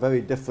talking about a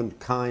very different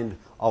kind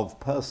of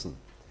person,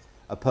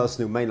 a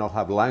person who may not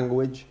have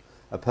language,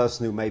 a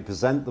person who may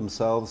present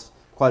themselves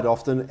quite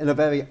often in a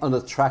very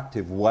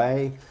unattractive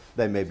way.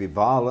 They may be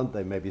violent,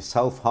 they may be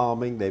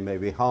self-harming, they may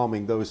be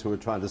harming those who are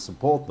trying to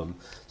support them.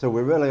 So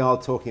we really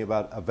are talking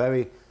about a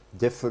very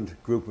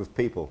different group of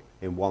people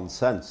in one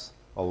sense,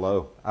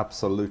 although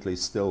absolutely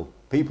still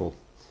people.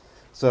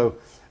 So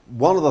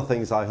one of the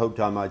things I hoped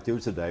I might do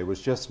today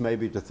was just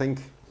maybe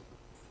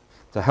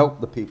to help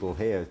the people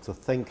here to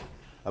think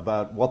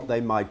about what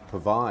they might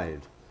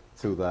provide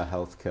through their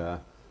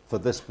healthcare for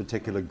this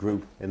particular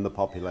group in the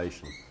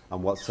population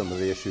and what some of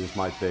the issues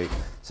might be.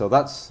 So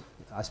that's,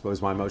 I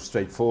suppose, my most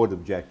straightforward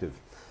objective.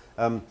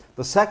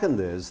 The second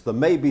is there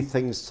may be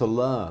things to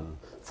learn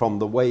from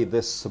the way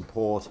this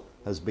support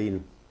has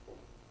been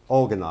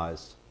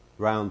organised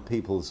around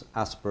people's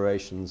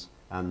aspirations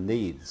and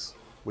needs,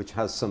 which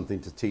has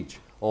something to teach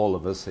all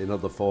of us in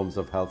other forms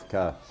of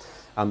healthcare.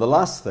 And the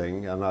last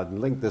thing, and I'd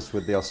link this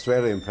with the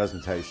Australian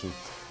presentation,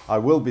 I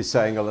will be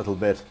saying a little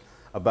bit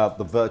about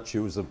the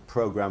virtues of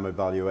program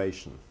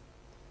evaluation.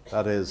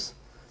 That is,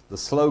 the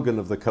slogan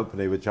of the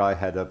company which I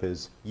head up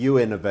is, you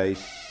innovate,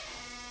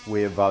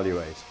 we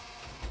evaluate.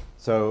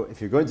 So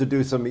if you're going to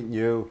do something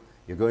new,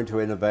 you're going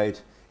to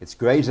innovate, it's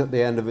great at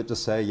the end of it to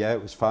say, yeah,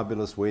 it was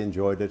fabulous, we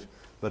enjoyed it,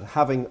 but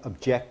having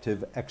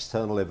objective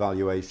external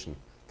evaluation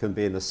can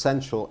be an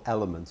essential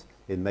element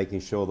in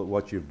making sure that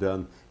what you've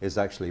done is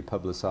actually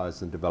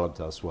publicized and developed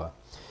elsewhere.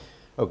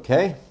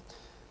 Okay.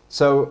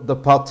 So the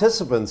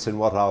participants in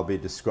what I'll be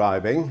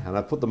describing, and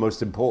I put the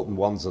most important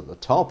ones at the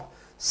top,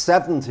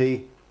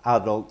 70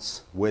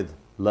 adults with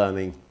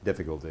learning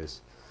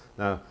difficulties.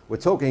 Now, we're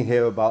talking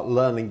here about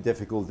learning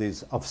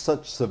difficulties of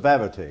such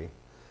severity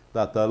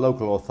that the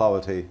local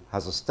authority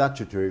has a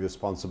statutory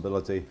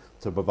responsibility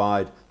to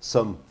provide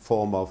some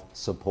form of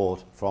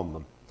support from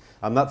them.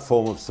 And that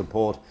form of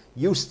support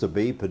used to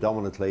be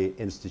predominantly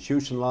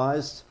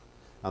institutionalized,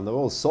 and there are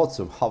all sorts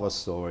of horror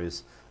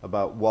stories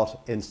about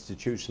what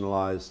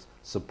institutionalized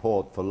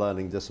support for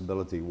learning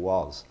disability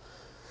was.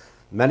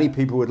 Many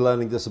people with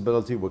learning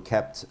disability were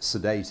kept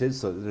sedated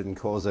so they didn't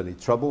cause any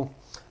trouble,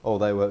 or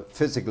they were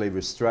physically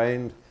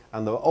restrained,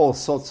 and there were all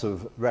sorts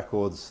of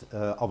records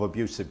of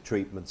abusive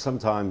treatment,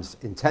 sometimes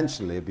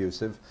intentionally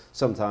abusive,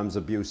 sometimes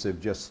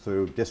abusive just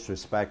through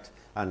disrespect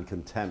and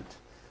contempt.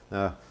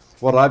 Now,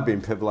 what I've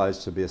been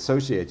privileged to be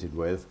associated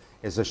with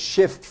is a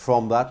shift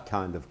from that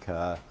kind of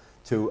care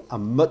to a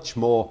much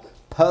more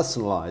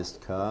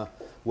personalised care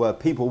where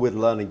people with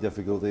learning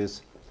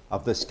difficulties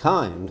of this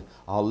kind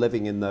are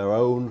living in their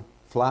own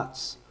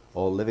flats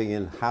or living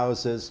in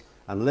houses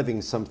and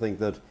living something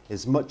that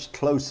is much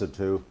closer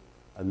to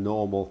a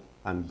normal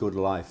and good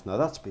life. Now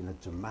that's been a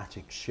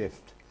dramatic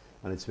shift,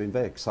 and it's been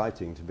very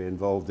exciting to be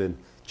involved in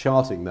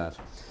charting that.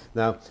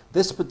 Now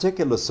this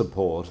particular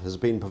support has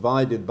been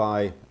provided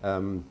by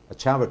a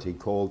charity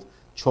called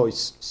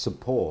Choice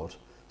Support.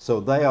 So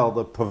they are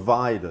the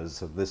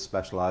providers of this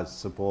specialised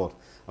support.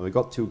 And we've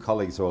got two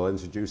colleagues who I'll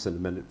introduce in a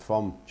minute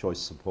from Choice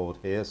Support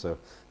here, so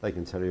they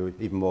can tell you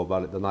even more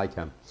about it than I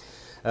can.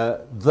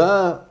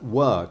 Their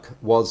work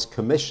was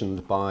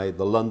commissioned by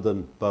the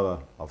London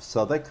Borough of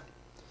Southwark.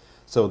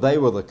 So they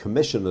were the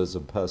commissioners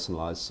of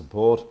personalised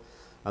support.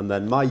 And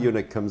then my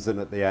unit comes in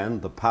at the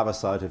end, the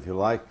parasite, if you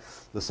like.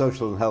 The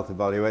Social and Health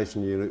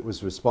Evaluation Unit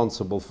was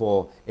responsible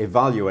for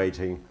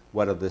evaluating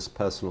whether this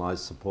personalised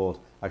support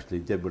actually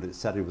did what it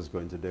said it was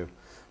going to do.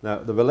 Now,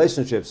 the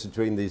relationships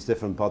between these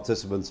different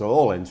participants are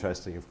all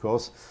interesting, of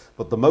course,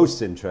 but the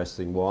most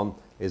interesting one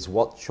is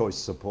what Choice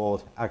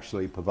Support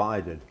actually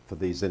provided for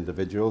these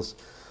individuals.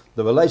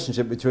 The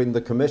relationship between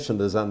the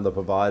commissioners and the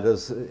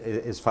providers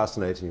is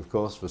fascinating, of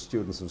course, for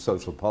students of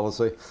social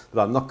policy,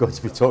 but I'm not going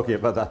to be talking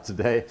about that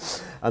today.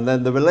 And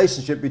then the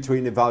relationship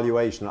between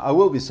evaluation. I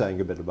will be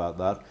saying a bit about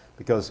that,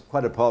 because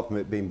quite apart from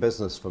it being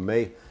business for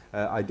me,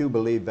 I do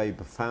believe very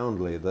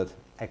profoundly that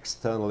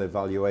external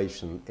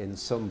evaluation in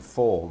some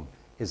form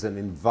is an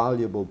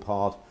invaluable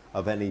part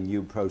of any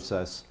new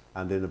process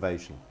and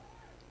innovation.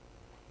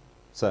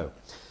 So,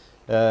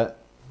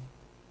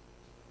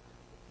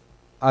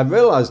 I've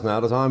realised now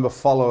that I'm a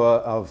follower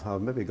of,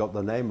 I've maybe got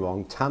the name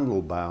wrong,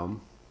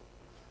 Tandelbaum,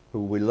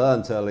 who we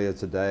learnt earlier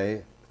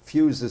today,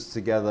 fuses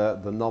together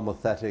the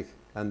nomothetic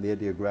and the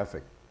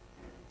ideographic.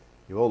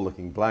 You're all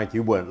looking blank.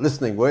 You weren't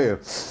listening, were you?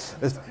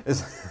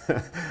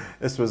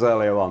 This was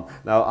earlier on.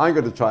 Now, I'm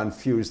going to try and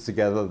fuse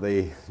together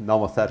the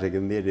nomothetic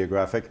and the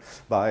ideographic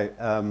by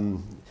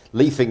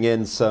leafing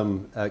in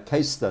some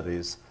case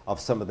studies of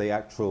some of the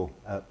actual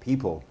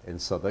people in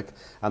Southwark.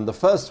 And the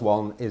first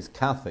one is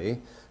Kathy.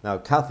 Now,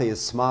 Kathy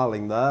is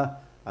smiling there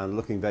and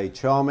looking very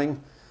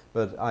charming,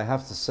 but I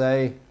have to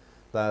say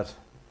that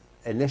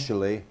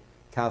initially,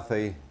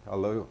 Kathy,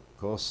 although, of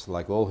course,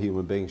 like all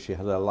human beings, she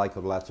had her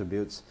likable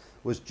attributes,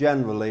 was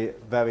generally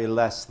very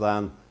less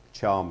than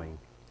charming.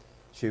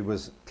 She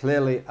was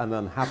clearly an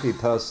unhappy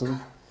person.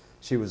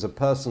 She was a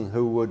person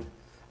who would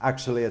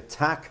actually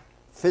attack,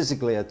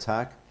 physically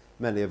attack,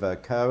 many of her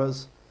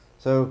carers.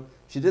 So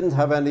she didn't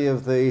have any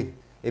of the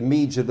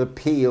immediate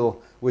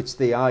appeal which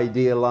the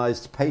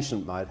idealized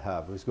patient might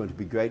have, who's going to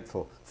be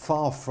grateful.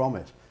 Far from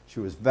it. She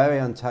was very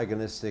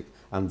antagonistic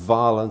and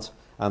violent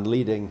and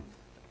leading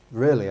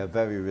really a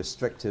very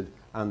restricted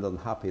and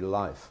unhappy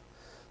life.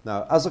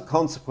 Now, as a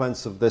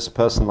consequence of this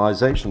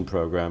personalization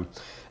program,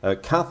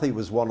 Kathy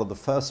was one of the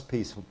first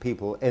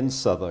people in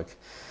Southwark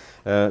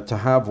to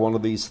have one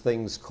of these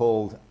things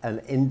called an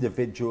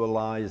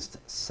individualized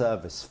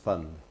service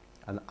fund,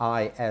 an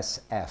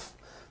ISF.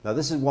 Now,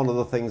 this is one of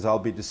the things I'll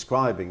be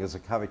describing as a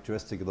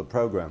characteristic of the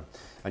program.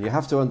 And you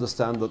have to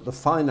understand that the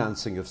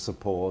financing of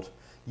support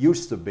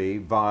used to be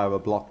via a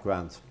block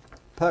grant,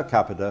 per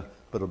capita,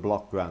 but a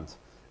block grant.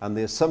 And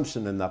the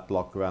assumption in that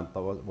block grant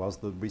was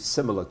there'd be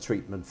similar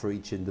treatment for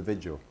each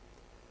individual.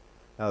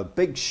 Now, a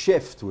big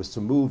shift was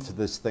to move to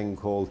this thing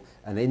called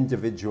an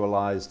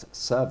individualized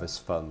service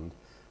fund,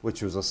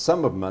 which was a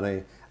sum of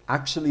money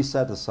actually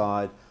set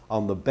aside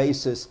on the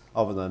basis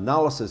of an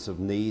analysis of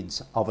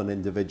needs of an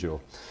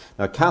individual.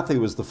 Now, Kathy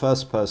was the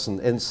first person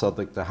in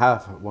Southwark to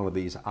have one of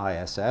these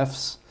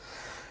ISFs,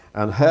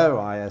 and her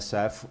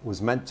ISF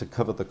was meant to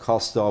cover the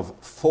cost of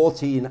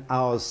 14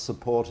 hours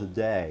support a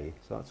day.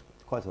 So that's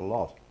quite a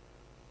lot.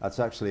 That's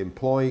actually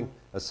employing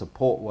a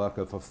support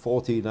worker for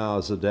 14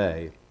 hours a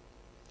day.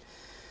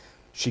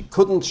 She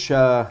couldn't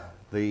share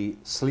the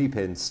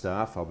sleep-in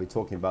staff. I'll be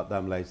talking about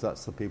them later.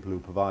 That's the people who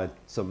provide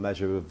some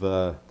measure of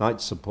night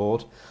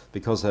support,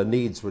 because her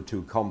needs were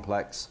too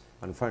complex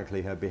and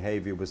frankly her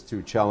behaviour was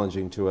too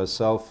challenging to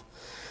herself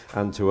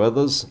and to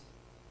others.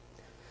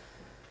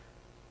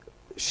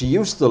 She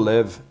used to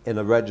live in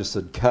a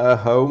registered care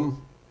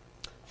home.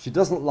 She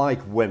doesn't like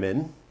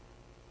women,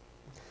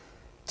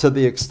 to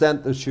the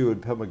extent that she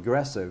would become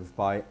aggressive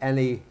by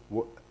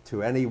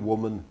to any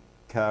woman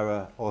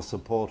carer or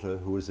supporter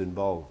who was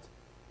involved.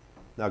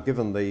 Now,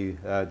 given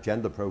the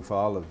gender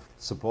profile of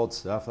support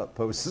staff, that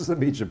poses a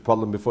major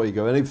problem before you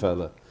go any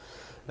further.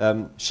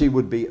 She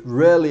would be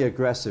really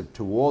aggressive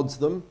towards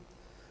them.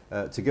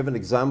 To give an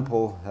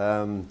example,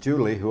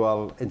 Julie, who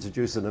I'll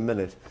introduce in a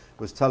minute,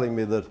 was telling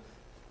me that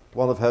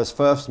one of her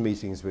first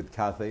meetings with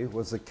Kathy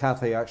was that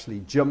Kathy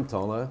actually jumped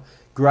on her,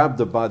 grabbed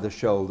her by the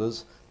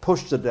shoulders,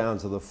 pushed her down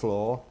to the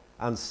floor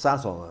and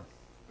sat on her.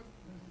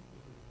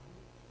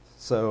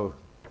 So,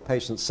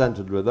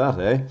 patient-centered with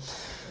that,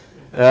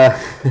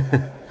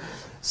 eh?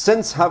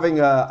 Since having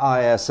her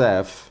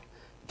ISF,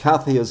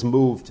 Kathy has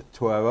moved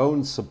to her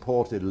own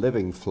supported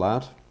living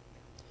flat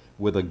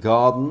with a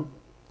garden,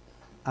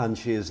 and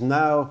she is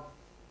now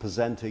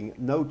presenting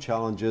no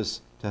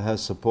challenges to her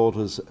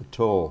supporters at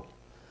all.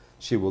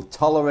 She will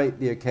tolerate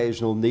the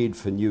occasional need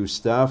for new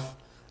staff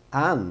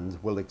and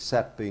will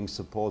accept being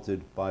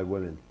supported by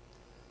women.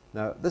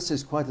 Now, this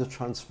is quite a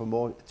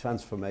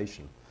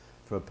transformation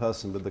for a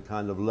person with the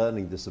kind of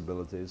learning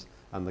disabilities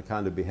and the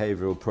kind of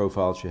behavioural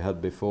profile she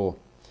had before.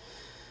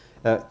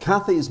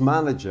 Kathy's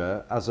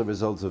manager, as a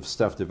result of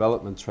staff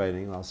development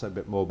training, I'll say a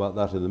bit more about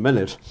that in a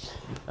minute,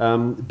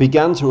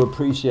 began to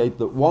appreciate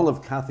that one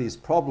of Kathy's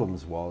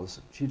problems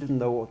was she didn't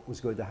know what was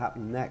going to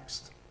happen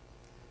next.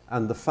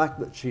 And the fact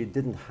that she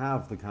didn't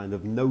have the kind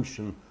of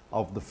notion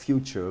of the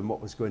future and what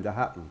was going to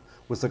happen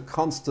was a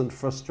constant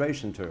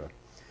frustration to her.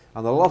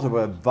 And a lot of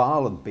her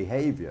violent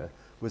behaviour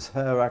was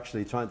her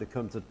actually trying to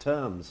come to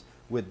terms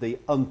with the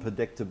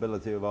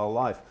unpredictability of our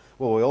life.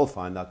 Well, we all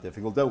find that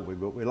difficult, don't we?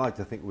 But we like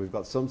to think we've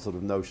got some sort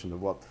of notion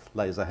of what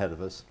lays ahead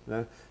of us. You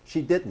know?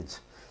 She didn't.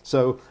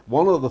 So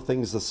one of the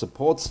things the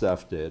support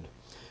staff did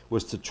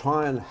was to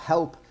try and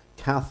help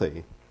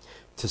Kathy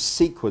to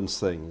sequence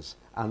things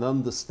and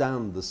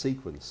understand the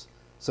sequence.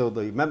 So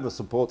the member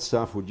support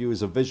staff would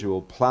use a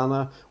visual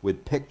planner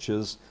with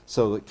pictures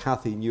so that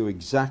Kathy knew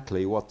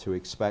exactly what to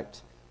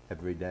expect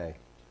every day.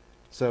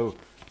 So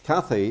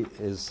Kathy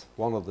is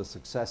one of the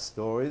success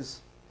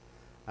stories,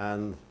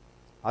 and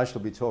I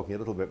shall be talking a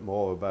little bit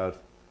more about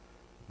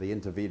the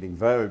intervening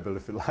variable,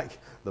 if you like,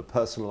 the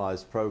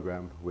personalised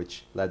programme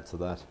which led to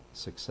that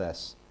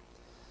success.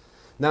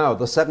 Now,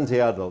 the 70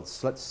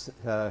 adults. Let's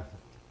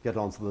get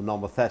on to the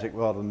nomothetic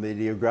rather than the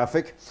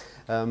ideographic.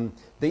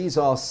 These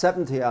are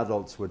 70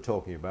 adults we're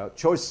talking about.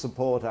 Choice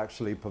Support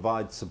actually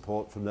provides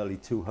support for nearly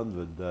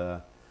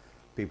 200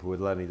 people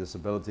with learning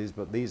disabilities,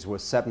 but these were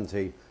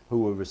 70 who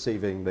were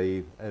receiving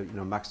the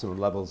maximum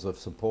levels of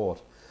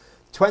support.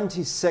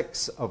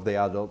 26 of the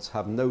adults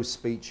have no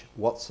speech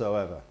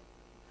whatsoever.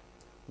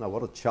 Now,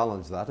 what a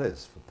challenge that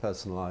is for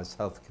personalised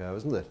healthcare,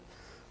 isn't it?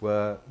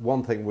 Where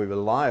one thing we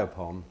rely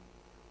upon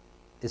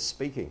is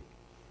speaking.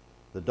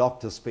 The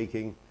doctor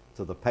speaking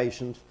to the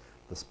patient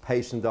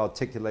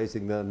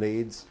articulating their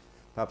needs,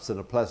 perhaps in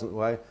a pleasant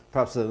way,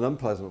 perhaps in an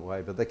unpleasant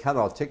way, but they can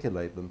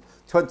articulate them.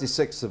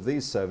 26 of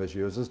these service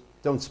users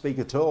don't speak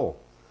at all.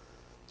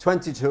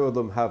 22 of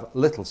them have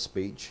little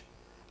speech,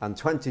 and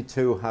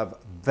 22 have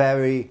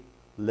very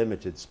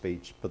limited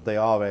speech, but they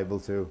are able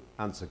to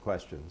answer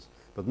questions,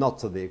 but not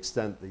to the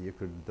extent that you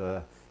could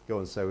go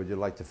and say, would you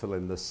like to fill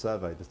in this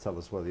survey to tell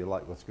us whether you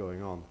like what's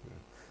going on?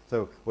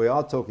 So we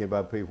are talking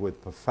about people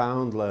with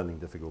profound learning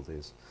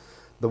difficulties.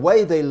 The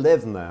way they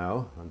live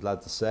now, I'm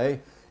glad to say,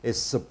 is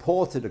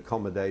supported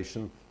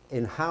accommodation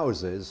in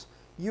houses,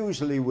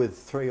 usually with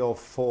 3 or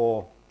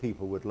 4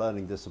 people with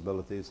learning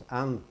disabilities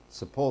and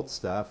support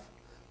staff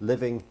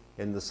living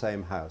in the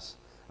same house.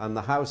 And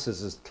the house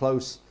is as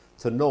close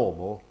to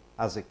normal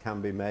as it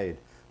can be made.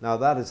 Now,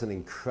 that is an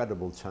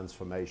incredible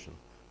transformation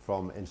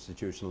from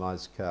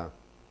institutionalized care.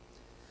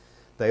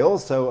 They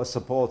also are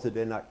supported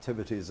in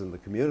activities in the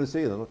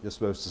community. They're not just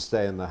supposed to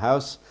stay in the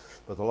house,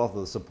 but a lot of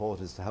the support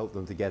is to help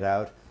them to get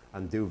out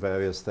and do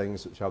various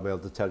things, which I'll be able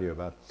to tell you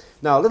about.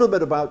 Now, a little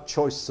bit about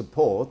Choice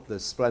Support,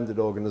 this splendid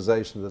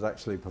organisation that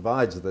actually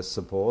provides this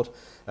support.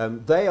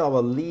 They are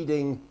a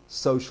leading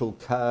social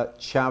care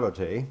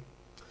charity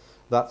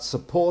that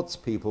supports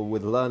people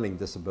with learning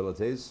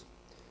disabilities,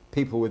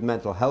 people with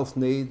mental health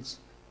needs,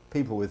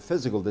 people with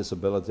physical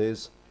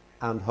disabilities,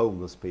 and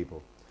homeless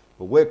people.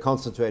 But we're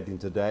concentrating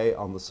today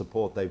on the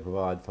support they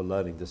provide for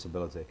learning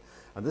disability.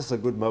 And this is a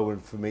good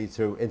moment for me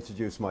to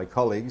introduce my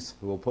colleagues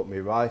who will put me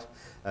right.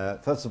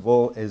 First of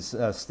all is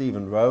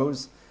Stephen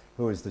Rose,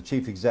 who is the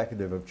Chief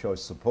Executive of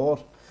Choice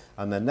Support.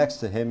 And then next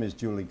to him is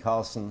Julie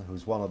Carson,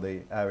 who's one of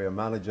the area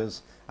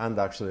managers and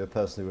actually a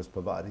person who was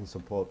providing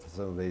support for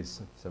some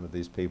of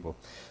these people.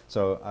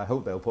 So I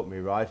hope they'll put me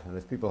right, and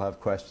if people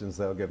have questions,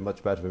 they'll give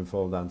much better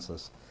informed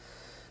answers.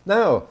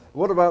 Now,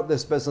 what about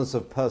this business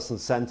of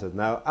person-centered?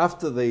 Now,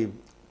 after the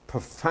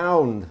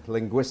profound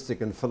linguistic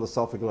and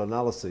philosophical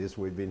analyses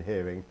we've been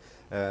hearing,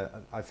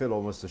 I feel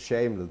almost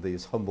ashamed of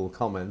these humble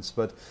comments,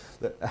 but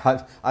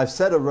I've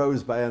said a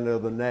rose by any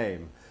other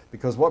name,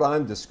 because what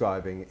I'm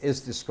describing is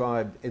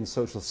described in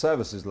social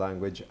services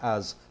language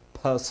as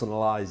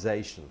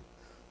personalization.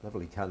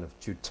 Lovely kind of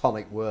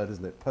Teutonic word,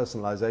 isn't it?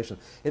 Personalization.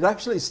 It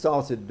actually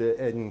started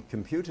in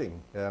computing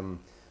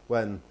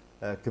when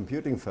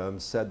computing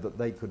firms said that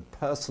they could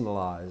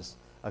personalize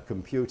a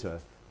computer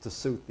to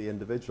suit the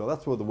individual.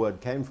 That's where the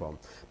word came from.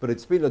 But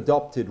it's been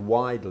adopted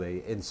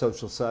widely in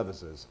social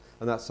services.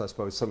 And that's, I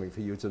suppose, something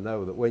for you to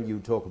know, that when you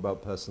talk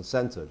about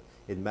person-centered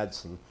in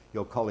medicine,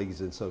 your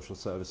colleagues in social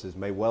services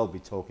may well be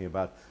talking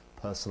about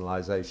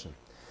personalization.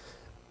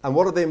 And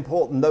what are the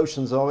important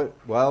notions of it?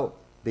 Well,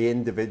 the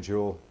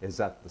individual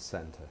is at the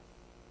center.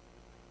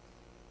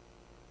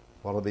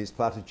 One of these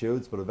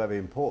platitudes, but a very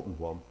important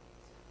one.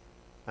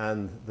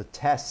 And the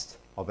test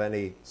of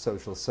any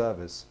social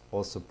service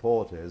or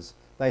support is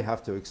they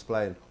have to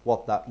explain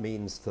what that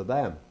means to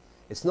them.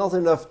 It's not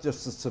enough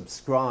just to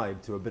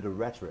subscribe to a bit of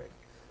rhetoric.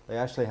 They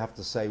actually have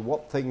to say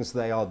what things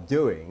they are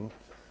doing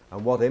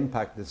and what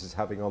impact this is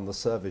having on the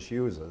service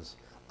users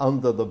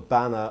under the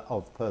banner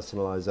of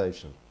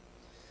personalization.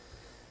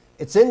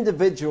 It's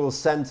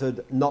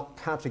individual-centered, not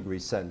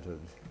category-centered.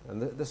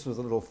 And this was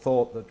a little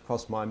thought that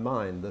crossed my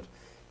mind, that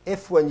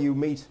if when you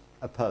meet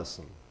a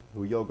person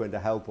who you're going to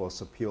help or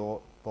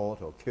support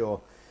or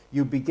cure,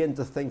 you begin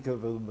to think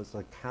of them as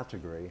a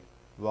category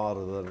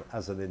rather than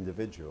as an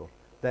individual,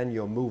 then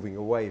you're moving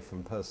away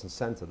from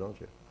person-centered,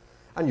 aren't you?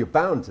 And you're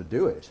bound to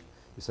do it.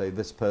 You say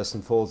this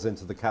person falls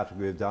into the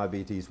category of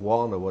diabetes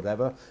 1 or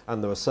whatever,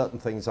 and there are certain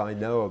things I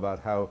know about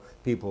how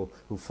people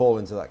who fall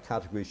into that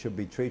category should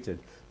be treated.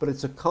 But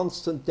it's a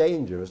constant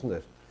danger, isn't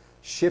it?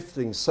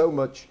 Shifting so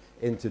much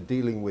into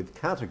dealing with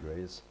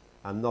categories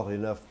and not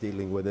enough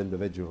dealing with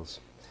individuals.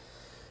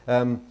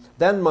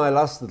 Then my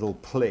last little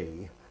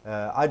plea,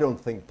 I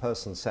don't think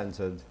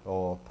person-centered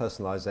or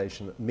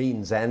personalization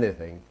means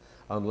anything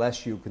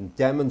unless you can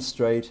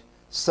demonstrate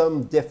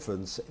some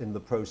difference in the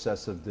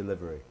process of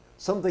delivery.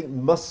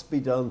 Something must be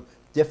done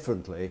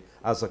differently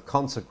as a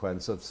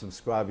consequence of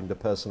subscribing to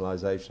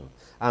personalization.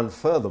 And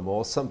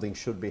furthermore, something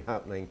should be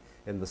happening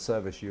in the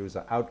service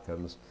user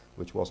outcomes,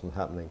 which wasn't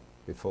happening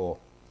before.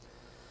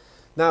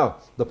 Now,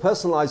 the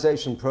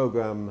personalization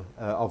program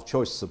of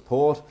choice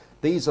support,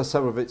 these are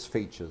some of its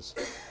features.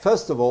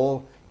 First of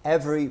all,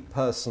 every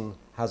person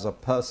has a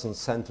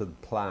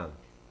person-centered plan.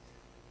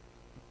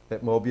 A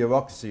bit more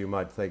bureaucracy, you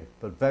might think,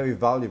 but very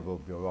valuable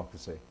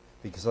bureaucracy.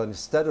 Because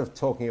instead of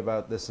talking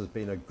about this as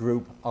being a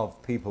group of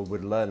people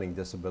with learning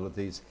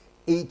disabilities,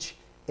 each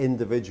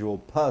individual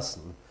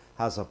person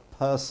has a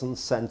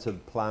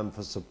person-centered plan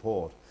for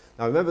support.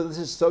 Now remember, this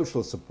is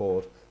social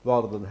support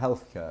rather than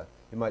healthcare.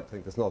 You might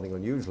think there's nothing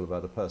unusual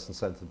about a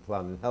person-centered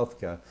plan in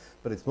healthcare,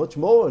 but it's much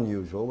more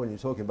unusual when you're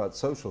talking about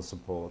social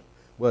support,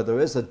 where there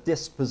is a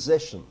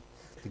disposition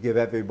to give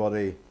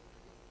everybody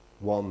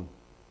one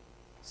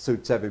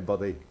suits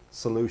everybody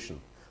solution.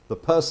 The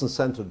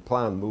person-centered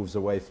plan moves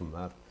away from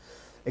that.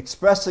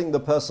 Expressing the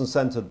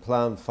person-centered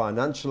plan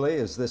financially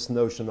is this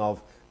notion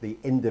of the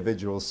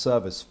individual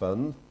service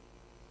fund.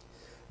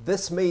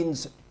 This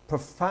means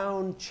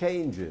profound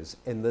changes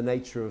in the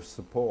nature of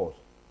support.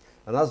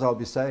 And as I'll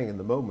be saying in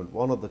a moment,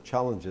 one of the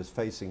challenges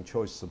facing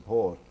choice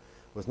support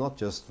was not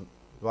just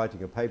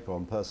writing a paper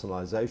on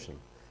personalization.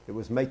 It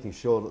was making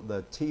sure that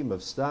the team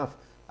of staff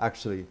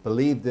actually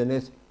believed in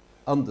it,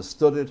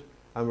 understood it,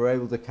 and were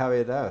able to carry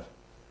it out.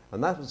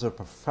 And that was a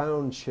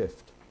profound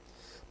shift.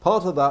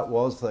 Part of that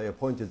was they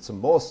appointed some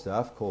more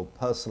staff called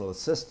personal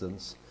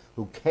assistants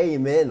who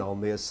came in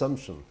on the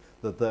assumption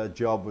that their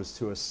job was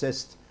to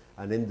assist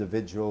an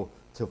individual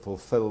to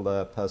fulfill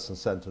their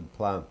person-centered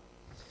plan.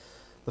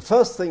 The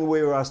first thing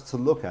we were asked to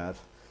look at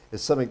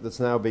is something that's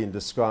now being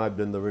described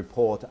in the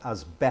report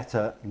as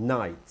better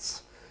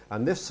nights.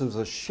 And this was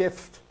a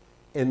shift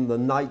in the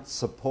night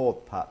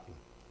support pattern.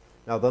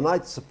 Now, the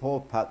night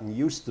support pattern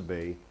used to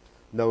be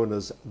known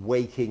as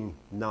waking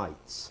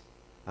nights.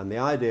 And the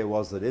idea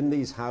was that in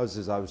these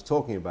houses I was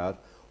talking about,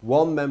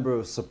 one member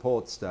of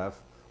support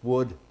staff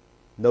would,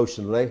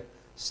 notionally,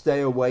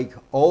 stay awake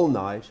all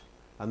night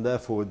and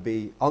therefore would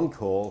be on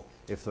call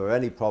if there were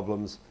any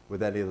problems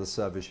with any of the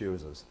service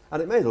users.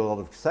 And it made a lot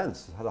of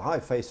sense. It had a high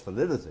face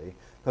validity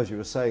because you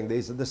were saying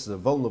this is a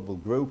vulnerable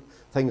group,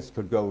 things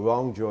could go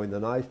wrong during the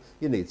night,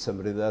 you need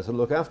somebody there to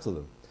look after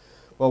them.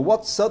 Well,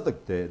 what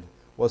Southwark did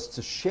was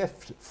to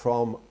shift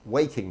from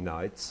waking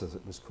nights, as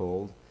it was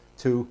called,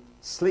 to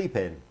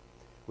sleep-in,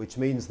 which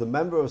means the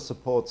member of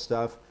support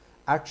staff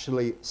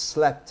actually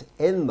slept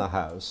in the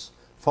house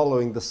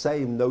following the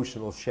same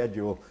notional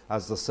schedule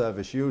as the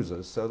service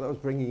users. So that was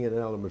bringing in an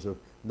element of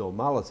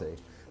normality.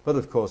 But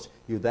of course,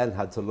 you then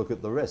had to look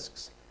at the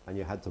risks, and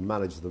you had to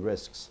manage the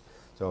risks.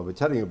 So I'll be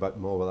telling you about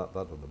more about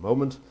that at the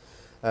moment.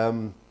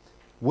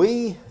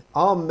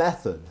 Our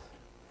method,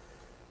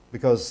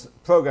 because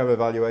program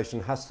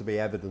evaluation has to be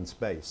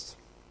evidence-based.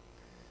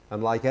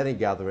 And like any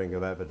gathering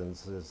of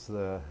evidence,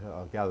 there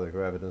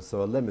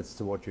are limits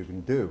to what you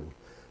can do.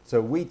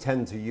 So we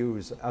tend to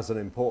use, as an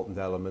important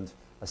element,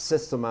 a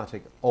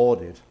systematic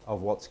audit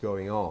of what's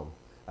going on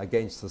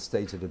against the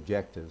stated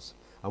objectives.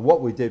 And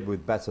what we did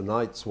with Better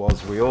Nights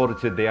was we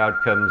audited the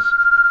outcomes.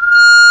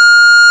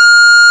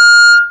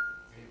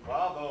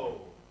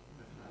 Bravo!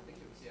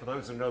 For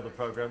those who know the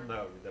program,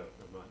 no, we don't.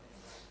 Never mind.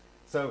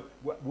 So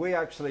we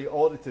actually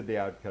audited the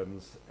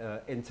outcomes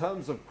in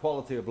terms of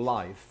quality of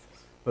life,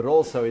 but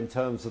also in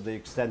terms of the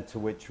extent to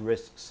which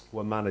risks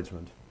were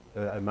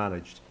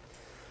managed.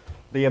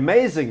 The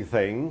amazing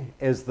thing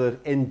is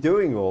that in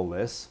doing all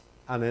this,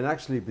 and in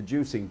actually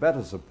producing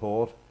better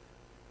support,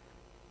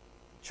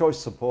 choice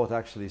support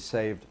actually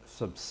saved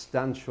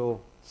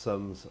substantial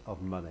sums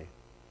of money.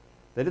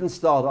 They didn't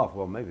start off,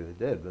 well, maybe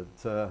they did,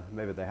 but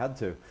maybe they had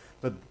to.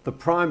 But the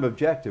prime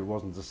objective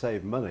wasn't to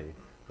save money.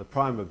 The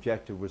prime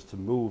objective was to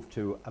move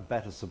to a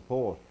better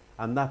support.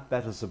 And that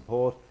better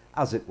support,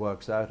 as it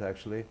works out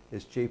actually,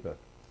 is cheaper.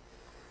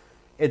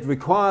 It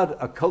required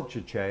a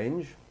culture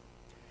change.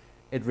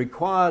 It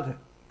required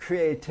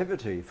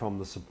creativity from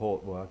the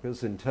support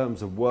workers in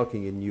terms of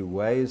working in new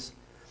ways.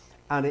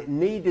 and it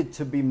needed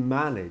to be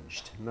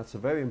managed. And that's a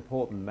very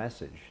important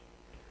message.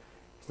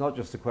 It's not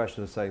just a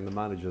question of saying the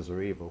managers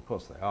are evil. Of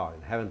course, they are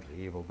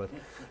inherently evil. But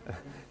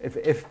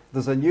if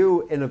there's a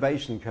new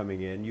innovation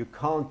coming in, you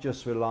can't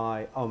just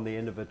rely on the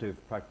innovative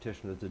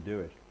practitioner to do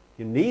it.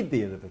 You need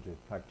the innovative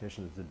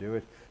practitioner to do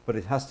it, but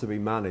it has to be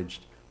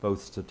managed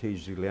both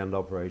strategically and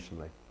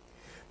operationally.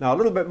 Now, a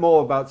little bit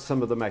more about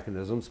some of the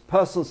mechanisms.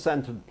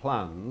 Person-centered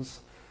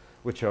plans,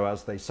 which are,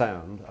 as they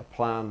sound, a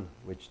plan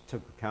which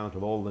took account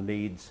of all the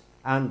needs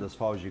and, as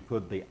far as you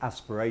could, the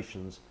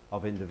aspirations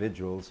of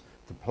individuals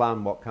to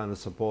plan what kind of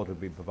support would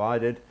be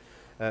provided.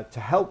 To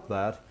help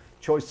that,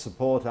 Choice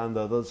Support and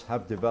others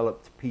have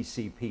developed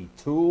PCP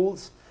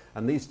tools,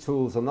 and these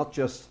tools are not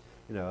just,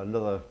 you know,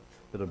 another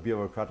bit of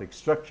bureaucratic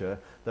structure.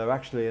 They're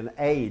actually an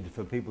aid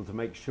for people to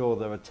make sure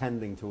they're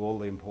attending to all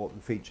the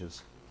important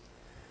features.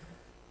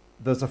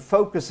 There's a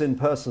focus in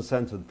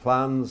person-centered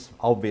plans,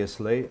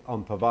 obviously,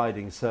 on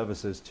providing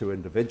services to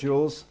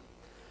individuals.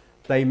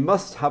 They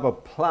must have a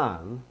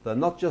plan. They're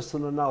not just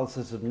an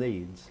analysis of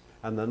needs,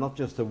 and they're not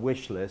just a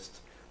wish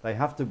list. They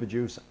have to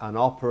produce an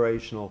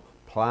operational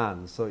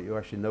plan so that you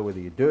actually know whether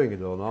you're doing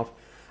it or not.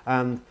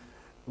 And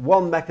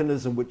one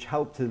mechanism which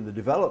helped in the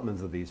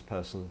development of these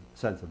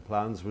person-centered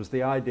plans was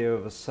the idea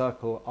of a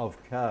circle of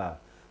care.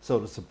 So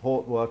the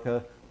support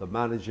worker, the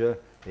manager,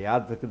 the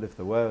advocate, if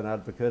there were an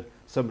advocate,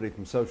 somebody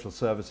from social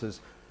services,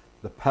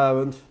 the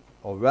parent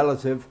or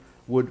relative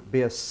would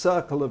be a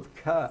circle of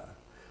care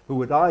who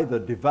would either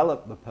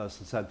develop the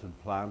person-centered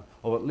plan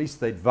or at least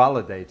they'd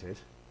validate it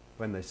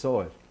when they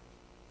saw it.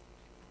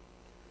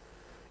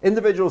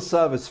 Individual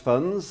service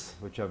funds,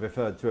 which I've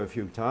referred to a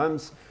few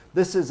times,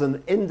 this is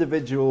an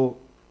individual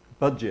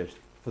budget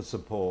for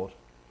support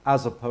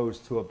as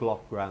opposed to a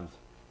block grant.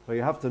 So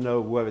you have to know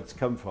where it's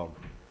come from.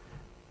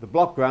 The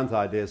block grant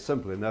idea is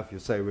simple enough. You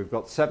say we've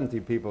got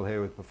 70 people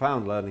here with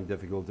profound learning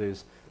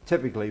difficulties.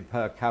 Typically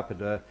per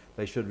capita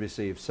they should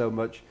receive so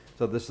much,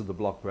 so this is the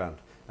block grant.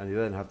 And you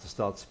then have to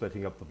start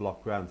splitting up the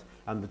block grant.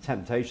 And the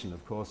temptation,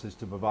 of course, is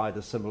to provide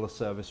a similar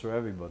service for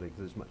everybody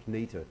because it's much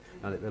neater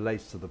and it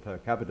relates to the per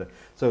capita.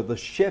 So the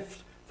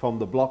shift from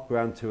the block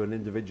grant to an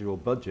individual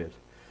budget,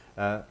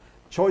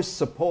 Choice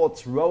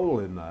Support's role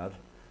in that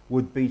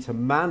would be to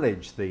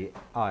manage the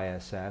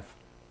ISF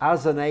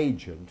as an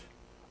agent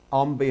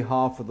on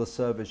behalf of the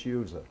service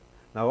user.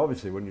 Now,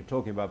 obviously, when you're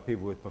talking about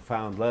people with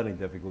profound learning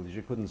difficulties,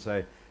 you couldn't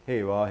say, here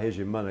you are, here's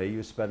your money,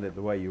 you spend it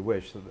the way you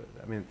wish.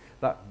 I mean,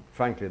 that,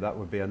 frankly, that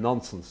would be a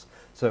nonsense.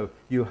 So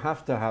you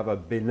have to have a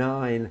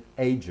benign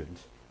agent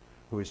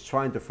who is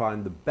trying to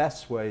find the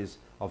best ways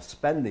of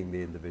spending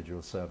the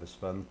individual service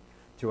fund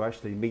to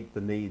actually meet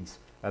the needs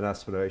and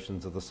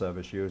aspirations of the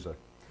service user.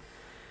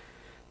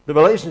 The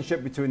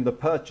relationship between the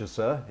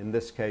purchaser, in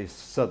this case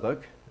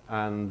Southwark,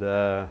 and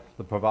the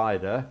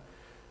provider,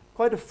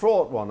 quite a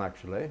fraught one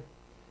actually,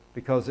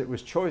 because it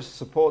was Choice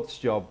Support's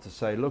job to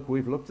say, look,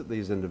 we've looked at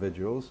these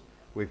individuals,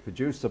 we've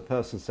produced a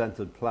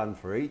person-centered plan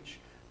for each,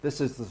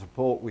 this is the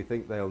support we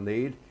think they'll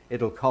need,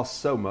 it'll cost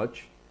so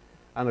much,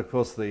 and of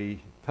course the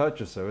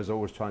purchaser is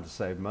always trying to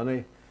save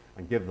money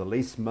and give the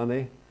least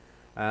money,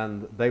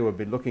 and they would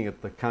be looking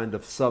at the kind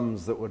of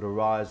sums that would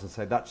arise and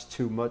say, that's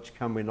too much,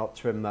 can we not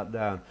trim that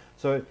down?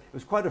 So it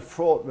was quite a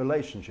fraught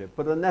relationship,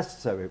 but a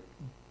necessary.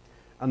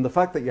 And the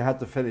fact that you had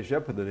to finish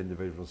up with an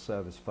individual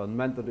service fund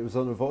meant that it was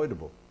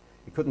unavoidable.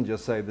 You couldn't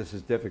just say, this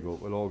is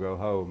difficult, we'll all go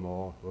home,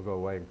 or we'll go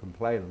away and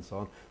complain and so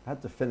on. You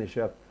had to finish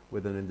up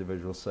with an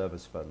individual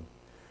service fund.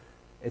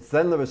 It's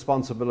then the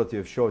responsibility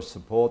of Choice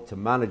Support to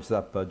manage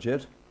that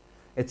budget.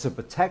 It's a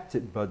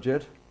protected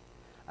budget,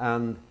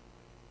 and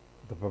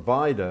the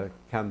provider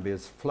can be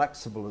as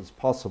flexible as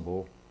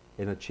possible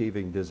in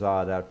achieving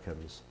desired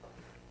outcomes.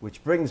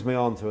 Which brings me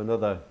on to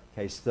another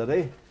case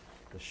study,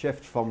 the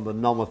shift from the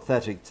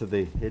nomothetic to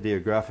the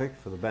ideographic,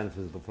 for the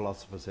benefit of the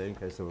philosophers here in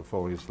case they were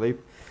falling asleep.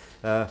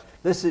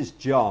 This is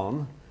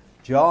John.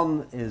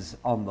 John is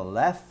on the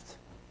left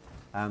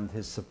and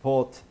his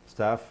support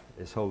staff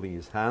is holding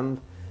his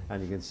hand,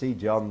 and you can see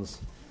John's,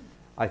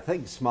 I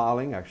think,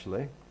 smiling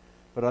actually,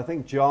 but I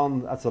think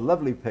John, that's a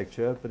lovely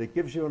picture, but it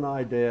gives you an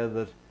idea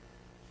that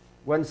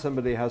when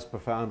somebody has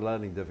profound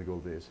learning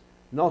difficulties,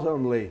 not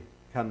only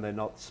can they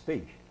not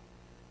speak,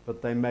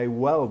 but they may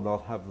well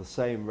not have the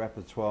same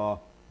repertoire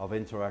of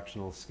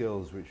interactional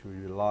skills which we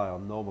rely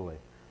on normally.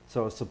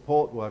 So a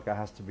support worker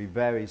has to be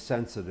very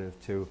sensitive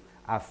to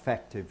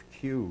affective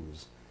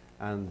cues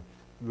and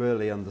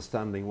really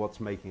understanding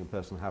what's making a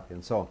person happy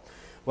and so on.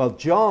 Well,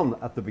 John,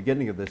 at the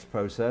beginning of this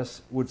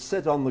process, would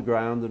sit on the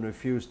ground and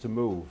refuse to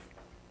move.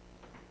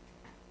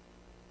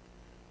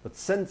 But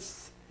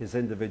since his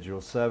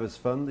individual service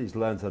fund, he's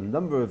learned a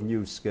number of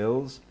new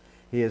skills.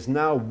 He is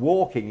now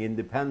walking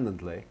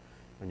independently.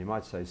 And you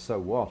might say, so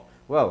what?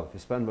 Well, if you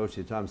spend most of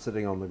your time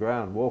sitting on the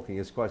ground, walking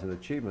is quite an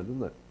achievement,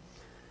 isn't it?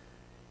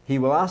 He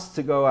will ask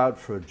to go out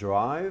for a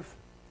drive.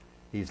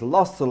 He's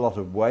lost a lot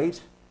of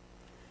weight.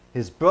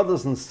 His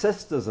brothers and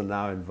sisters are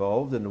now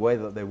involved in a way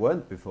that they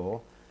weren't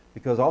before,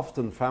 because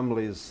often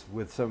families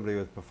with somebody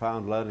with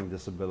profound learning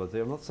disability,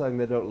 I'm not saying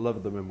they don't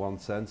love them in one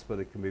sense, but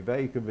it can be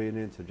very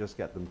convenient to just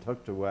get them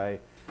tucked away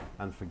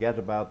and forget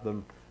about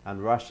them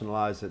and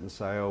rationalize it and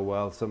say, oh,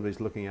 well, somebody's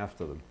looking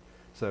after them.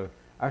 So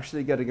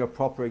actually getting a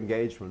proper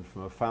engagement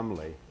from a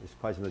family is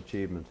quite an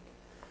achievement.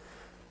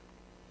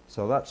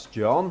 So that's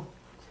John.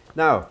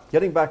 Now,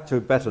 getting back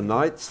to better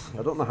nights,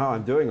 I don't know how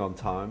I'm doing on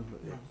time.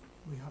 Yeah,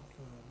 we have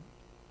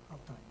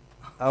time.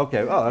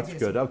 Okay, oh, that's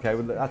good. Okay,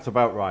 well, that's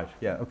about right.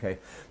 Yeah, okay.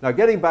 Now,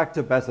 getting back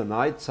to better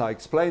nights, I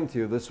explained to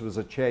you this was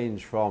a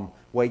change from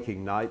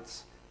waking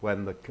nights,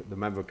 when the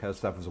member of care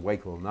staff was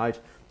awake all night,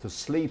 to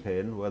sleep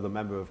in, where the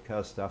member of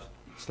care staff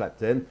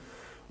slept in.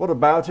 What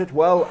about it?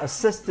 Well,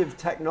 assistive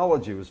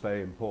technology was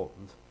very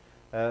important,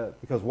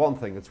 because one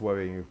thing that's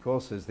worrying, of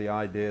course, is the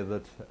idea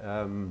that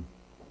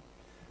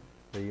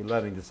the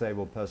learning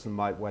disabled person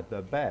might wet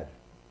their bed.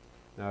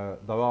 Now,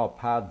 there are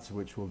pads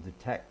which will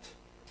detect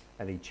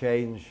any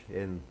change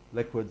in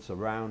liquids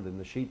around in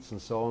the sheets and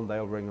so on.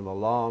 They'll ring an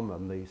alarm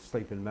and the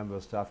sleeping member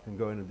of staff can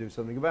go in and do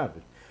something about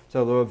it.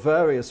 So there are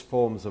various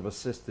forms of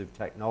assistive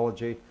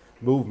technology,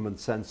 movement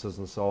sensors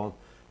and so on,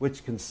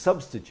 which can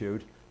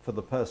substitute for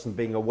the person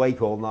being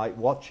awake all night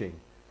watching,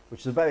 which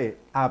is a very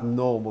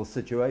abnormal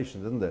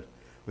situation, isn't it?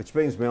 Which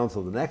brings me on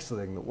to the next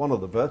thing, that one of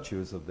the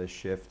virtues of this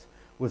shift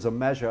was a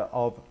measure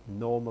of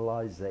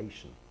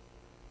normalization.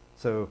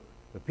 So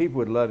the people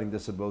with learning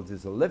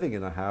disabilities are living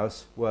in a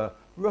house where,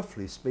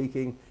 roughly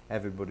speaking,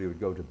 everybody would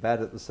go to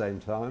bed at the same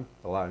time,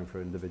 allowing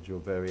for individual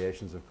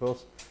variations, of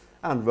course,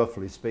 and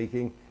roughly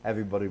speaking,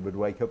 everybody would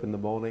wake up in the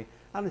morning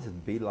and it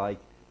would be like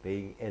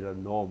being in a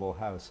normal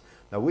house.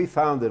 Now, we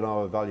found in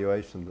our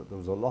evaluation that there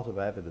was a lot of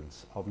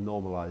evidence of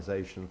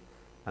normalization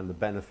and the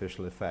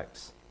beneficial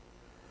effects.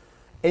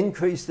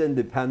 Increased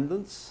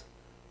independence.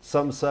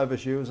 Some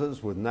service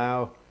users would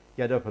now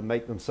get up and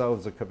make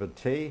themselves a cup of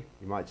tea.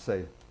 You might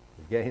say,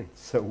 again,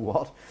 so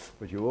what?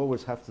 But you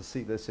always have to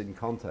see this in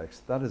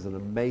context. That is an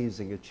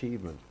amazing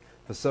achievement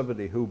for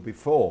somebody who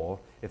before,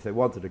 if they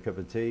wanted a cup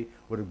of tea,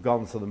 would have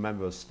gone to the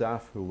member of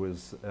staff who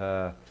was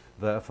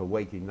there for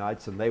waking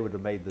nights, and they would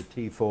have made the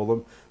tea for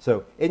them.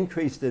 So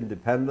increased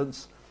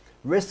independence.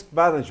 Risk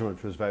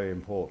management was very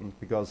important,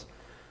 because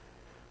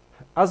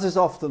as is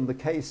often the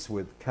case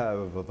with care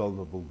of a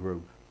vulnerable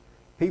group,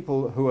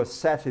 people who are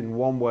set in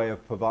one way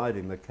of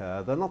providing the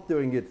care, they're not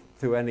doing it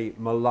through any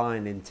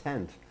malign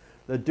intent.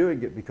 They're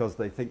doing it because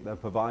they think they're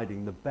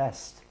providing the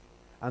best.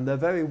 And they're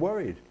very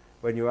worried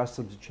when you ask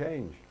them to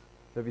change.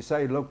 So if you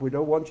say, look, we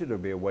don't want you to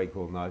be awake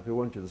all night, we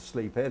want you to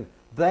sleep in,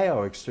 they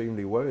are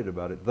extremely worried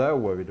about it. They're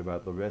worried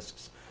about the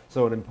risks.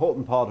 So an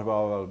important part of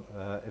our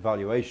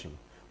evaluation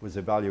was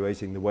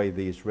evaluating the way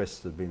these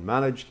risks had been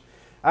managed.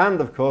 And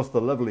of course,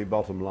 the lovely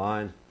bottom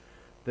line,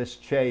 this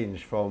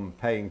change from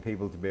paying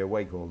people to be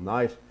awake all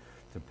night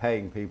to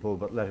paying people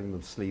but letting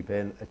them sleep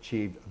in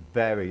achieved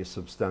very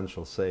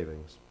substantial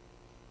savings.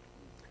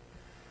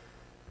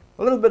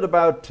 A little bit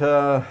about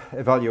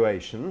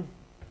evaluation,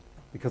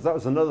 because that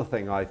was another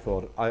thing I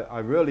thought. I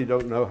really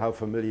don't know how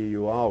familiar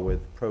you are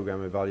with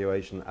program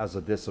evaluation as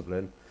a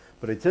discipline,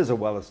 but it is a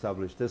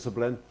well-established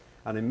discipline,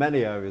 and in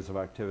many areas of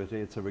activity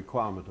it's a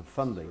requirement of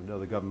funding. You know,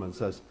 the government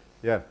says,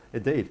 yeah,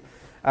 indeed.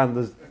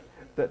 And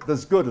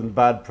there's good and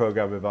bad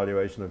program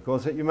evaluation, of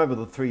course. You remember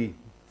the three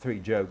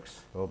jokes,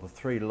 or the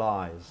three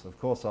lies. Of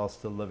course, I'll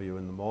still love you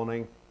in the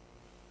morning.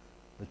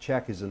 The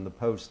check is in the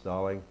post,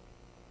 darling.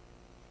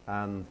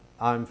 And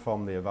I'm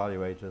from the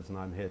evaluators and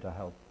I'm here to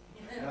help.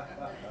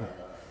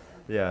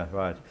 Yeah,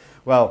 right.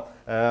 Well,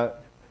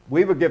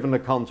 we were given a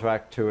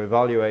contract to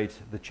evaluate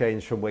the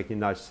change from waking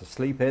nights to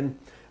sleep in.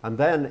 And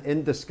then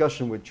in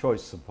discussion with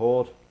Choice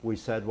Support, we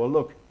said, well,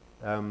 look,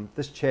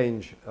 this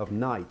change of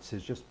nights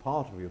is just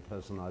part of your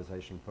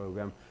personalisation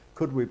program.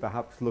 Could we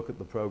perhaps look at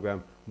the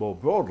program more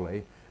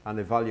broadly and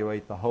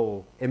evaluate the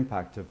whole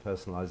impact of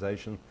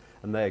personalisation?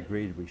 And they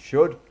agreed we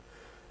should.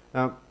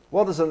 Now,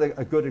 what does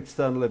a good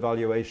external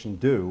evaluation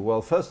do?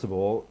 Well, first of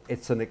all,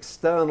 it's an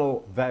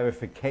external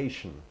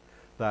verification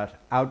that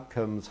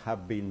outcomes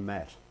have been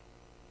met.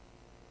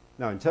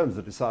 Now, in terms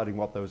of deciding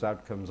what those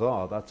outcomes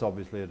are, that's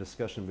obviously a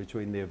discussion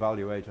between the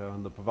evaluator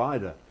and the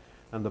provider.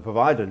 And the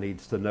provider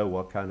needs to know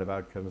what kind of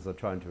outcomes they're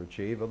trying to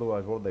achieve,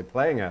 otherwise what are they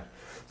playing at?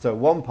 So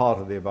one part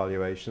of the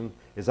evaluation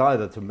is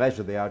either to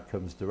measure the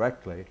outcomes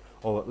directly,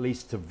 or at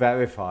least to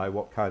verify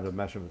what kind of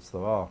measurements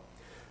there are.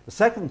 The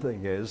second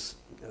thing is,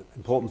 an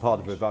important part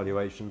of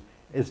evaluation,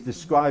 is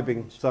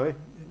describing, sorry?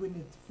 We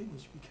need to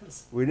finish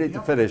because... We need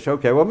to finish,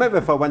 okay. Well, maybe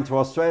if I went to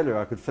Australia,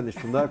 I could finish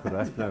from there, could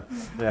I? No.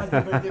 Yeah.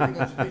 Very difficult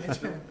to finish.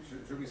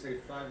 Should we say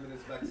 5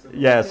 minutes maximum?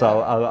 Yes,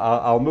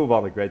 I'll move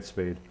on at great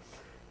speed.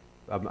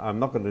 I'm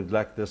not going to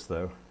neglect this,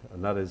 though,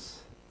 and that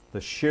is the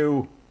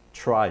shoe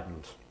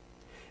trident.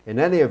 In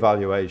any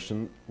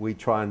evaluation, we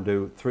try and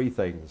do three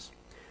things.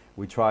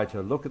 We try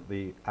to look at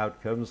the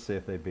outcomes, see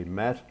if they've been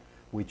met.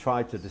 We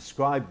try to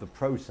describe the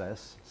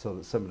process so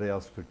that somebody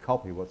else could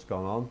copy what's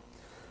gone on.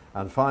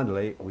 And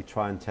finally, we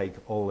try and take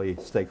all the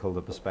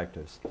stakeholder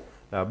perspectives.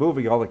 Now,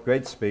 moving on at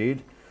great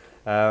speed,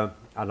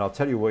 And I'll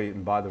tell you where you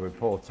can buy the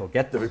reports or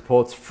get the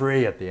reports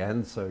free at the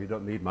end, so you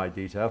don't need my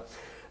detail.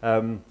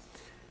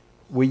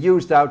 We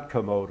used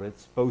outcome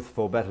audits, both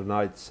for Better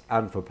Nights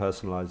and for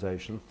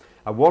personalisation.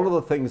 And one of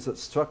the things that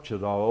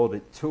structured our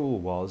audit tool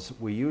was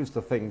we used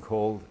a thing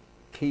called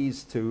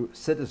Keys to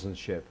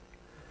Citizenship,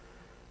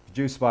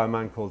 produced by a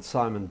man called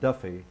Simon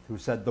Duffy, who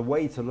said the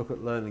way to look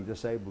at learning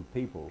disabled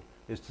people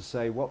is to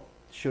say, what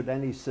should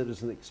any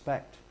citizen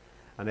expect?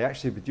 And he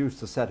actually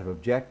produced a set of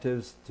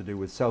objectives to do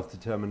with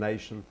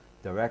self-determination,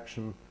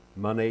 direction,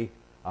 money,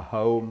 a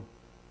home,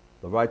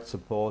 the right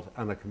support,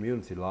 and a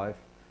community life,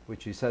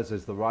 which he says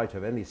is the right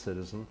of any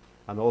citizen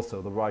and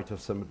also the right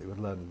of somebody with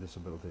learning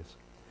disabilities.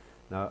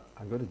 Now,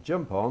 I'm going to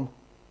jump on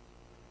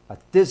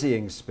at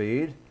dizzying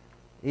speed,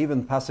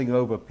 even passing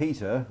over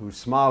Peter, who's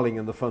smiling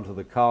in the front of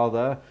the car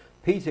there.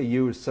 Peter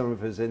used some of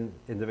his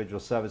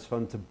individual service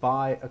fund to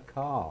buy a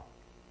car.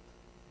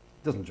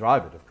 He doesn't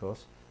drive it, of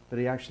course, but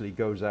he actually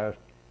goes out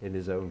in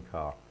his own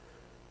car.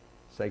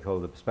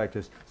 Stakeholder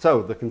perspectives.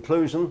 So, the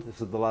conclusion,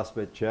 this is the last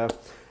bit, Chair.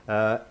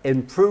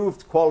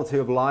 Improved quality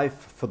of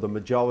life for the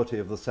majority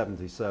of the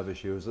 70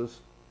 service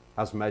users,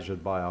 as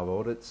measured by our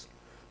audits.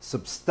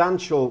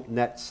 Substantial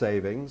net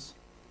savings.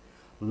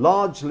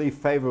 Largely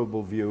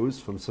favourable views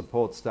from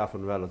support staff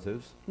and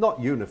relatives. Not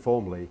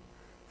uniformly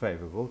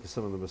favourable, because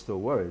some of them are still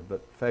worried,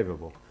 but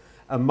favourable.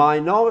 A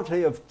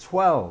minority of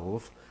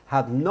 12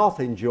 had not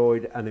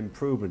enjoyed an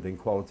improvement in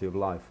quality of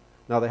life.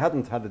 Now, they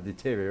hadn't had a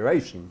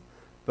deterioration,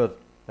 but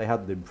they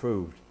hadn't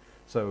improved.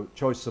 So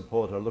Choice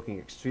Support are looking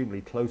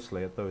extremely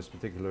closely at those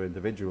particular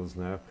individuals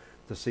now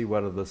to see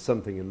whether there's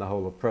something in the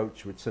whole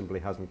approach which simply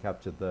hasn't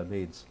captured their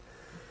needs.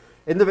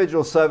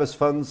 Individual service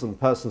funds and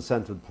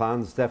person-centred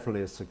plans,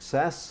 definitely a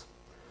success.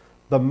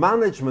 The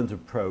management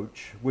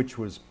approach, which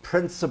was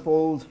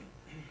principled,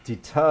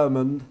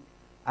 determined,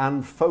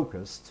 and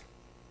focused,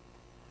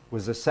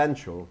 was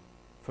essential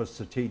for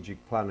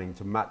strategic planning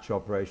to match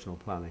operational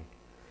planning.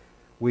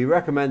 We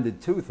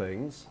recommended two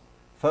things.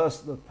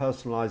 First, that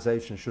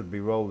personalisation should be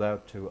rolled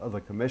out to other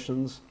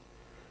commissions.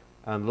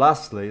 And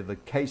lastly, the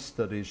case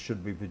studies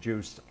should be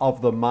produced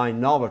of the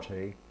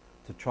minority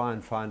to try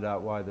and find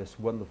out why this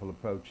wonderful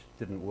approach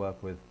didn't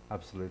work with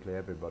absolutely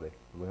everybody.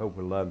 We hope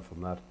we'll learn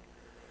from that.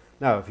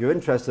 Now, if you're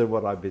interested in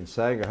what I've been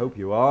saying, I hope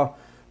you are,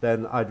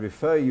 then I'd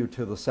refer you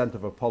to the Centre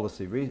for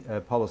Policy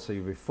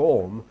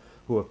Reform,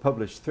 who have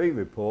published 3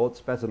 reports.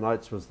 Better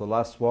Nights was the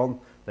last one.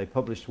 They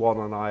published one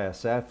on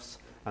ISFs,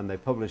 and they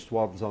published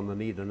ones on the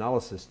need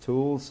analysis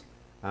tools,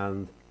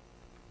 and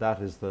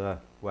that is the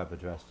web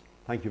address.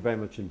 Thank you very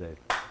much indeed.